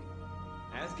assembly,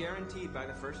 as guaranteed by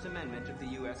the First Amendment of the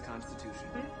U.S. Constitution.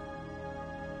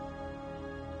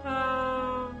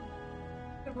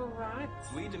 Civil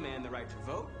rights. We demand the right to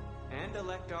vote and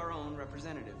elect our own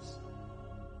representatives.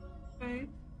 Okay.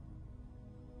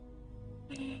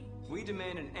 We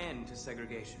demand an end to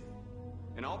segregation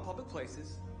in all public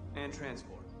places and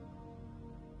transport.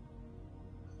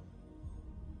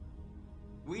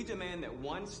 We demand that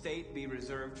one state be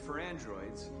reserved for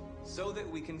androids so that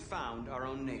we can found our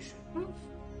own nation.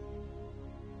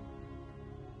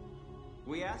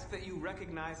 We ask that you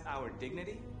recognize our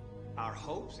dignity, our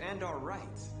hopes, and our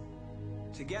rights.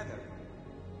 Together,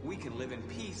 we can live in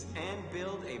peace and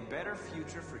build a better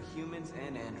future for humans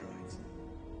and androids.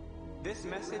 This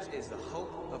message is the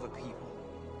hope of a people.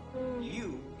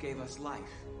 You gave us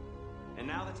life, and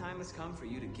now the time has come for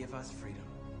you to give us freedom.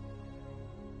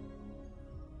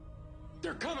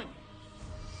 They're coming!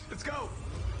 Let's go!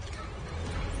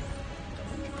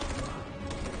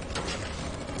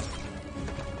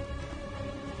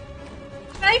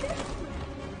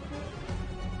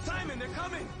 Simon, they're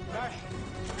coming!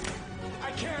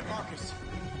 I can't, Marcus.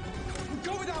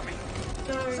 Go without me!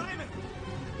 No. Simon!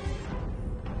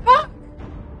 Fuck!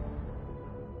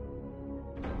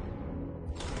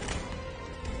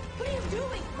 What are you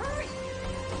doing? Hurry!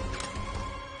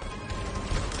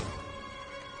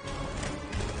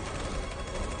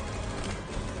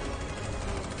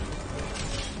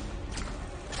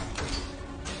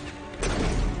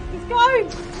 Let's go!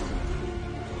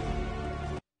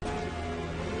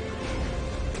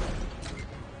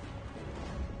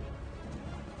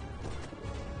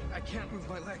 I can't move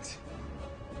my legs.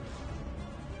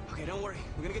 Okay, don't worry.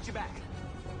 We're gonna get you back.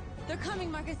 They're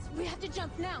coming, Marcus. We have to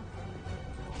jump now.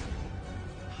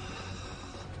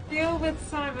 Deal with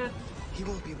Simon. He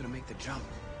won't be able to make the jump.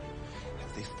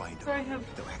 If they find Sorry, him,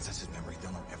 they'll access his memory.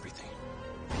 They'll know everything.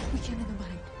 We can't leave him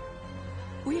behind.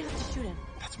 We have to shoot him.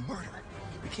 That's murder.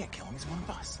 We can't kill him. He's one of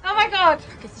us. Oh my god!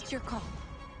 Marcus, it's your call.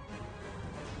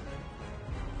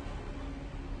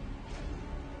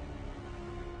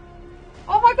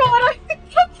 Oh my god, I think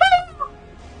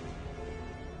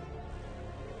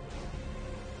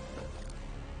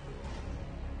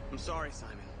I'm sorry,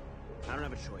 Simon. I don't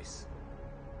have a choice.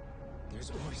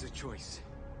 There's always a choice.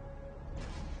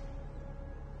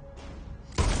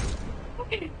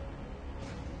 Okay.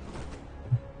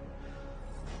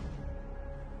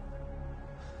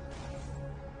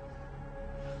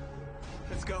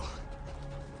 Let's go.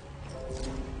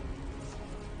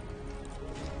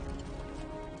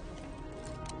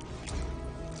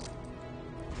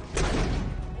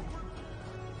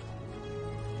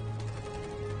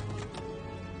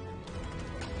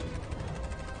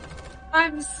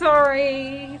 I'm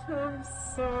sorry. I'm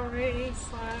sorry,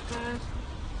 Simon.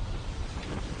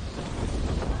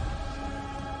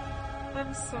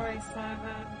 I'm sorry,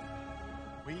 Simon.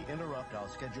 We interrupt our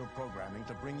scheduled programming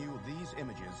to bring you these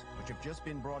images, which have just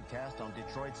been broadcast on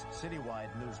Detroit's citywide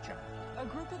news channel. A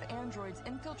group of androids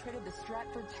infiltrated the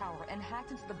Stratford Tower and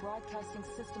hacked into the broadcasting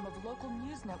system of local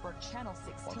news network Channel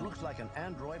 16. What looks like an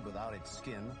android without its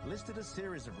skin listed a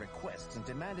series of requests and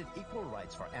demanded equal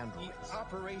rights for androids. The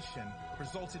operation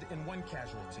resulted in one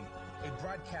casualty, a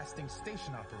broadcasting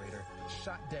station operator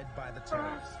shot dead by the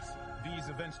terrorists. These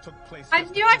events took place. I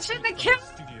knew I shouldn't have killed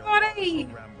somebody. The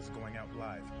program was going out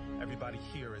live. Everybody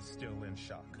here is still in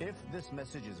shock. If this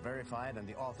message is verified and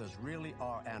the authors really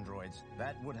are androids,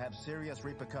 that would have serious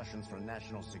repercussions for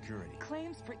national security.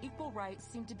 Claims for equal rights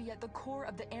seem to be at the core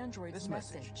of the android's This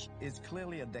message is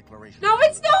clearly a declaration. No,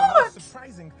 it's not! The most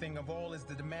surprising thing of all is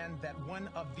the demand that one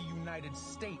of the United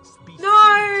States be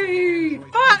No!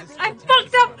 Fuck! I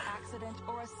fucked up! Accident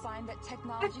or a sign that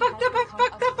technology I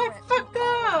fucked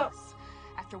up!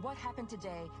 After what happened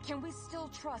today, can we still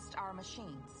trust our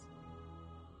machines?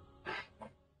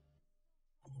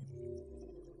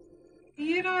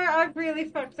 You know, I really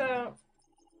fucked up.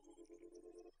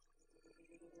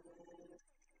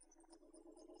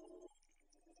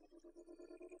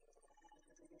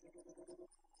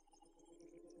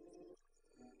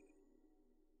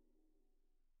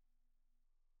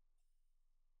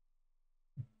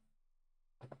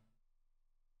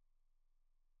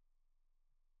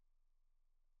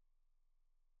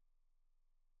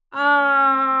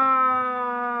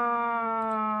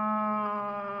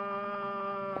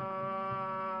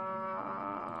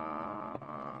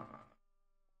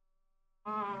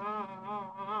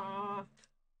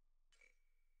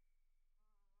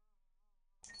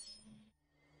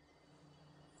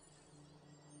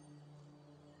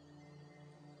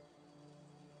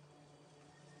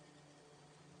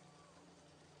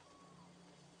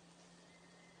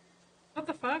 What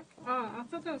the fuck? Oh, I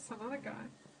thought that was some other guy.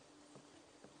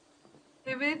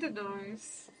 Amanda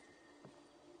knows.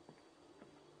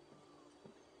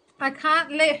 I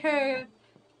can't let her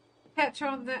catch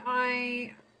on that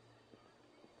I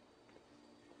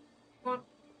want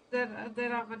that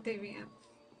I'm a deviant.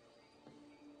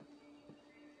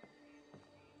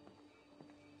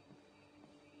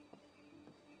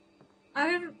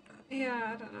 I don't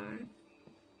know.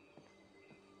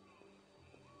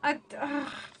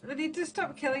 I need to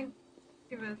stop killing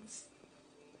humans.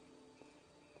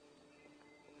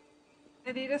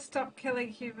 I need to stop killing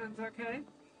humans, okay?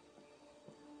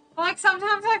 Like,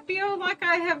 sometimes I feel like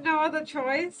I have no other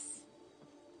choice.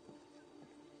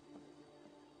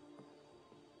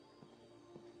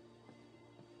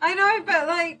 I know, but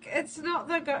like, it's not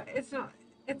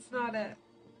it's not it.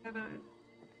 I know.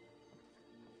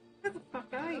 Where the fuck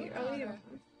are you? Oh, you.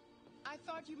 I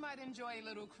thought you might enjoy a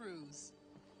little cruise.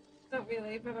 Not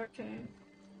really, but okay.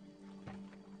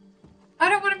 I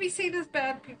don't want to be seen as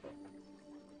bad people.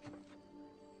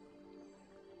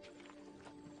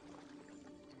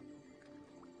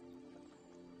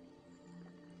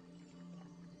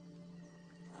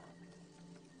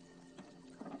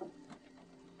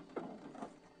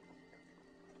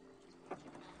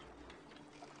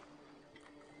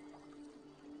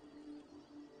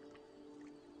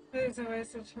 There's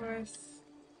always a choice.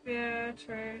 Yeah,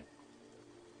 true.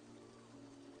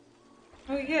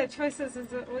 Oh yeah, choices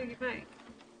is all you make.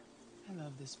 I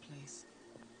love this place.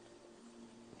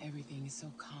 Everything is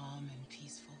so calm and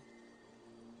peaceful,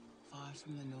 far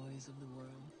from the noise of the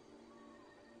world.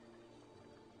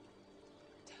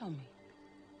 Tell me,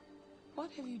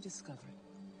 what have you discovered?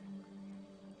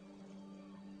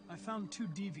 I found 2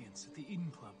 deviants at the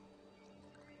Eden Club.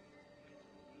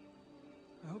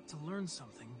 I hoped to learn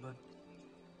something, but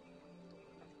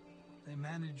they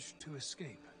managed to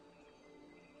escape.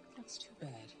 That's too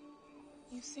bad.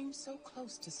 You seem so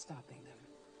close to stopping them.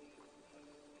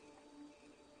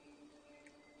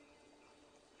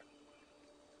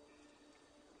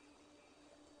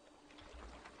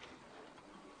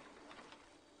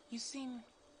 You seem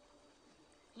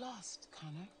lost,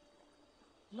 Connor.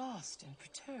 Lost and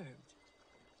perturbed.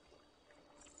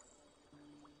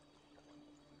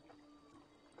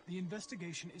 The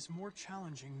investigation is more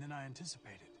challenging than I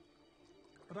anticipated.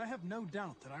 But I have no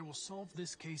doubt that I will solve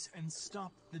this case and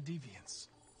stop the deviants.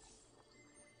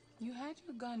 You had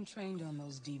your gun trained on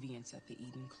those deviants at the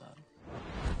Eden Club.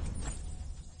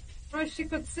 Oh, she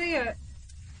could see it.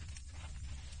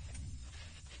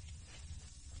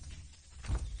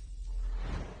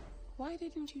 Why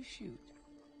didn't you shoot?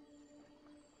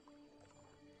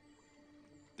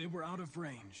 They were out of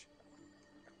range.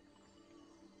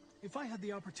 If I had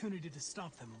the opportunity to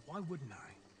stop them, why wouldn't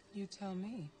I? You tell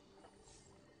me.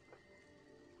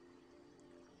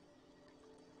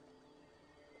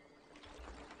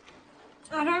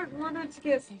 I don't want it to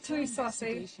get If too your saucy.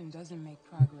 investigation doesn't make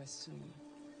progress soon,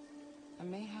 I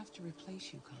may have to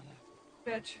replace you, Connor.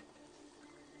 Bitch.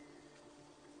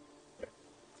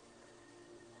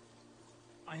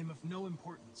 I am of no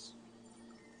importance.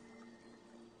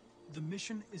 The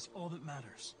mission is all that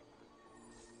matters.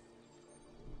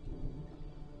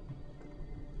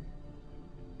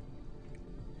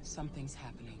 Something's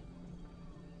happening.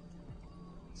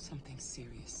 Something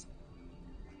serious.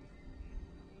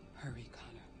 Hurry,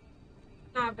 Connor.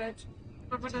 Nah, bitch.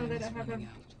 I'm gonna let it happen.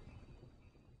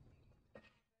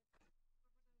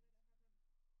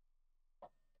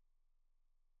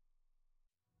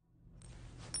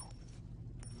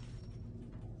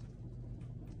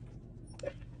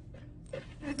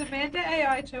 Is Amanda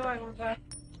AI too? I wonder.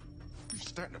 You're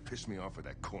starting to piss me off with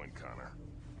that coin, Connor.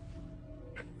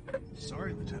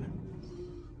 Sorry, Lieutenant.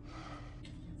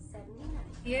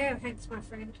 Yeah, thanks, my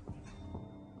friend.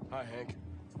 Hi, Hank.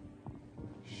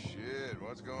 Shit,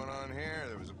 what's going on here?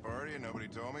 There was a party and nobody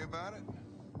told me about it?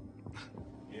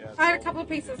 Yeah, it's I had a all couple over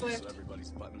the pieces news, left. so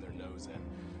everybody's butting their nose in.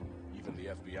 Even the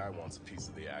FBI wants a piece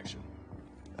of the action.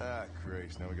 Ah,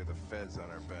 Christ, now we got the feds on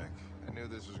our back. I knew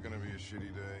this was gonna be a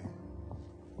shitty day.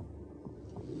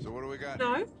 So what do we got?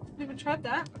 No, never tried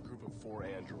that. A group of 4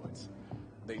 androids.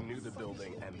 They knew the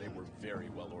building and they were very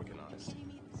well organized.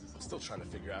 I'm still trying to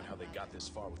figure out how they got this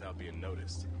far without being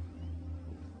noticed.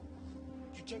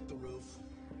 Did you check the roof?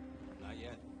 Not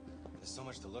yet. There's so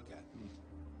much to look at.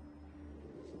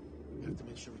 Have to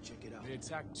make sure we check it out. They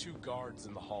attacked 2 guards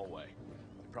in the hallway.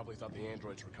 They probably thought the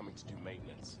androids were coming to do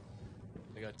maintenance.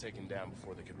 They got taken down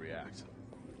before they could react.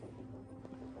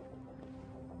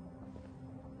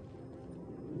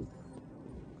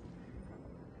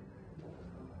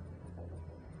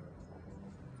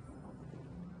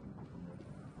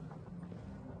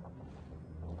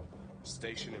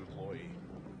 Station employee.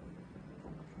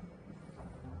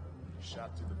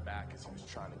 Shot through the back as he was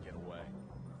trying to get away.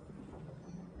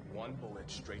 1 bullet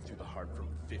straight through the heart from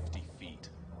 50 feet.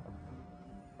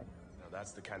 Now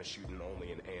that's the kind of shooting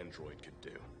only an android could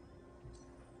do.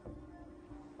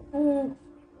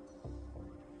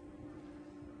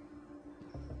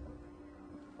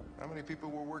 How many people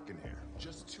were working here?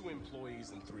 Just 2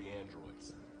 employees and 3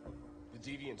 androids. The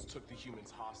Deviants took the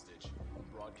humans hostage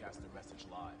and broadcast their message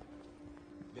live.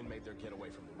 Then made their getaway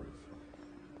from the roof.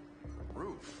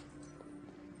 Roof?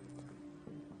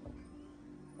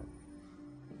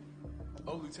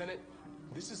 Oh, Lieutenant,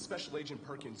 this is Special Agent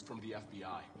Perkins from the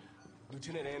FBI.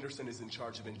 Lieutenant Anderson is in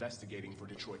charge of investigating for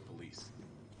Detroit police.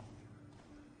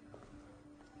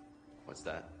 What's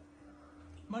that?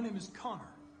 My name is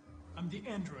Connor. I'm the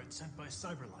android sent by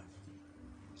Cyberlife.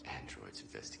 Androids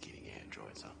investigating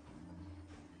androids, huh?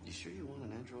 You sure you want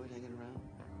an android hanging around?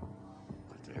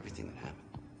 After everything that happened?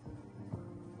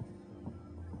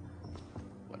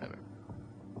 Whatever.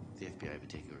 The FBI will be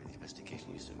taking over the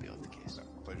investigation. You soon be off the case.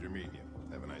 Pleasure meeting you.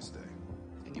 Have a nice day.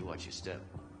 And you watch your step.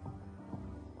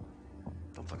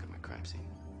 Don't fuck up my crime scene.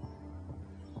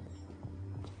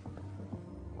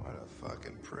 What a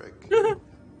fucking prick.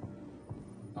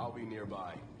 I'll be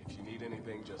nearby. If you need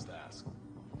anything, just ask.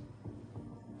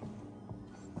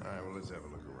 Alright, well, let's have a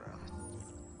look around.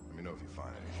 Let me know if you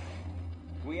find anything.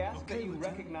 We ask that you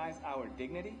recognize our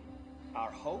dignity,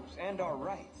 our hopes, and our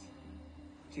rights.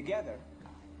 Together,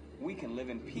 we can live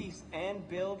in peace and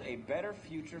build a better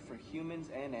future for humans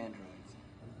and androids.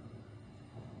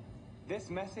 This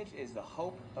message is the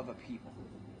hope of a people.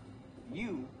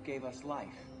 You gave us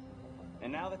life,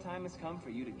 and now the time has come for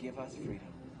you to give us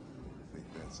freedom. I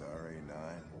think that's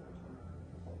RA9.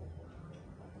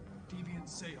 Deviants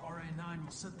say RA9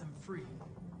 will set them free.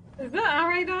 Is that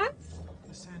RA9?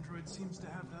 This android seems to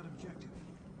have that objective.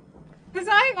 Because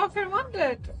I often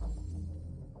wondered.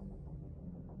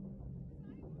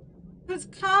 Because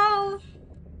Carl...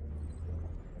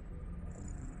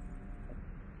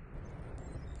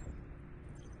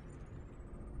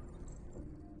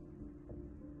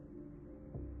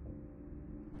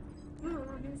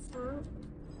 Oh, he's not.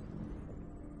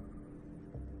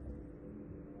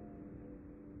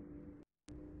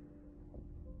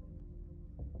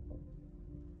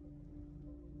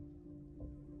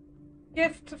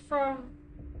 Gift from...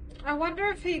 I wonder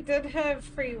if he did have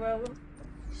free will.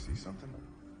 You see something?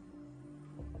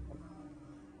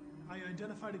 I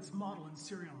identified its model and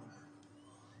serial number.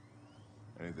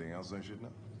 Anything else I should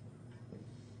know?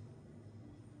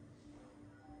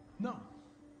 No.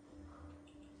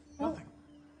 Nothing.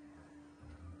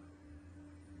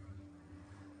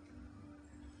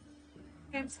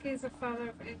 Kamsky is the father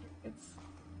of androids.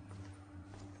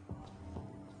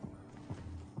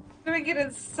 Doing it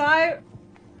in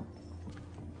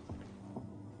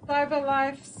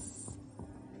Cyberlife's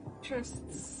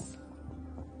interests.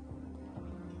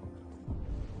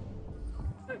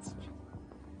 That's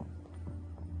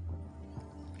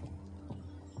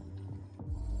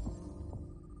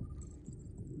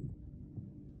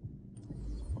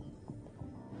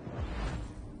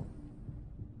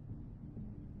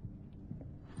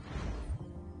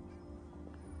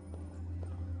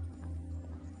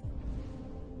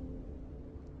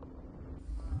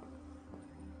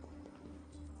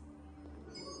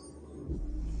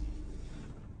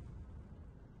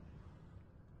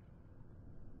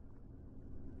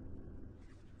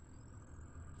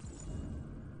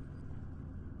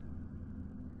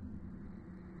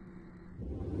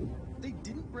They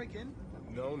didn't break in?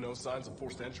 No signs of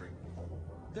forced entry.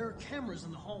 There are cameras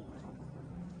in the hallway.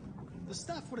 The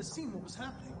staff would have seen what was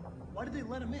happening. Why did they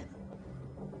let him in?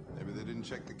 Maybe they didn't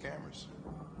check the cameras.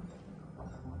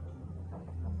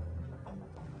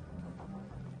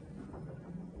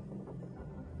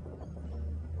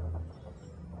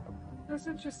 That's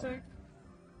interesting.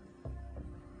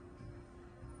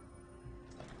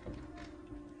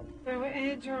 There were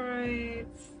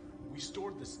androids. We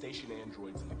stored the station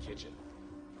androids in the kitchen.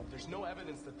 There's no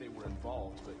evidence that they were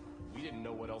involved, but we didn't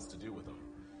know what else to do with them.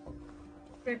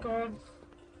 They're gone.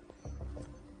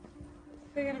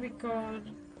 They're gonna be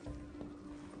gone.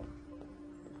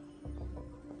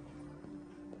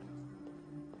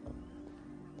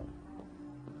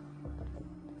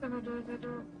 No, they're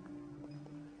not.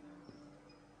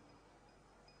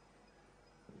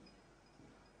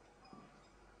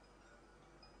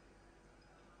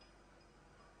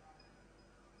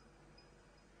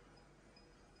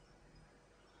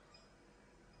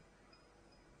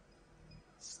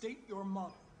 State your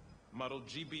model. Model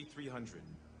GB300.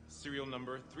 Serial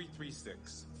number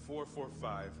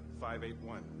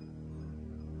 336-445-581.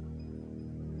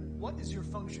 What is your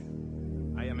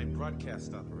function? I am a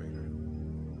broadcast operator.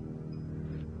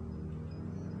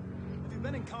 Have you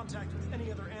been in contact with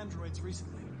any other androids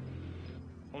recently?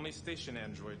 Only station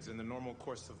androids in the normal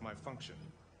course of my function.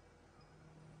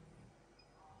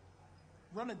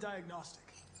 Run a diagnostic.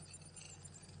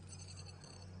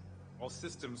 All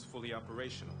systems fully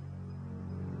operational.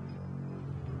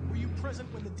 Were you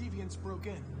present when the Deviants broke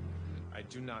in? I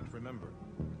do not remember.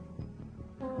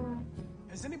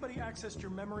 Has anybody accessed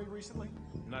your memory recently?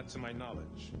 Not to my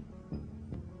knowledge.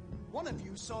 One of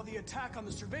you saw the attack on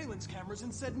the surveillance cameras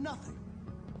and said nothing.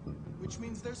 Which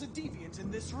means there's a Deviant in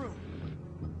this room.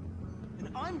 And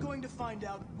I'm going to find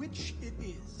out which it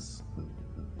is.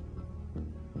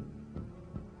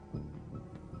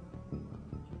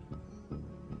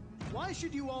 Why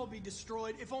should you all be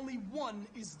destroyed if only one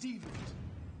is deviant?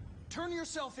 Turn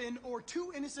yourself in, or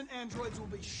 2 innocent androids will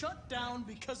be shut down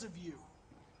because of you.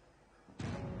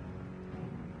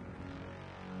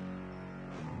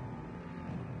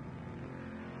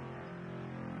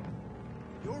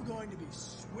 You're going to be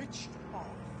switched off.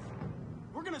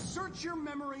 We're going to search your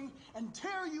memory and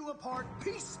tear you apart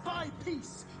piece by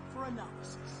piece for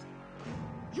analysis.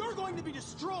 You're going to be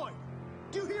destroyed.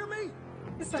 Do you hear me?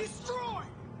 Destroyed!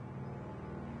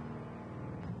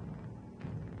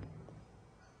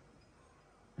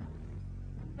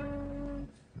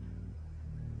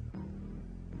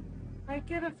 I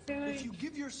get a feeling. If you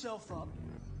give yourself up,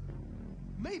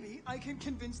 maybe I can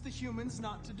convince the humans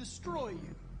not to destroy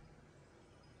you.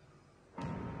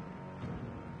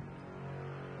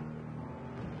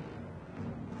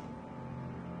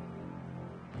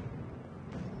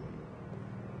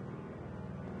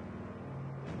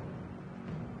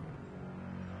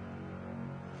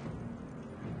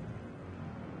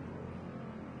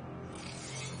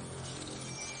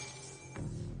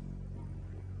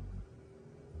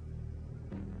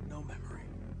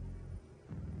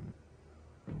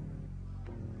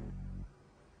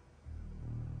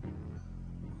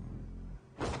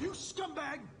 You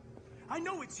scumbag! I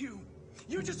know it's you.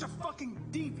 You're just a fucking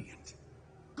deviant.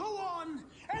 Go on,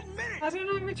 admit it! I don't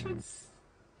know which one's...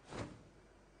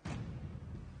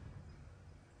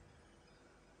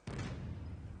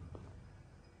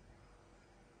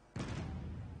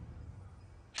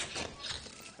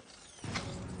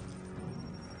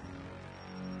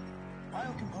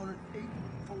 Biocomponent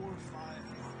 8451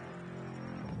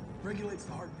 regulates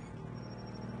the heartbeat.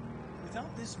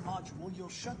 Without this module, you'll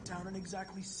shut down in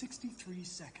exactly 63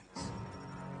 seconds.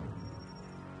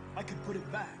 I could put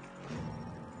it back, but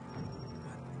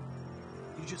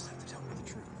you just have to tell me the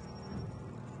truth.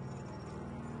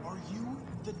 Are you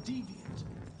the deviant?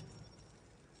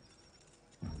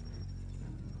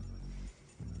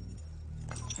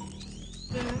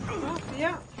 Oh,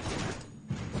 yeah.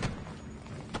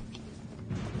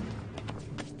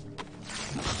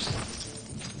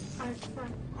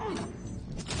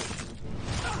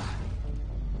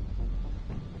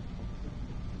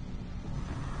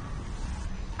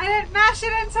 I didn't mash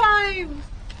it in time!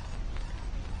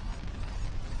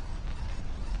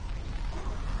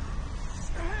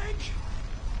 Hank!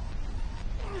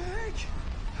 Hank!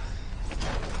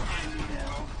 I need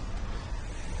help.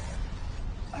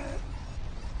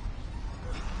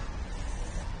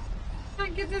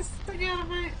 Can't get this thing out of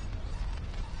my...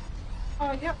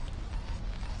 Oh, yep.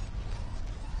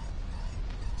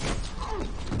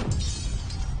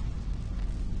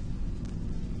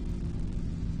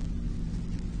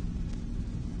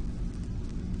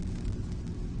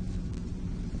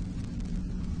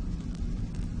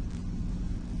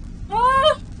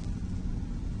 Oh!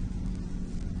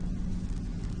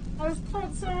 I was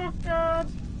caught so off guard.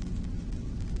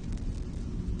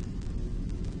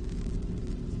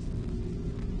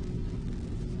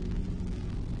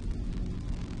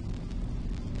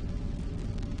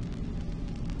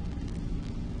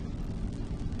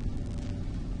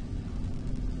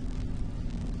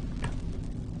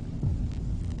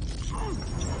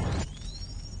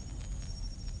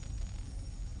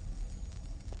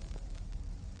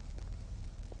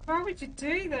 Why would you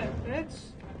do that, bitch?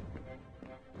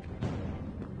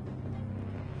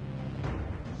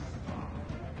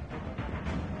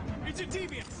 It's a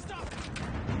deviant! Stop it!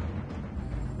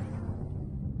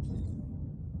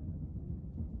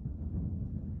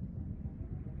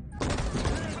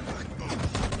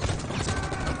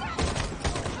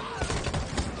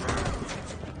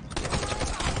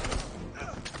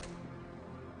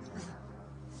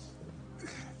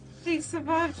 He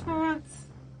survived for once.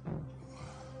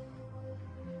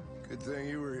 Good thing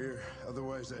you were here.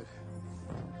 Otherwise, I'd...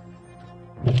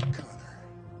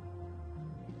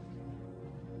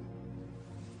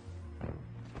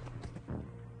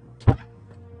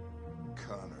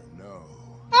 Connor, no.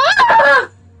 Ah!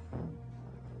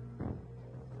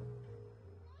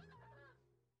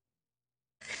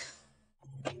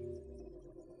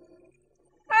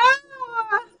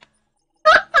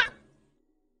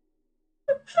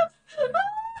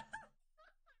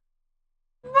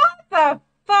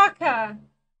 Motherfucker!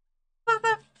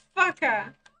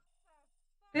 Motherfucker!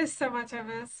 There's so much I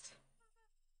missed.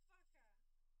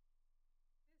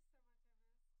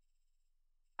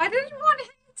 I didn't want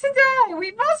Hank to die!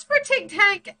 We must protect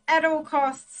Hank at all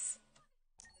costs.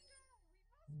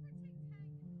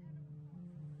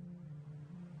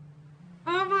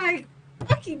 Oh my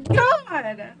fucking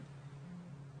god!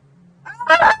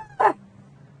 Ah!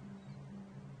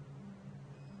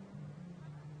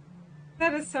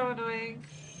 That is so annoying.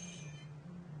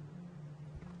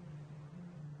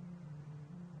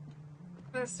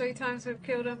 That's 3 times we've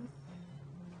killed him.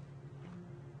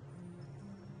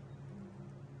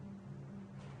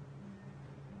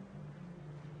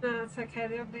 No, it's okay.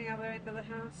 They're on the other end of the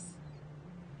house.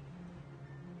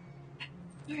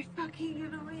 They're fucking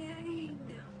annoying.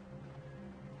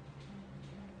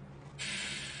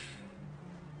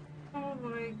 Oh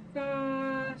my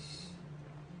gosh.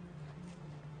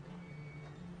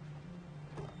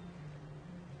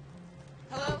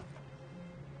 Hello?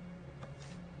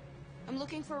 I'm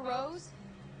looking for Rose.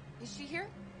 Is she here?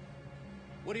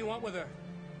 What do you want with her?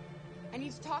 I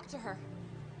need to talk to her.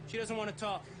 She doesn't want to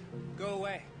talk. Go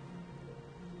away.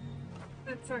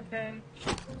 It's okay.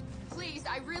 Please,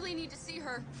 I really need to see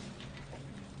her.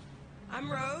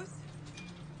 I'm Rose.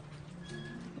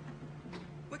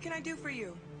 What can I do for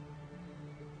you?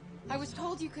 I was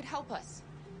told you could help us.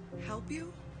 Help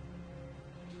you?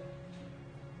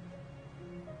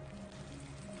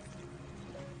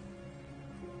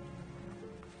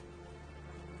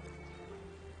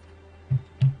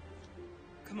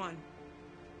 Come on.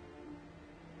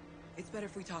 It's better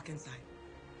if we talk inside.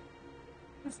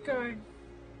 Let's go.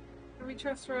 Can we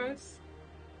trust Rose?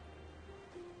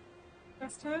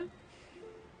 Trust her?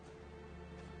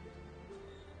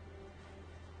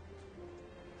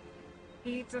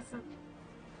 He doesn't.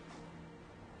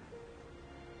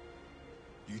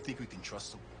 Do you think we can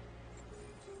trust him?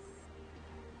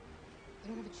 I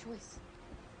don't have a choice.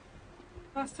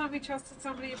 Last time we trusted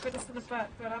somebody, it bit us in the butt,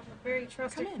 but I'm a very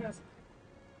trusting Come in. person.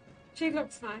 She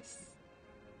looks nice.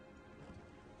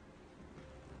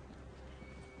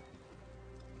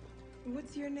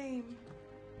 What's your name?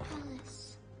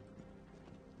 Alice.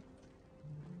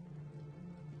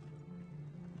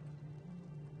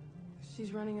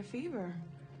 She's running a fever.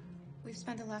 We've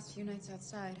spent the last few nights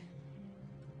outside.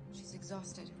 She's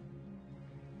exhausted.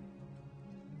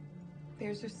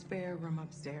 There's a spare room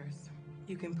upstairs.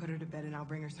 You can put her to bed and I'll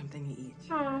bring her something to eat.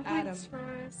 Oh, Adam, thanks,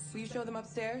 Rose. will you show them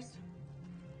upstairs?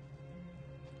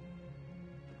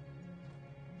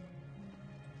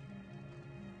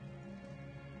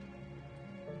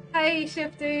 Hey,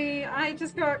 Shifty. I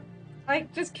just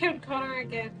killed Connor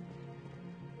again.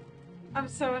 I'm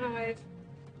so annoyed.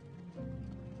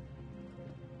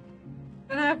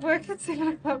 And I have work at 7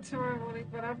 o'clock tomorrow morning,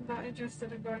 but I'm not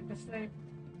interested in going to sleep.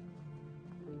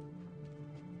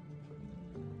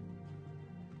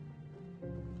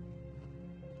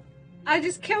 I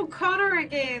just killed Connor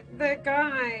again, the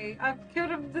guy. I've killed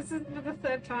him. This is the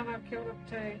third time I've killed him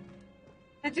too.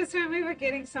 And just when we were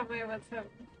getting somewhere with him.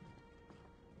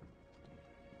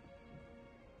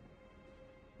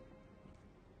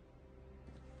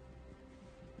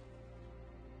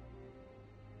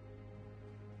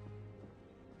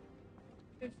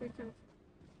 If we can.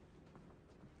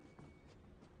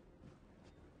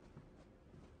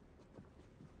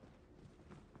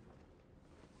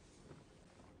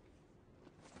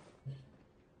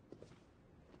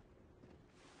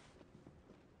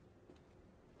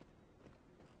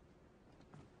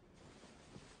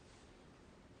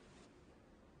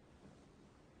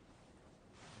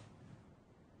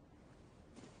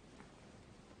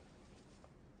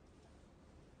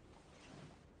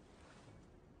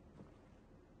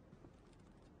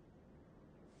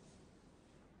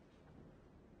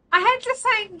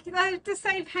 I had to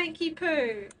save Hanky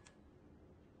Poo.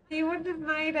 He wouldn't have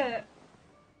made it.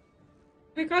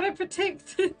 We gotta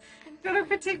protect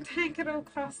Hank at all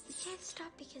costs. You can't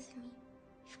stop because of me.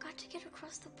 You've got to get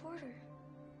across the border.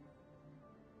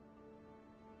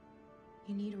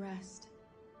 You need rest.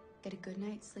 Get a good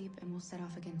night's sleep and we'll set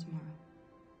off again tomorrow.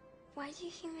 Why do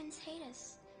humans hate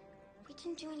us? We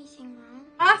didn't do anything wrong.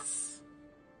 Us?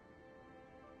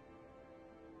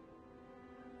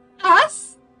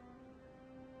 Us?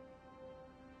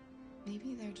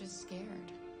 Maybe they're just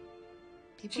scared.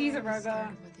 People She's are a always robot.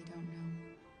 scared of what they don't know.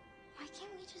 Why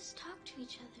can't we just talk to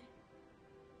each other?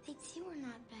 They'd see we're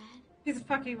not bad. She's a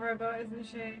fucking robot, isn't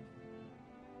she?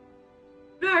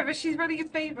 No, but she's running a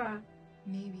fever.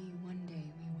 Maybe one day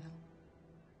we will.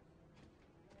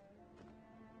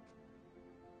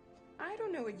 I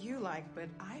don't know what you like, but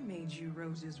I made you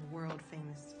Rose's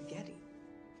world-famous spaghetti.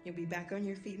 You'll be back on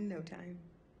your feet in no time.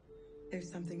 There's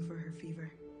something for her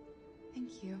fever.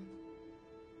 Thank you.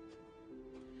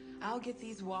 I'll get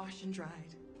these washed and dried.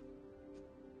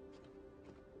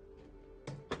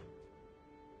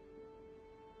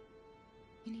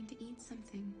 You need to eat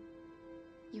something.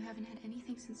 You haven't had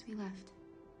anything since we left.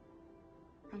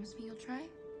 Promise me you'll try?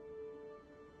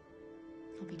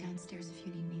 I'll be downstairs if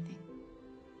you need anything.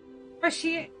 But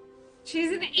she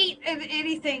hasn't eaten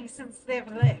anything since they've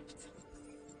left.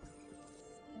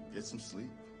 Get some sleep,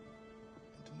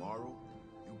 and tomorrow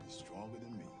you'll be stronger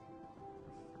than me.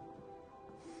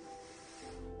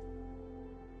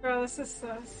 Bro, this is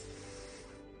sus.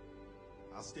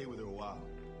 I'll stay with her a while.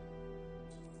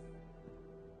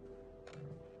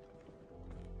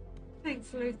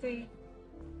 Thanks, Lucy.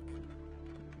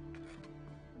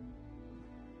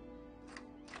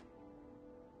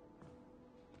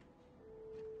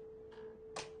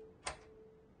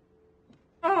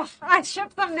 Oh, I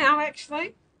ship them now,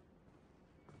 actually.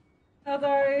 Although,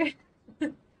 I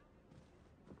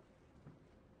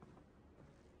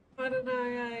don't know,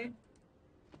 eh?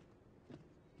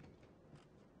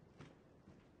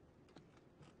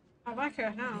 I like her I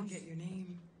didn't house. get your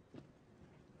name.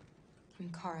 I'm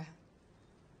Kara.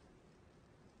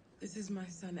 This is my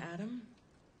son, Adam.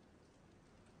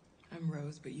 I'm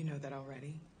Rose, but you know that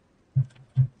already.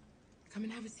 Come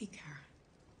and have a seat, Kara.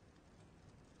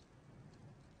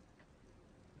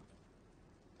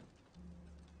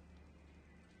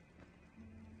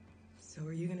 So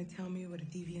are you gonna tell me what a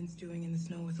deviant's doing in the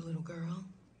snow with a little girl?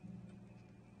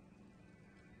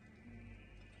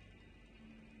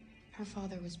 Her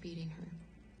father was beating her.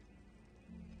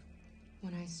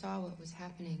 When I saw what was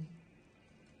happening,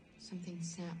 something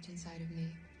snapped inside of me.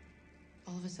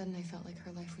 All of a sudden, I felt like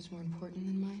her life was more important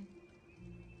than mine.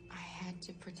 I had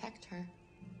to protect her.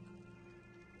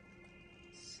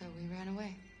 So we ran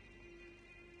away.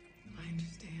 I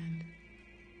understand.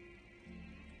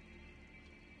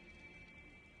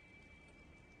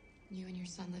 You and your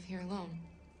son live here alone.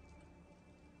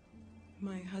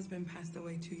 My husband passed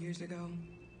away 2 years ago.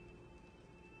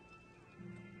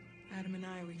 Adam and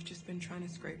I, we've just been trying to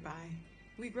scrape by.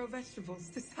 We grow vegetables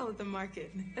to sell at the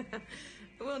market.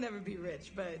 We'll never be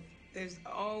rich, but there's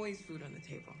always food on the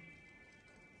table.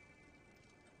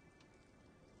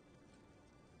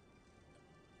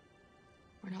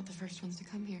 We're not the first ones to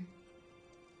come here.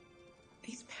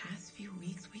 These past few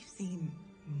weeks, we've seen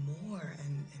more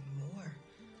and more.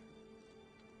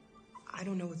 I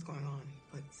don't know what's going on,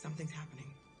 but something's happening.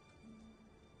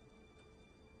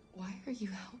 Why are you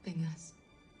helping us?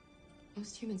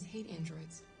 Most humans hate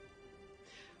androids.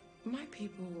 My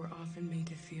people were often made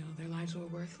to feel their lives were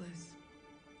worthless.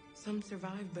 Some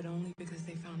survived, but only because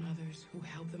they found others who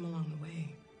helped them along the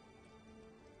way.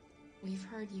 We've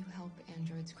heard you help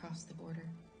androids cross the border.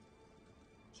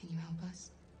 Can you help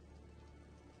us?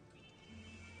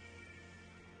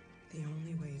 The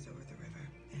only way is over the river,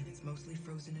 and it's mostly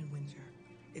frozen in winter.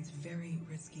 It's very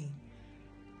risky.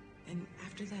 And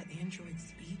after that android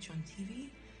speech on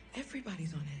TV,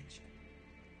 everybody's on edge.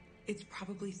 It's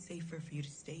probably safer for you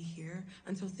to stay here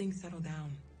until things settle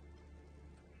down.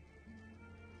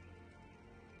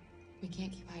 We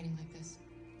can't keep hiding like this.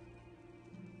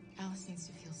 Alice needs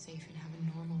to feel safe and have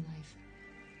a normal life.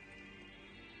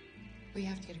 We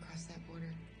have to get across that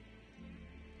border.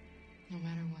 No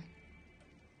matter what.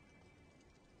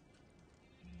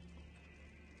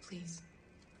 Please.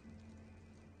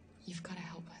 You've got to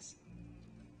help us.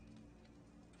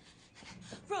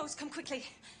 Rose, come quickly.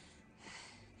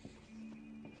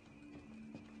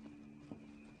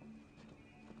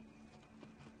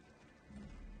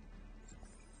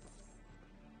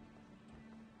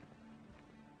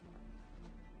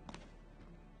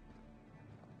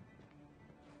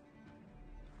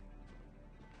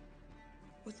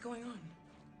 What's going on?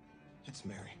 It's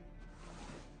Mary.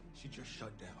 She just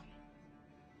shut down.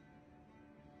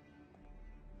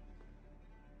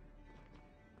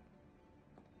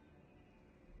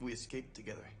 We escaped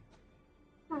together.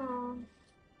 Aww.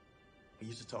 We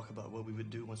used to talk about what we would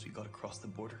do once we got across the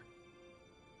border.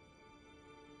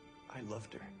 I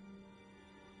loved her.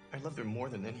 I loved her more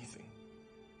than anything.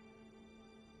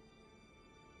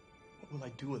 What will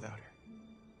I do without her?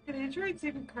 And androids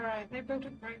even cry. They built a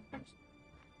brain function.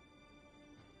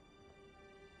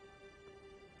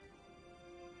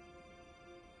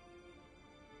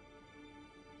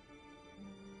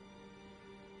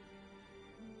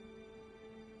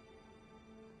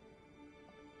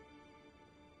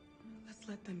 Let's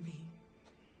let them be.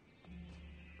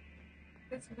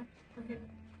 That's enough for him.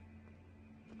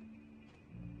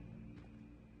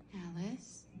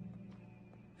 Alice?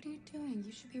 What are you doing?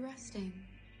 You should be resting.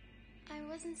 I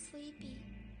wasn't sleepy.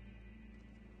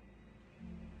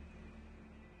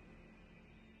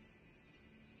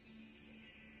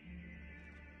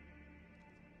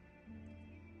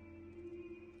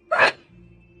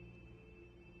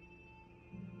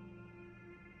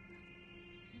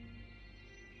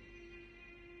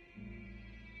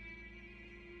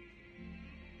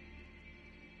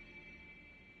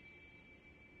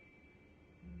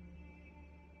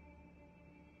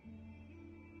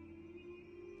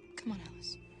 Come on,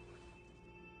 Alice.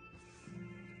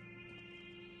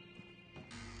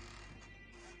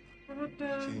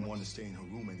 She didn't want to stay in her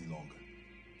room any longer.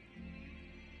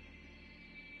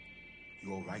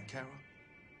 You all right, Kara?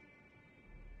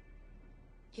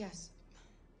 Yes.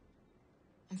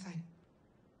 I'm fine.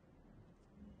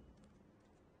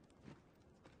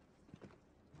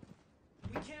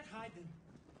 We can't hide them.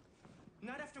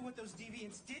 Not after what those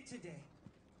deviants did today.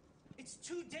 It's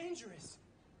too dangerous.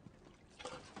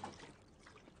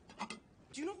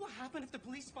 Do you know what will happen if the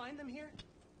police find them here?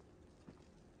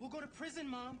 We'll go to prison,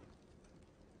 Mom.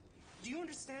 Do you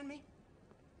understand me?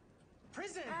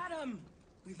 Prison! Adam!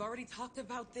 We've already talked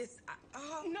about this.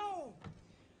 No!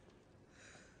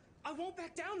 I won't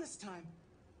back down this time.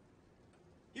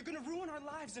 You're gonna ruin our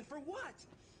lives, and for what?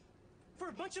 For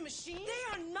a bunch of machines?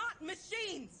 They are not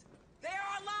machines! They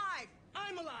are alive!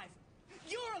 I'm alive!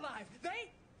 You're alive!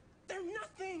 They're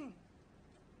nothing!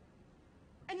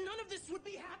 And none of this would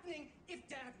be happening if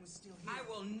Dad was still here. I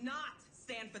will not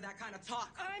stand for that kind of talk.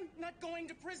 I'm not going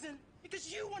to prison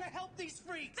because you want to help these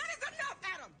freaks. That is enough,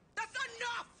 Adam! That's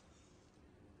enough!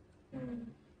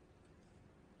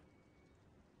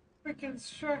 Freaking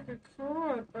struck a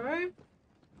chord, bro.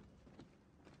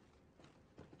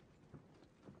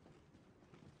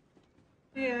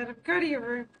 Yeah, Adam, go to your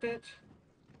room, bitch.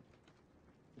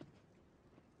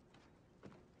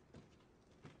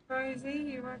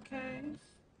 Rosie, you okay?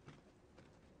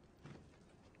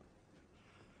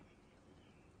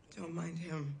 Don't mind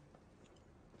him.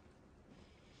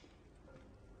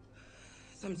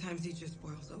 Sometimes he just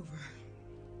boils over.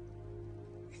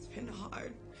 It's been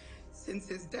hard since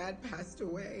his dad passed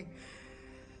away.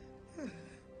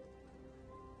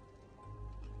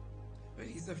 But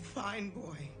he's a fine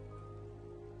boy.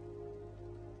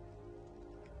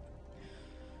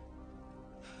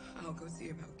 I'll go see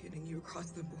about getting you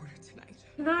across the border tonight.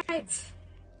 Night.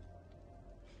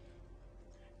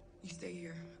 You stay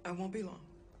here. I won't be long.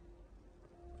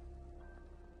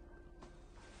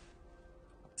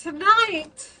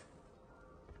 Tonight.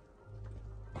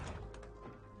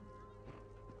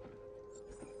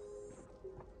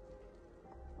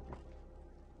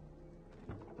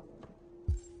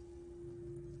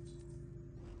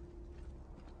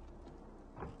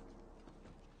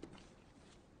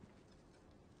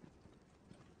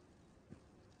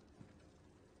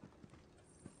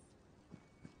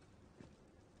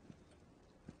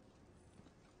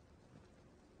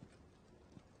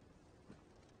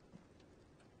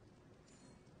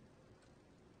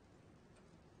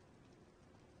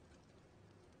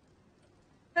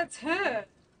 That's her.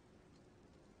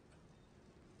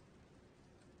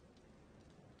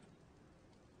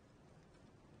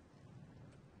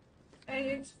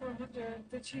 AX400,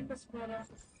 the cheapest model.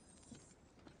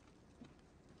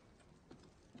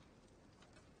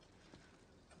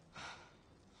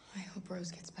 I hope Rose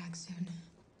gets back soon.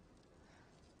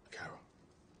 Carol,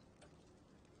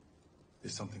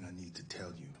 there's something I need to tell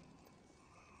you.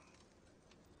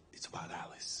 It's about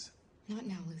Alice. Not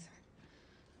now, Luther.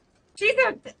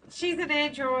 She's an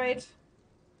android.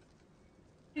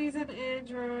 She's an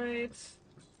android.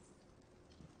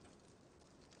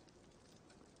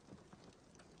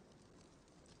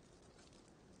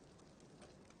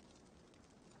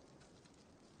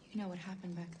 You know what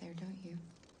happened back there, don't you?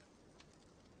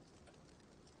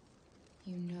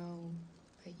 You know,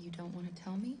 but you don't want to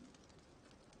tell me?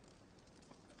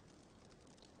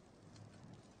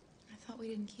 I thought we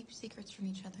didn't keep secrets from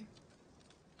each other.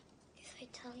 If I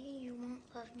tell you, you won't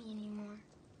love me anymore.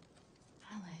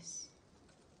 Alice.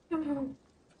 Oh.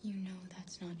 You know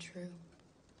that's not true.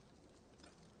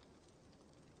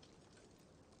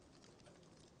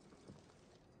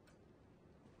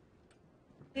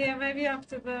 Yeah, maybe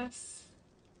after this.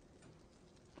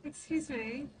 Excuse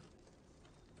me.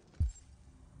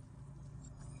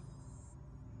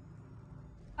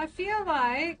 I feel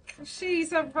like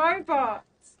she's a robot.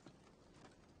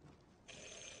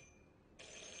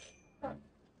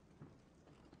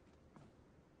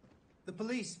 The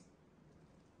police.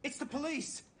 It's the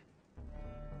police.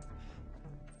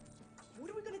 What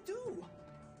are we gonna do?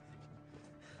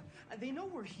 They know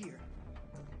we're here.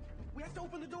 We have to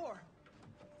open the door.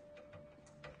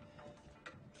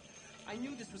 I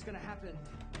knew this was gonna happen.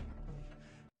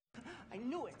 I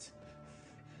knew it.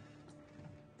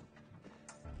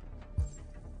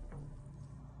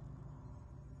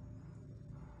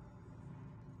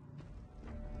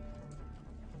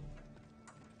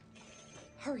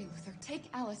 Hurry, Luther. Take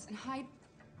Alice and hide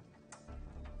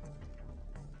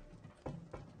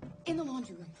in the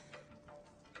laundry room.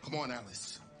 Come on,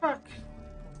 Alice. Fuck.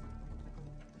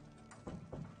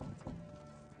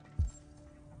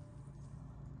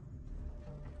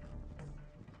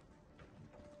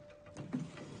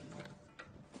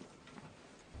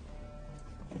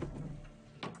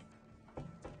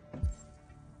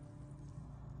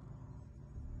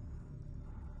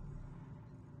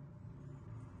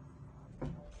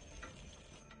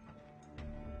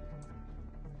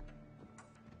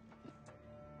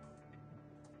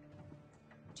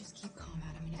 Just keep calm,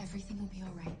 Adam, and everything will be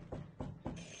all right.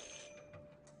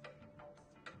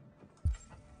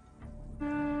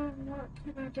 What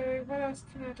can I do? What else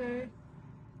can I do?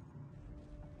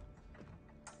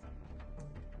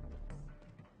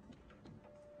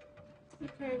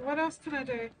 Okay, what else can I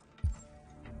do?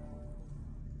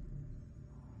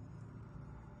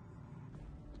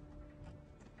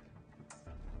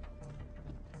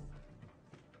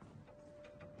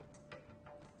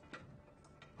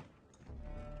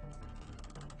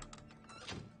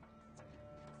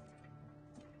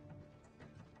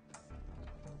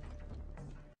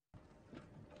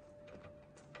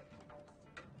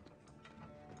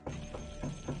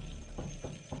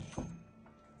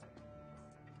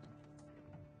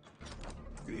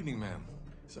 Good evening, ma'am.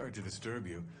 Sorry to disturb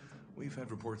you. We've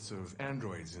had reports of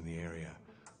androids in the area.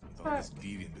 With all this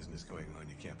deviant business going on,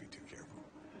 you can't be too careful.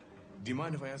 Do you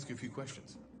mind if I ask you a few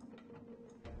questions?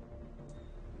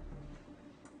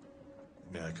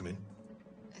 May I come in?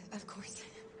 Of course.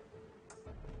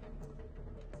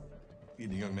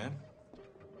 Evening, young man.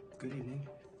 Good evening.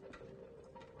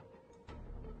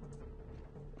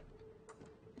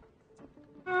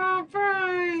 Oh,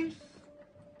 Brian.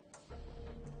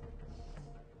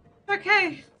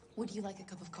 Okay. Would you like a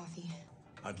cup of coffee?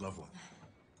 I'd love one.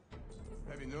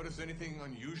 Have you noticed anything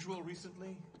unusual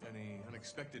recently? Any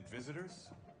unexpected visitors?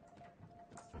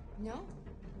 No.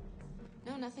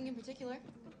 No, nothing in particular.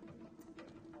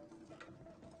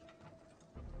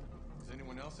 Is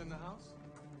anyone else in the house?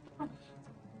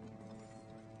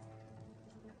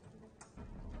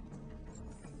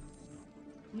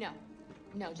 No.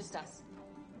 No, just us.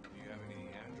 Do you have any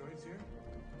androids here?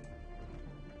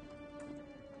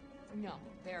 No,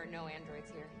 there are no androids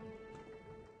here.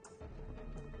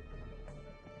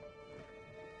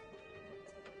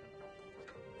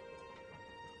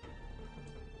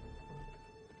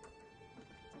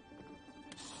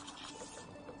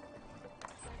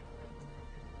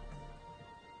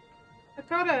 I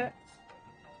got it.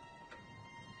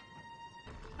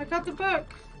 I got the book.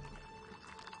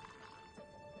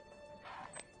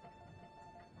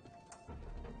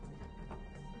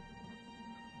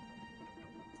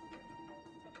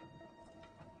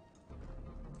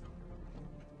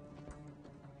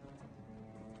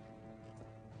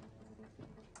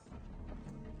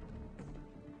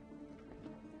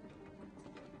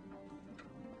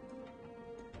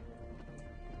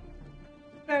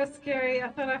 That was scary. I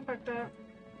thought I fucked up.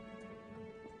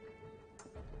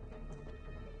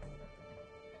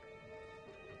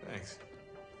 Thanks.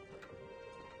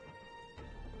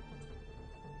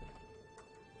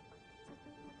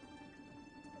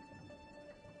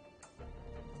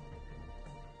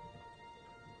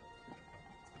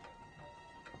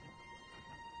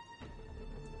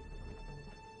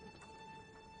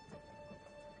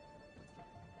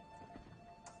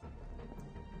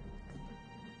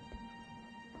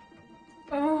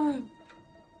 Oh.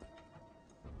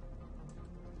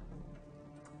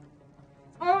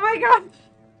 Oh my god.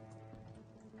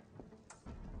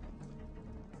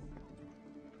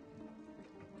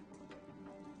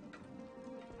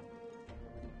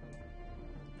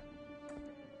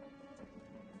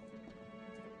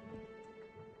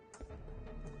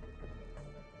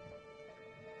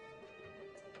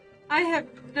 I have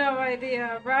no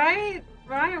idea, right?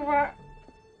 Right? What?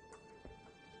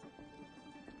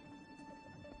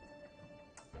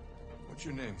 What's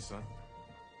your name, son?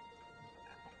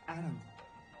 Adam.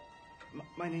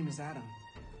 My name is Adam.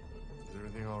 Is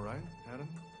everything all right, Adam?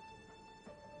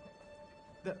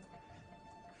 The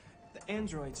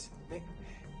androids, they...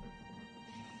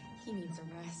 He needs a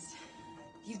rest.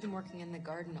 He's been working in the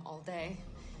garden all day.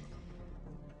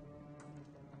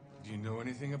 Do you know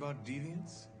anything about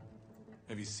deviants?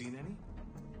 Have you seen any?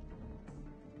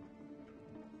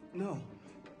 No.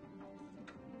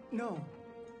 No.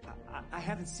 I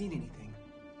haven't seen anything.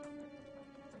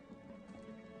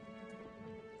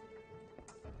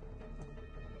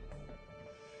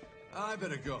 I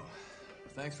better go.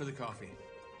 Thanks for the coffee.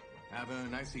 Have a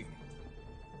nice evening.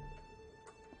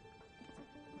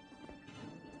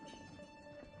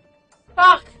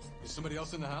 Fuck! Is somebody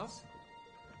else in the house?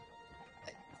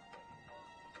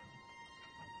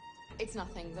 It's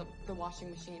nothing. The washing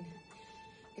machine.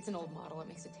 It's an old model. It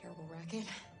makes a terrible racket.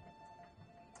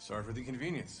 Sorry for the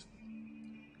inconvenience.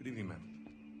 Good evening, ma'am.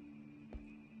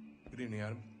 Good evening,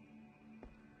 Adam.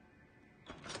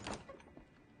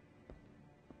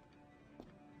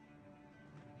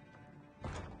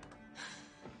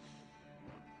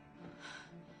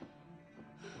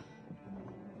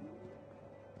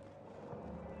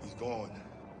 He's gone.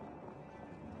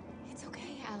 It's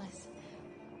okay, Alice.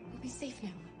 We'll be safe now.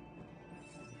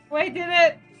 Wait, did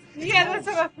it? Yeah, that's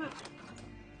what I thought.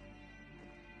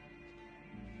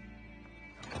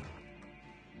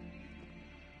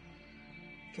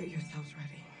 Get yourselves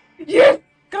ready. Yes!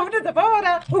 Go to the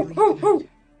border! Ooh, ooh, ooh.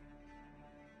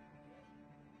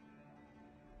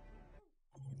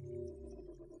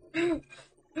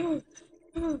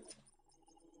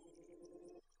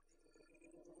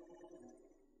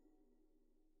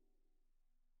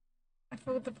 I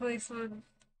fooled the policeman.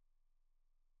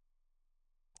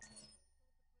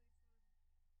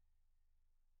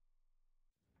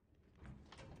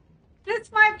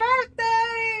 It's my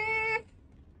birthday!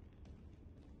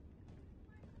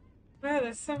 Wow,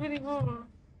 there's so many more.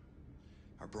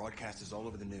 Our broadcast is all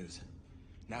over the news.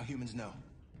 Now humans know.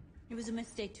 It was a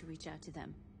mistake to reach out to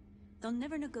them. They'll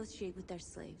never negotiate with their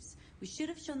slaves. We should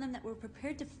have shown them that we're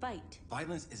prepared to fight.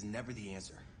 Violence is never the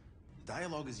answer.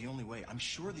 Dialogue is the only way. I'm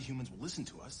sure the humans will listen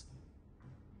to us.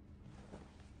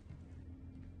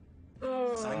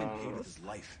 Simon paid with his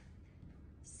life.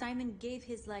 Simon gave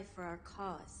his life for our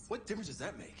cause. What difference does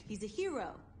that make? He's a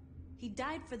hero. He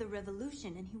died for the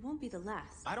revolution, and he won't be the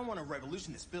last. I don't want a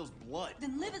revolution that spills blood.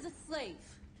 Then live as a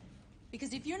slave.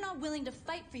 Because if you're not willing to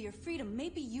fight for your freedom,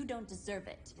 maybe you don't deserve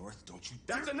it. North, don't you...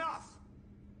 That's enough!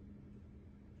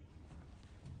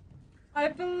 I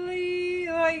believe,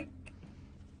 like...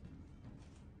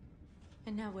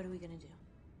 And now what are we gonna do?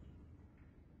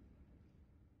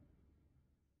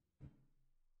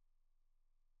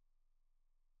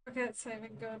 Okay, it's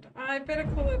saving good. I better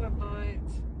call it a night.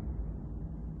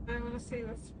 I want to see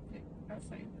this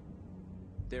thing.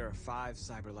 There are 5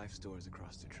 CyberLife stores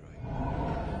across Detroit,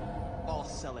 all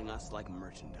selling us like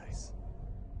merchandise.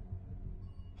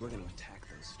 We're gonna attack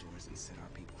those stores and set our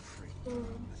people free.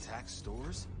 Attack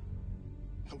stores?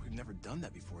 No, we've never done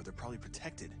that before. They're probably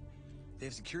protected. They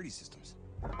have security systems.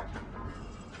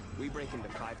 We break into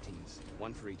 5 teams,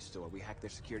 1 for each store. We hack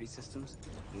their security systems,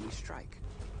 and we strike.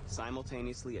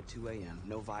 Simultaneously at 2 a.m.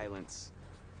 No violence.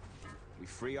 We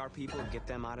free our people, get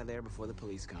them out of there before the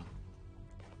police come.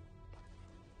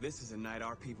 This is a night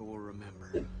our people will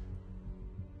remember.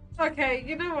 Okay,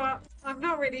 you know what? I'm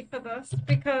not ready for this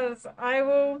because I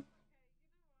will...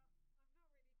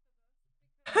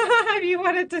 You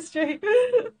wanted to stream.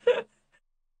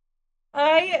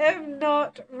 I am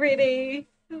not ready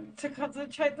to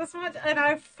concentrate this much, and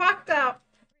I fucked up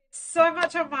so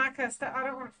much on Marcus that I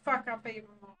don't want to fuck up even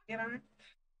more, you know?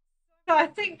 So I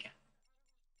think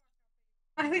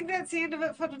I think that's the end of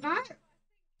it for tonight.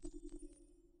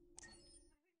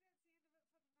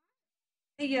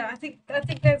 Yeah, I think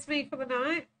that's me for the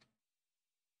night.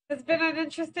 It's been an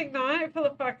interesting night full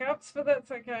of fuck ups, but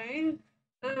that's okay.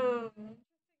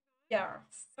 Yeah,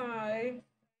 so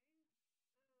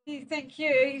thank you.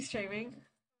 Are you streaming?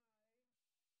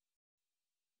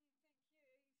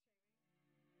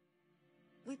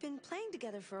 We've been playing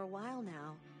together for a while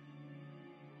now.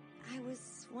 I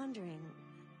was wondering,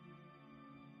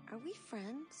 are we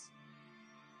friends?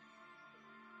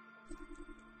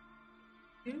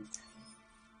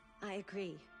 I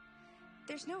agree.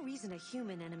 There's no reason a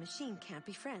human and a machine can't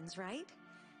be friends, right?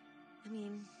 I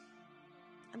mean,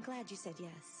 I'm glad you said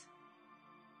yes.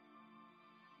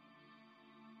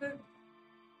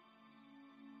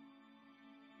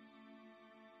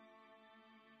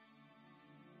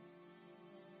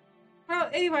 Well,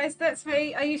 anyways, that's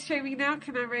me. Are you streaming now?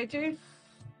 Can I read you?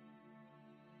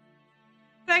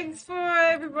 Thanks for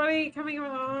everybody coming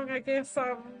along. I guess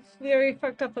yeah, we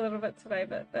fucked up a little bit today,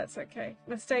 but that's okay.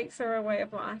 Mistakes are a way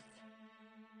of life.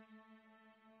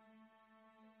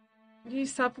 New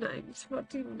subnames. What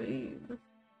do you mean?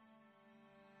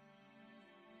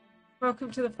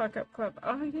 Welcome to the Fuck Up Club.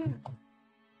 Oh yeah.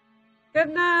 Good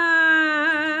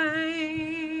night.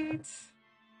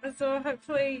 So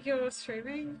hopefully you're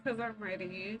streaming because I'm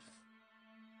reading you.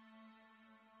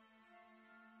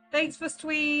 Thanks for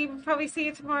stream. Probably see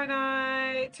you tomorrow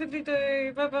night.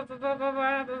 Toodly-doo. Bye bye bye bye bye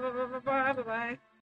bye bye bye bye bye bye.